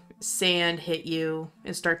the sand hit you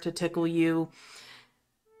and start to tickle you.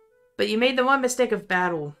 But you made the one mistake of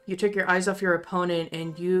battle. You took your eyes off your opponent,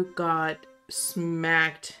 and you got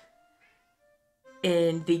smacked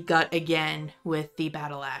in the gut again with the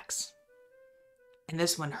battle axe. And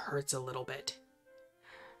this one hurts a little bit.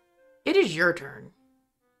 It is your turn.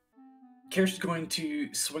 Kyrish is going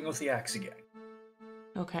to swing with the axe again.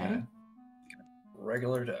 Okay.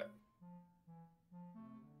 Regular attack.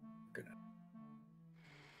 Gonna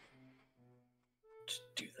just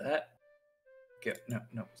do that.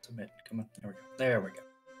 No, submit. Come on. There we go.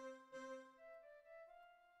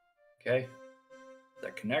 Okay. Does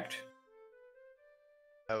that connect?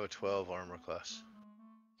 I have a 12 armor class.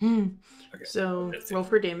 Okay. So, roll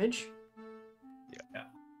for damage. Yeah.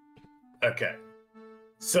 Okay.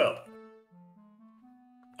 So,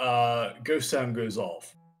 ghost sound goes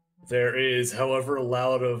off. There is, however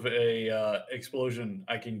loud of a explosion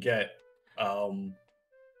I can get. I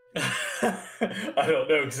don't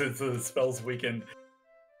know, because it's the spell's weakened.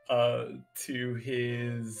 To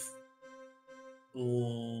his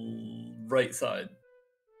right side,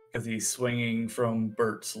 because he's swinging from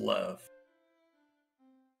Bert's left.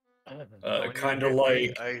 Kind of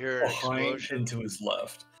like I hear an behind explosion. into his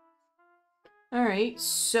left. Alright,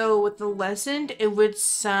 so with the lessened, it would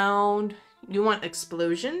sound... You want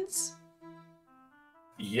explosions?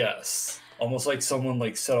 Yes. Almost like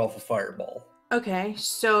someone set off a fireball. Okay,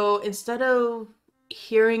 so instead of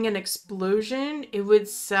hearing an explosion, it would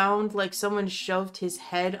sound like someone shoved his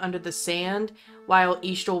head under the sand while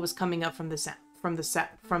Eastel was coming up from the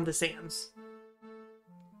sands.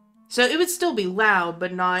 So it would still be loud,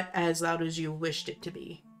 but not as loud as you wished it to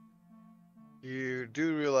be. You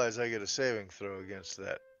do realize I get a saving throw against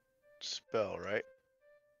that spell, right?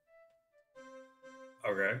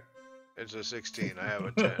 Okay. It's a 16. I have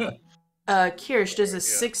a 10. Kyrish, does a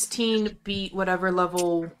 16 beat whatever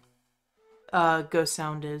level ghost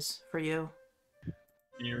sound is for you?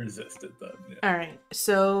 You resisted then. Yeah. Alright,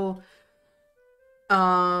 so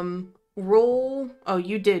roll... Oh,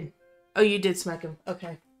 you did. Oh, you did smack him.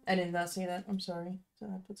 Okay. I did not see that. I'm sorry. So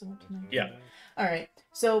that puts him up to 9. Yeah. Alright,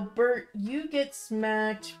 so Bert, you get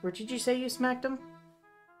smacked. Where did you say you smacked him?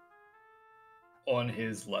 On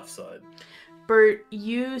his left side. Bert,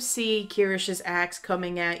 you see Kirish's axe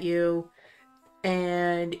coming at you,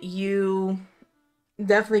 and you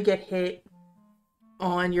definitely get hit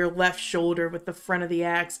on your left shoulder with the front of the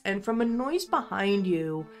axe, and from a noise behind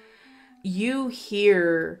you, you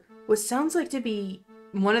hear what sounds like to be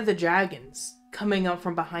one of the dragons coming up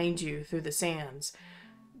from behind you through the sands.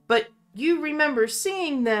 But you remember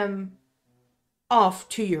seeing them off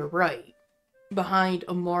to your right, behind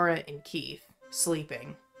Emora and Keith,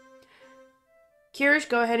 sleeping. Kyrish,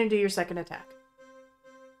 go ahead and do your second attack.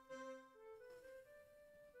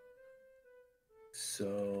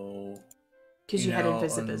 So... Because you had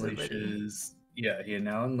invisibility. He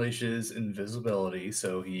now unleashes invisibility,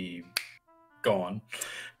 so he... gone.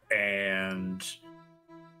 And...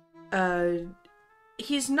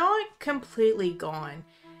 He's not completely gone.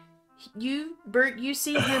 Bert, you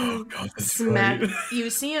see him God, smack... right. You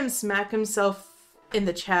see him smack himself in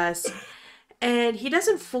the chest, And he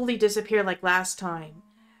doesn't fully disappear like last time,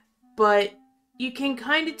 but you can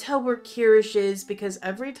kind of tell where Kyrish is because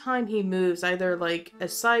every time he moves, either like a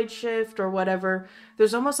side shift or whatever,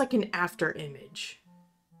 there's almost like an after image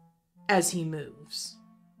as he moves.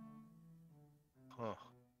 Huh.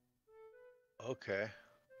 Okay.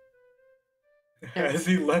 Has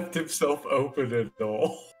he left himself open at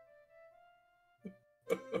all?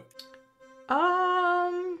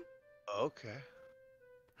 Okay.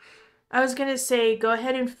 I was gonna say, go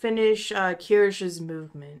ahead and finish Kirish's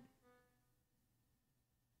movement.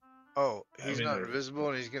 Oh, he's mean, not they're- invisible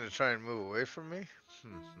and he's gonna try and move away from me?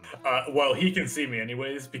 Well, he can see me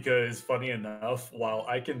anyways, because funny enough, while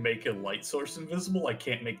I can make a light source invisible, I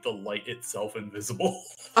can't make the light itself invisible.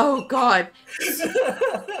 Oh god.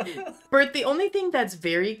 Bert, the only thing that's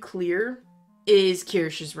very clear is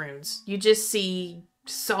Kirish's runes. You just see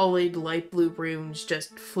solid light blue runes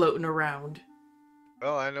just floating around.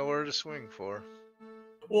 Well, I know where to swing for.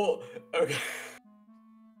 Well, okay.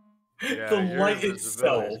 Yeah, The your light invisibility is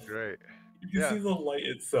itself. great. You can see the light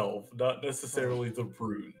itself, not necessarily the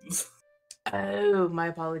runes. Oh, my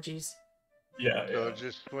apologies. Yeah, So yeah.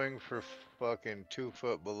 just swing for fucking 2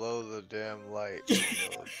 foot below the damn light. And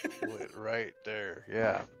it'll lit right there.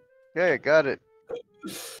 Yeah. Okay, got it.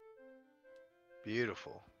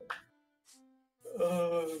 Beautiful.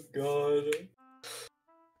 Oh, God.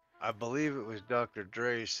 I believe it was Dr.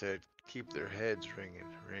 Dre said, keep their heads ringing.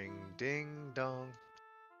 Ring, ding, dong.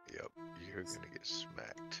 Yep, you're gonna get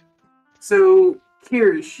smacked. So,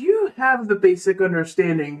 Kirish, you have the basic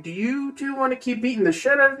understanding. Do you two want to keep beating the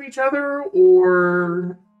shit out of each other,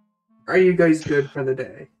 or are you guys good for the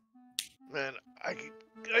day? Man, I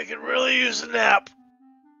could really use a nap.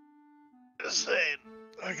 Just saying,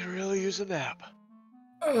 I could really use a nap.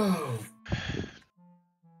 Oh.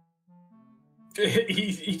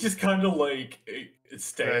 He just kind of like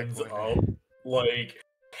stands Exactly. up, like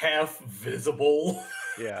half visible.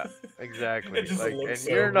 Yeah, exactly. It just Like, looks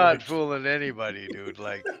and you're over not at- fooling anybody, dude.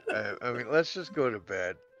 Like, I mean, let's just go to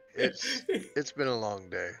bed. It's been a long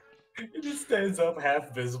day. He just stands up,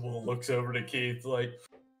 half visible, and looks over to Keith, like,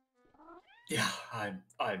 "Yeah, I'm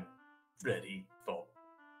ready for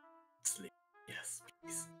sleep. Yes,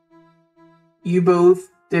 please." You both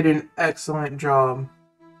did an excellent job.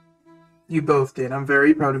 You both did. I'm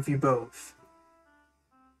very proud of you both.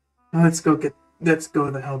 Let's go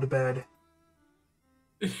the hell to bed.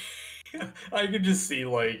 I can just see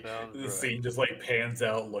like Sounds the right. scene just like pans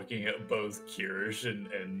out, looking at both Kyrish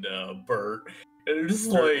and Bert, and they're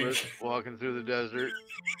just Shirtless, like walking through the desert.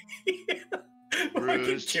 Like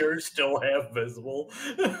Bruised. Kyrish still half visible.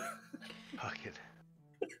 Fucking.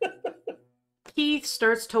 Keith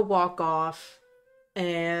starts to walk off,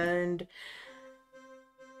 and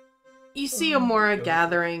you see Oh, Emora God.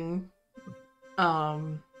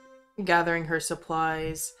 gathering her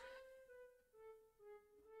supplies.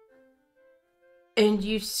 And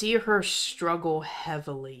you see her struggle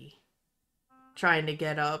heavily trying to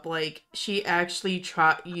get up. Like, she actually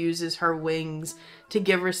uses her wings to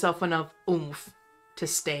give herself enough oomph to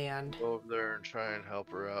stand. Go over there and try and help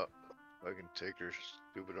her out. I can take her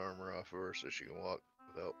stupid armor off of her so she can walk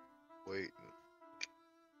without weight and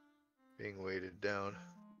being weighted down.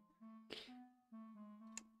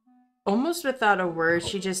 Almost without a word,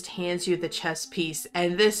 she just hands you the chest piece,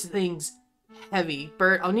 and this thing's heavy.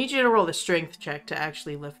 Bert, I'll need you to roll the strength check to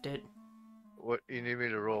actually lift it. What, you need me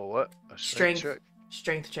to roll what? A Strength. check?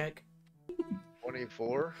 Strength check.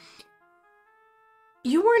 24?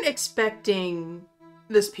 You weren't expecting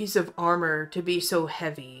this piece of armor to be so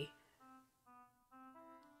heavy,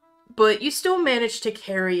 but you still managed to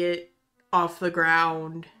carry it off the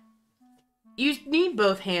ground. You need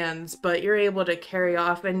both hands, but you're able to carry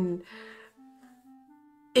off, and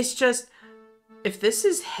it's just, if this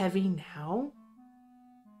is heavy now,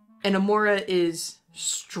 and Emora is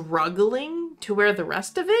struggling to wear the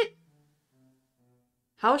rest of it,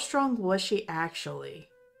 how strong was she actually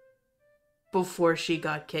before she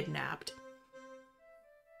got kidnapped?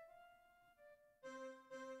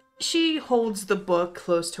 She holds the book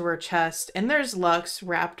close to her chest, and there's Lux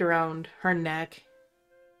wrapped around her neck.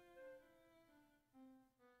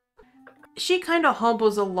 She kind of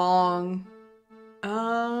humbles along.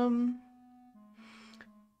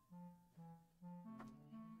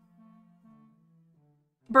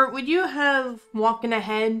 Bert, would you have walking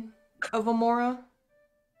ahead of Emora?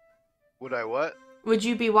 Would I what? Would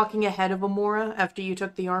you be walking ahead of Emora after you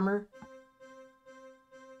took the armor?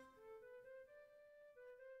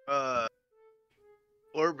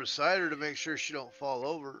 Or beside her to make sure she don't fall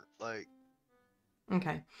over. Like,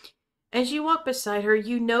 Okay. As you walk beside her,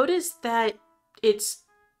 you notice that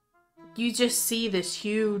you just see this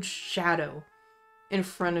huge shadow in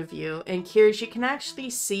front of you. And Kyrish, you can actually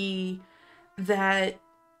see that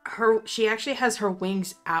she actually has her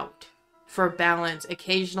wings out for balance,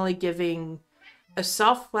 occasionally giving a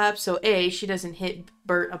soft flap so A, she doesn't hit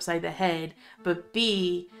Bert upside the head, but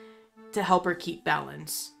B, to help her keep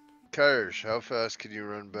balance. Kyrish, how fast can you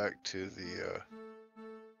run back to the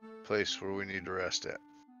place where we need to rest at?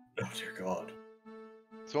 Oh dear God.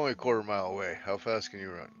 It's only a quarter mile away. How fast can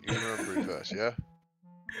you run? You can run pretty fast, yeah?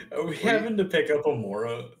 Are we What do you- having to pick up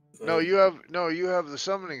Emora? No, you have the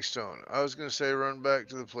summoning stone. I was gonna say run back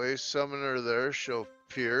to the place, summon her there, she'll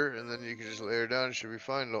appear, and then you can just lay her down and she'll be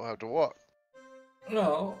fine, don't have to walk.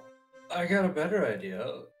 No, I got a better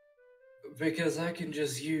idea. Because I can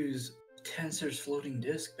just use Tensor's floating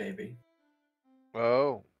disk, baby.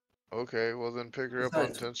 Oh. Okay, well then pick her up on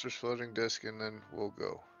Besides- Tensor's floating disc and then we'll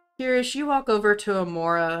go. Kyrish, you walk over to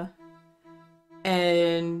Emora,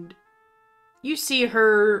 and you see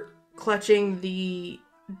her clutching the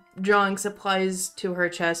drawing supplies to her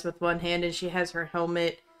chest with one hand, and she has her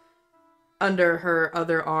helmet under her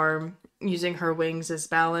other arm, using her wings as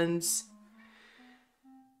balance.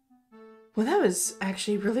 Well, that was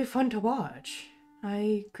actually really fun to watch.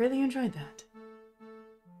 I greatly enjoyed that.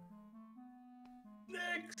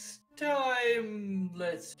 Next time,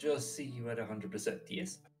 let's just see you at 100%,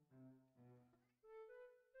 yes?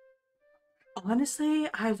 Honestly,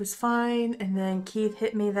 I was fine, and then Keith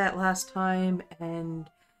hit me that last time, and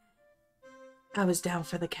I was down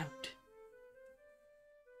for the count.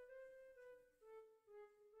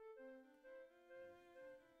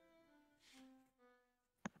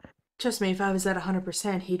 Trust me, if I was at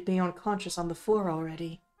 100%, he'd be unconscious on the floor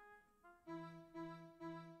already.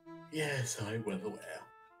 Yes, I well aware.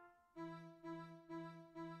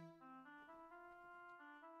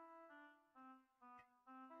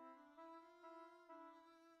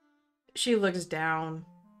 She looks down.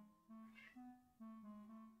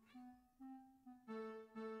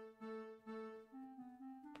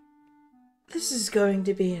 This is going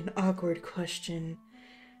to be an awkward question,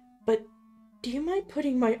 but do you mind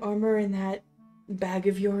putting my armor in that bag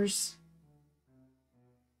of yours?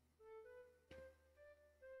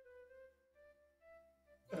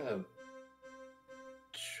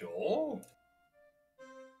 Sure.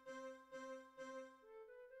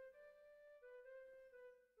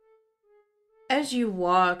 As you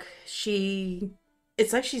walk,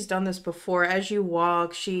 it's like she's done this before. As you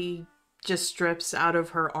walk, she just strips out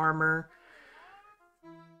of her armor.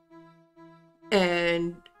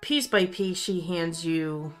 And piece by piece, she hands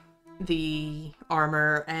you the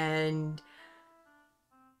armor, and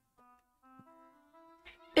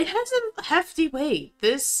it has a hefty weight.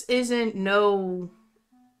 This isn't no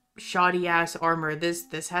shoddy ass armor.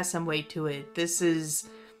 This has some weight to it. This is,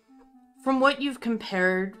 from what you've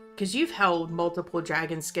compared, because you've held multiple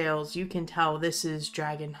dragon scales, you can tell this is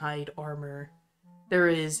dragon hide armor. There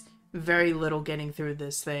is very little getting through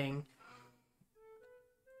this thing.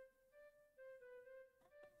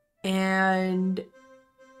 And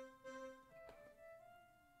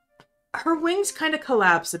her wings kind of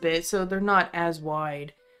collapse a bit, so they're not as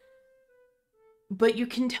wide. But you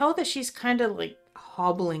can tell that she's kind of like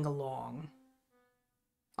hobbling along.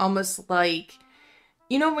 Almost like,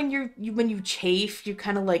 you know, when you chafe, you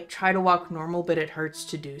kind of like try to walk normal, but it hurts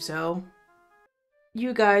to do so.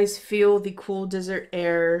 You guys feel the cool desert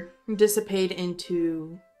air dissipate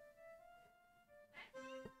into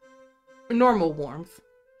normal warmth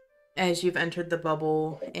as you've entered the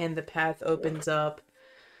bubble and the path opens up,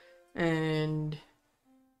 and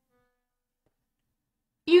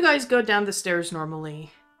you guys go down the stairs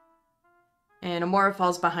normally. And Emora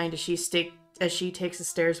falls behind as she takes the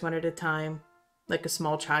stairs one at a time, like a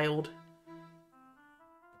small child.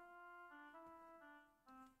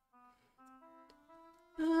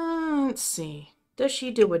 Let's see. Does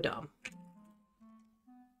she do a dumb?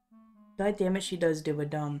 God damn it, she does do a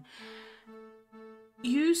dumb.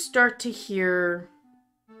 You start to hear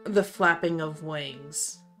the flapping of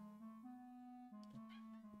wings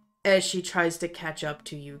as she tries to catch up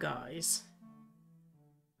to you guys.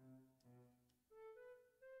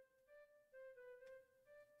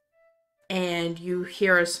 And you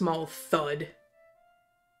hear a small thud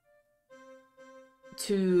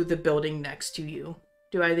to the building next to you.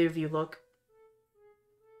 Do either of you look?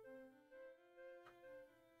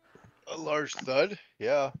 A large thud?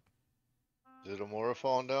 Yeah. Is it Emora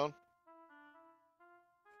falling down?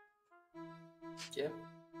 Yeah.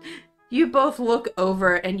 You both look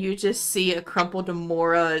over and you just see a crumpled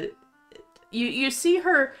Emora. You see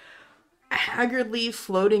her haggardly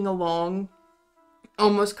floating along,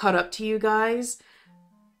 almost caught up to you guys.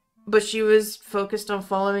 but she was focused on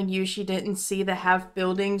following you. She didn't see the half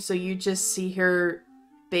building, so you just see her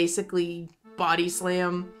basically body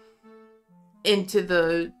slam into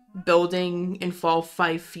the building and fall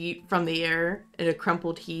 5 feet from the air in a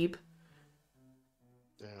crumpled heap.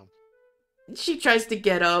 Damn. She tries to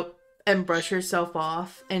get up and brush herself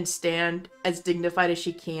off and stand as dignified as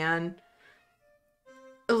she can,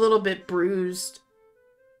 a little bit bruised,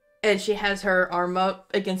 and she has her arm up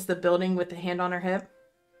against the building with the hand on her hip.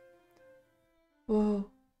 Whoa.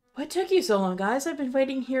 What took you so long, guys? I've been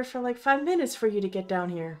waiting here for like 5 minutes for you to get down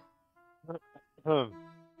here. I'm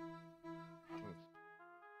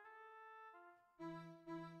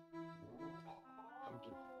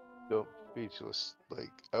just so speechless.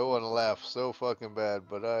 Like, I want to laugh so fucking bad,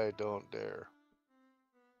 but I don't dare.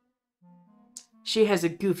 She has a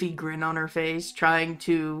goofy grin on her face, trying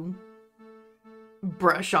to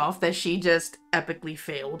brush off that she just epically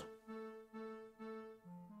failed.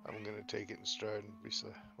 I'm gonna take it in stride and be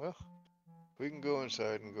like, well, we can go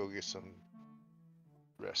inside and go get some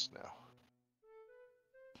rest now.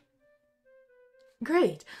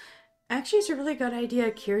 Great. Actually, it's a really good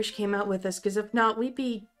idea Kyrish came out with us, because if not, we'd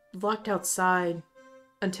be locked outside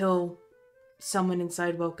until someone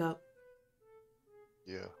inside woke up.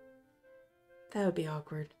 Yeah. That would be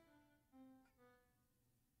awkward.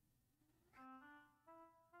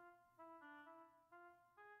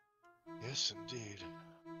 Yes, indeed.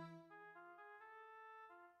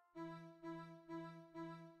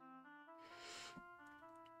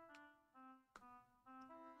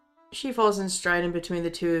 She falls in stride in between the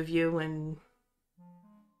two of you, and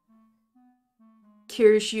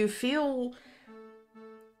Kyrish, you feel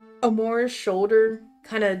Emora's shoulder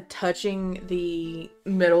kind of touching the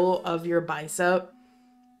middle of your bicep,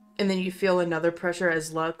 and then you feel another pressure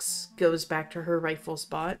as Lux goes back to her rightful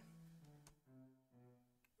spot.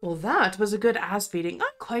 Well, that was a good ass beating. I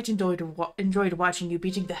quite enjoyed watching you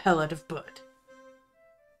beating the hell out of Bert.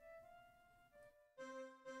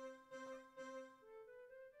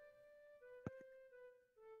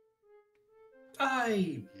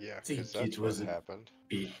 I Yeah, think because that's it what was a happened.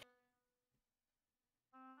 bit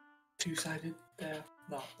two-sided there.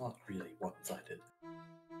 Not really one-sided.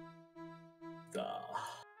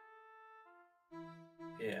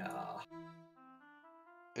 Yeah.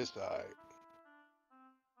 It's alright.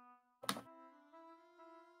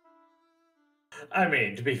 I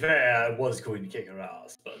mean, to be fair, I was going to kick her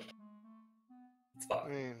ass, but it's I fine.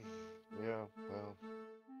 mean, yeah, well,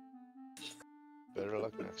 better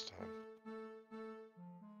luck next time.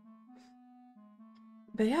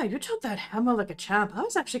 But yeah, you took that hammer like a champ. I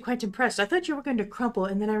was actually quite impressed. I thought you were going to crumple,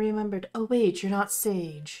 and then I remembered, oh wait, you're not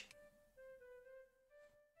Sage.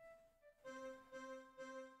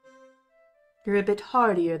 You're a bit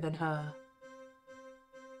hardier than her.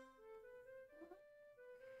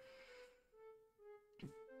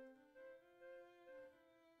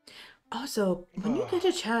 Also, when you get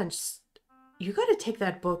a chance, you gotta take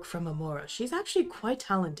that book from Emora. She's actually quite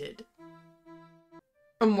talented.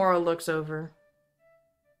 Emora looks over.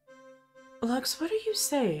 Lux, what are you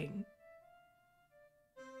saying?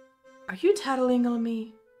 Are you tattling on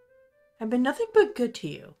me? I've been nothing but good to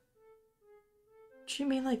you. What you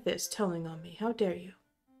mean like this, telling on me? How dare you?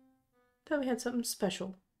 Thought we had something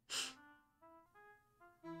special.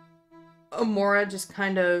 Emora just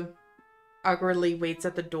kind of awkwardly waits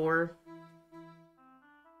at the door.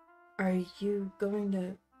 Are you going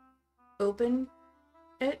to open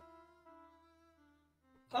it?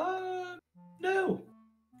 No.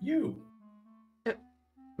 You.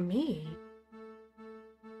 Me?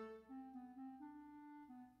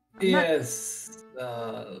 Yes.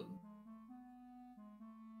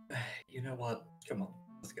 You know what? Come on,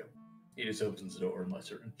 let's go. He just opens the door and lets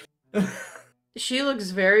her in. She looks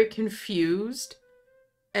very confused,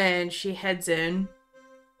 and she heads in.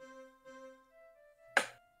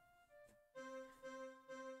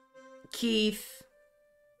 Keith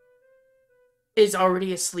is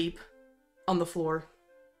already asleep on the floor.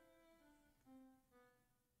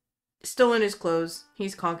 Still in his clothes.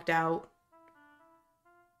 He's conked out.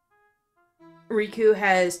 Riku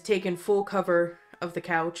has taken full cover of the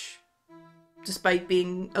couch. Despite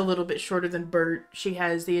being a little bit shorter than Bert, she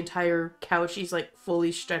has the entire couch. She's like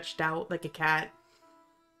fully stretched out like a cat.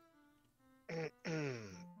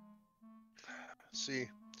 See,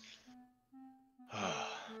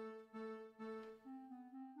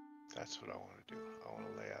 that's what I want to do. I want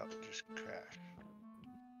to lay out and just crash.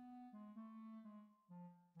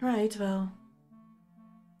 Right, well,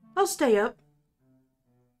 I'll stay up.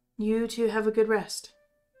 You two have a good rest.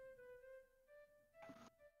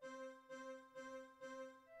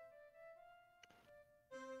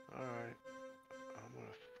 Alright, I'm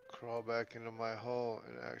gonna crawl back into my hole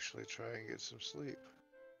and actually try and get some sleep.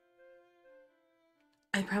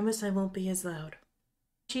 I promise I won't be as loud.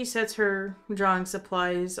 She sets her drawing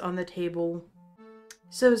supplies on the table.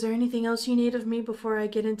 So is there anything else you need of me before I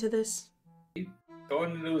get into this?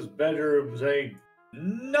 Going into his bedroom saying,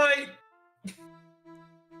 "Night!"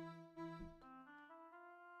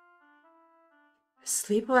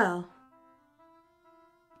 Sleep well.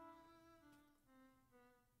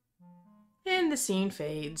 And the scene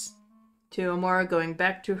fades to Emora going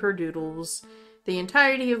back to her doodles. The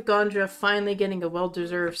entirety of Gondra finally getting a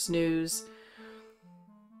well-deserved snooze.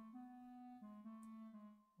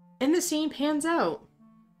 And the scene pans out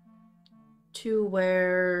to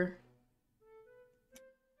where...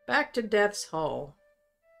 back to Death's Hall,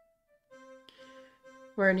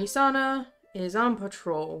 where Nisana is on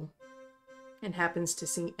patrol and happens to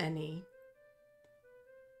see Eni.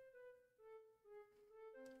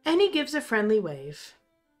 Eni gives a friendly wave,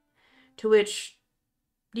 to which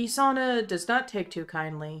Nisana does not take too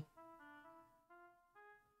kindly,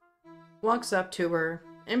 walks up to her,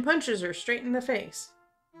 and punches her straight in the face.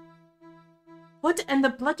 What in the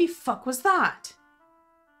bloody fuck was that?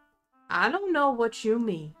 I don't know what you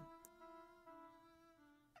mean.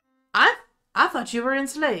 I thought you were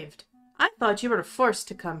enslaved. I thought you were forced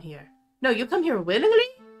to come here. No, you come here willingly?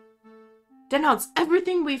 Denounce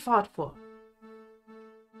everything we fought for.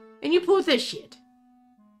 And you pull this shit.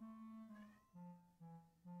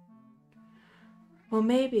 Well,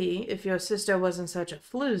 maybe if your sister wasn't such a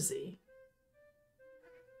floozy.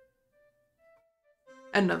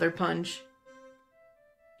 Another punch.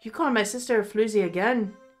 You call my sister a floozy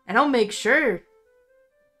again, and I'll make sure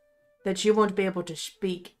that she won't be able to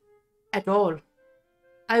speak at all.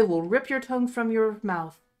 I will rip your tongue from your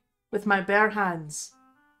mouth with my bare hands,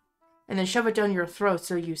 and then shove it down your throat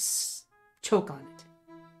so you choke on it.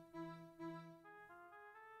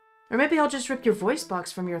 Or maybe I'll just rip your voice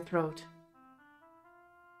box from your throat.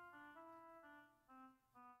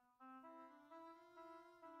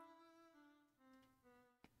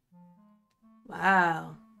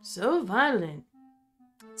 Wow, so violent.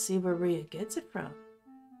 Let's see where Rhea gets it from.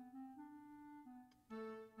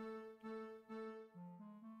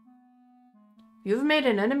 You've made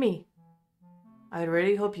an enemy. I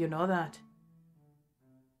really hope you know that.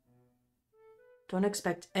 Don't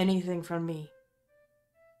expect anything from me.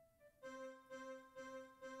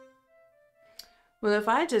 Well, if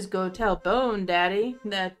I just go tell Bone Daddy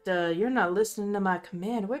that you're not listening to my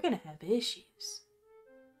command, we're gonna have issues.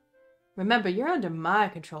 Remember, you're under my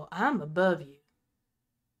control. I'm above you.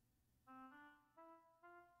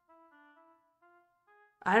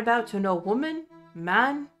 I'm about to know woman,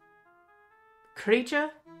 man,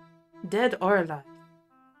 creature, dead or alive.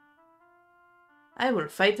 I will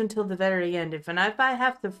fight until the very end. If I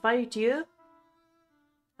have to fight you,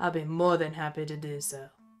 I'll be more than happy to do so.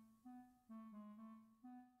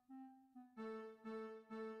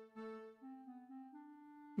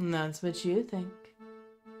 And that's what you think.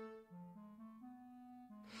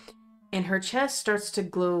 And her chest starts to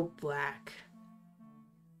glow black.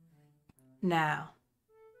 Now,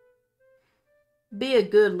 be a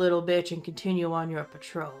good little bitch and continue on your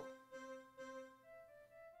patrol.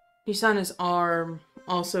 Nisana's arm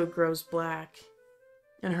also grows black,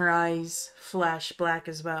 and her eyes flash black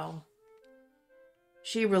as well.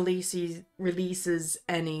 She releases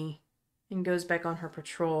Eni and goes back on her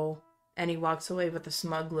patrol. Eni walks away with a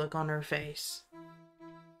smug look on her face.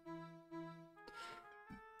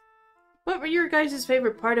 What were your guys'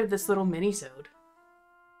 favorite part of this little mini-sode?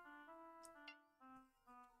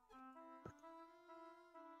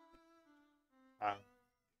 I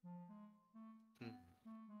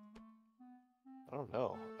don't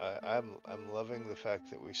know. I'm loving the fact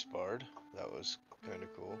that we sparred. That was kind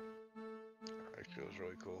of cool. Actually, it was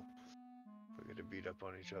really cool. We get to beat up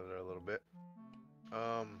on each other a little bit.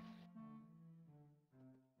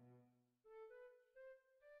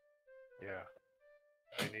 Yeah.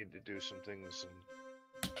 I need to do some things and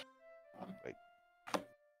like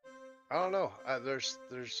I don't know. There's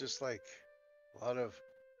just like a lot of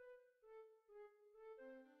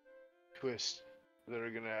twists that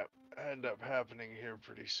are gonna end up happening here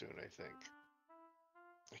pretty soon. I think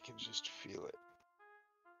I can just feel it.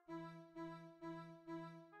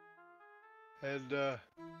 And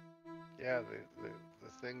yeah,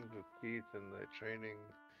 the things with Keith and the training,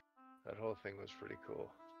 that whole thing was pretty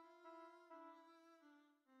cool.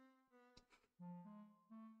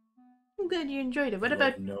 I'm glad you enjoyed it. What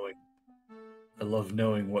about... I love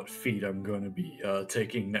knowing what feat I'm going to be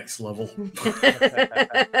taking next level.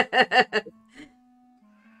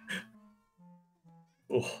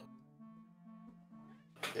 Oh.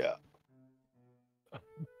 Yeah.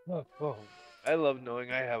 Oh, I love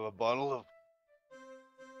knowing I have a bottle of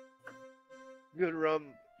good rum.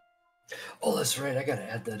 Oh, that's right. I gotta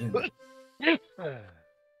add that in.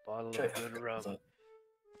 Bottle Try- of good rum. Oh,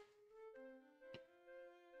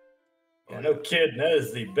 Yeah, no kidding. That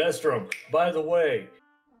is the best rum. By the way,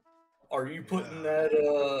 are you putting that?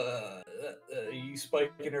 You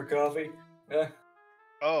spiking her coffee? Yeah.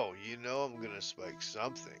 Oh, you know I'm gonna spike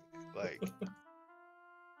something. Like,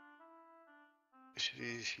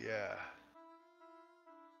 she's, yeah.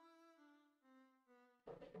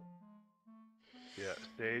 Yeah,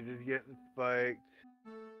 Sage is getting spiked.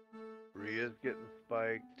 Rhea's getting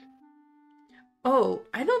spiked. Oh,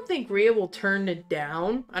 I don't think Rhea will turn it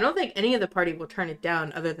down. I don't think any of the party will turn it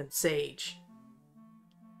down other than Sage.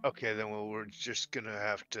 Okay, then we're just gonna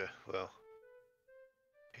have to, well,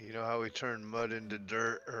 you know how we turned mud into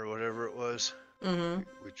dirt or whatever it was? Mm-hmm.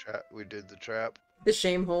 We did the trap. The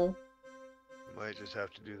shame hole. Might just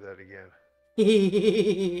have to do that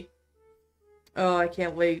again. Oh, I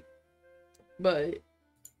can't wait. But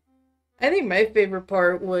I think my favorite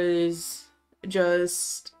part was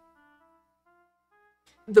just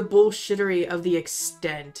the bullshittery of the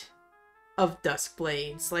extent of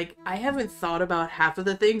Duskblades. Like, I haven't thought about half of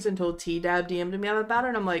the things until TDAB DM'd me about it,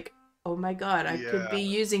 and I'm like, oh my god, I could be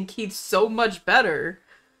using Keith so much better.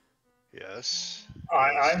 Yes.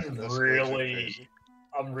 I'm Duskblades are really, crazy.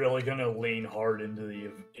 I'm really gonna lean hard into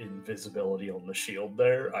the invisibility on the shield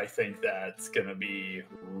there. I think that's gonna be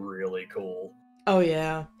really cool. Oh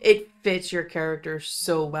yeah, it fits your character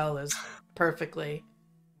so well as perfectly.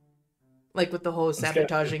 Like with the whole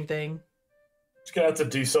sabotaging thing. Just gonna have to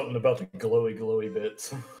do something about the glowy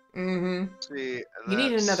bits. Mm-hmm. See, and You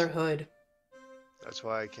need another hood. That's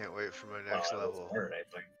why I can't wait for my next level. Or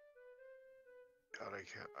anything. God, I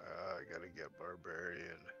gotta get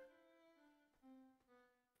Barbarian.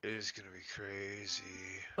 It is gonna be crazy.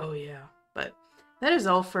 Oh yeah, but that is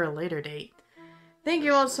all for a later date. Thank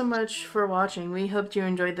you all so much for watching. We hoped you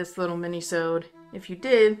enjoyed this little mini-sode. If you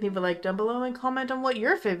did, leave a like down below and comment on what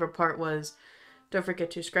your favorite part was. Don't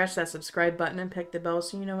forget to scratch that subscribe button and click the bell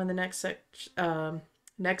so you know when the next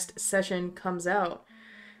session comes out.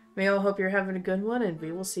 We all hope you're having a good one, and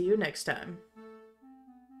we will see you next time.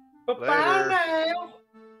 Later. Bye now!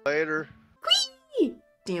 Later.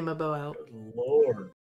 DMobo out. Good Lord.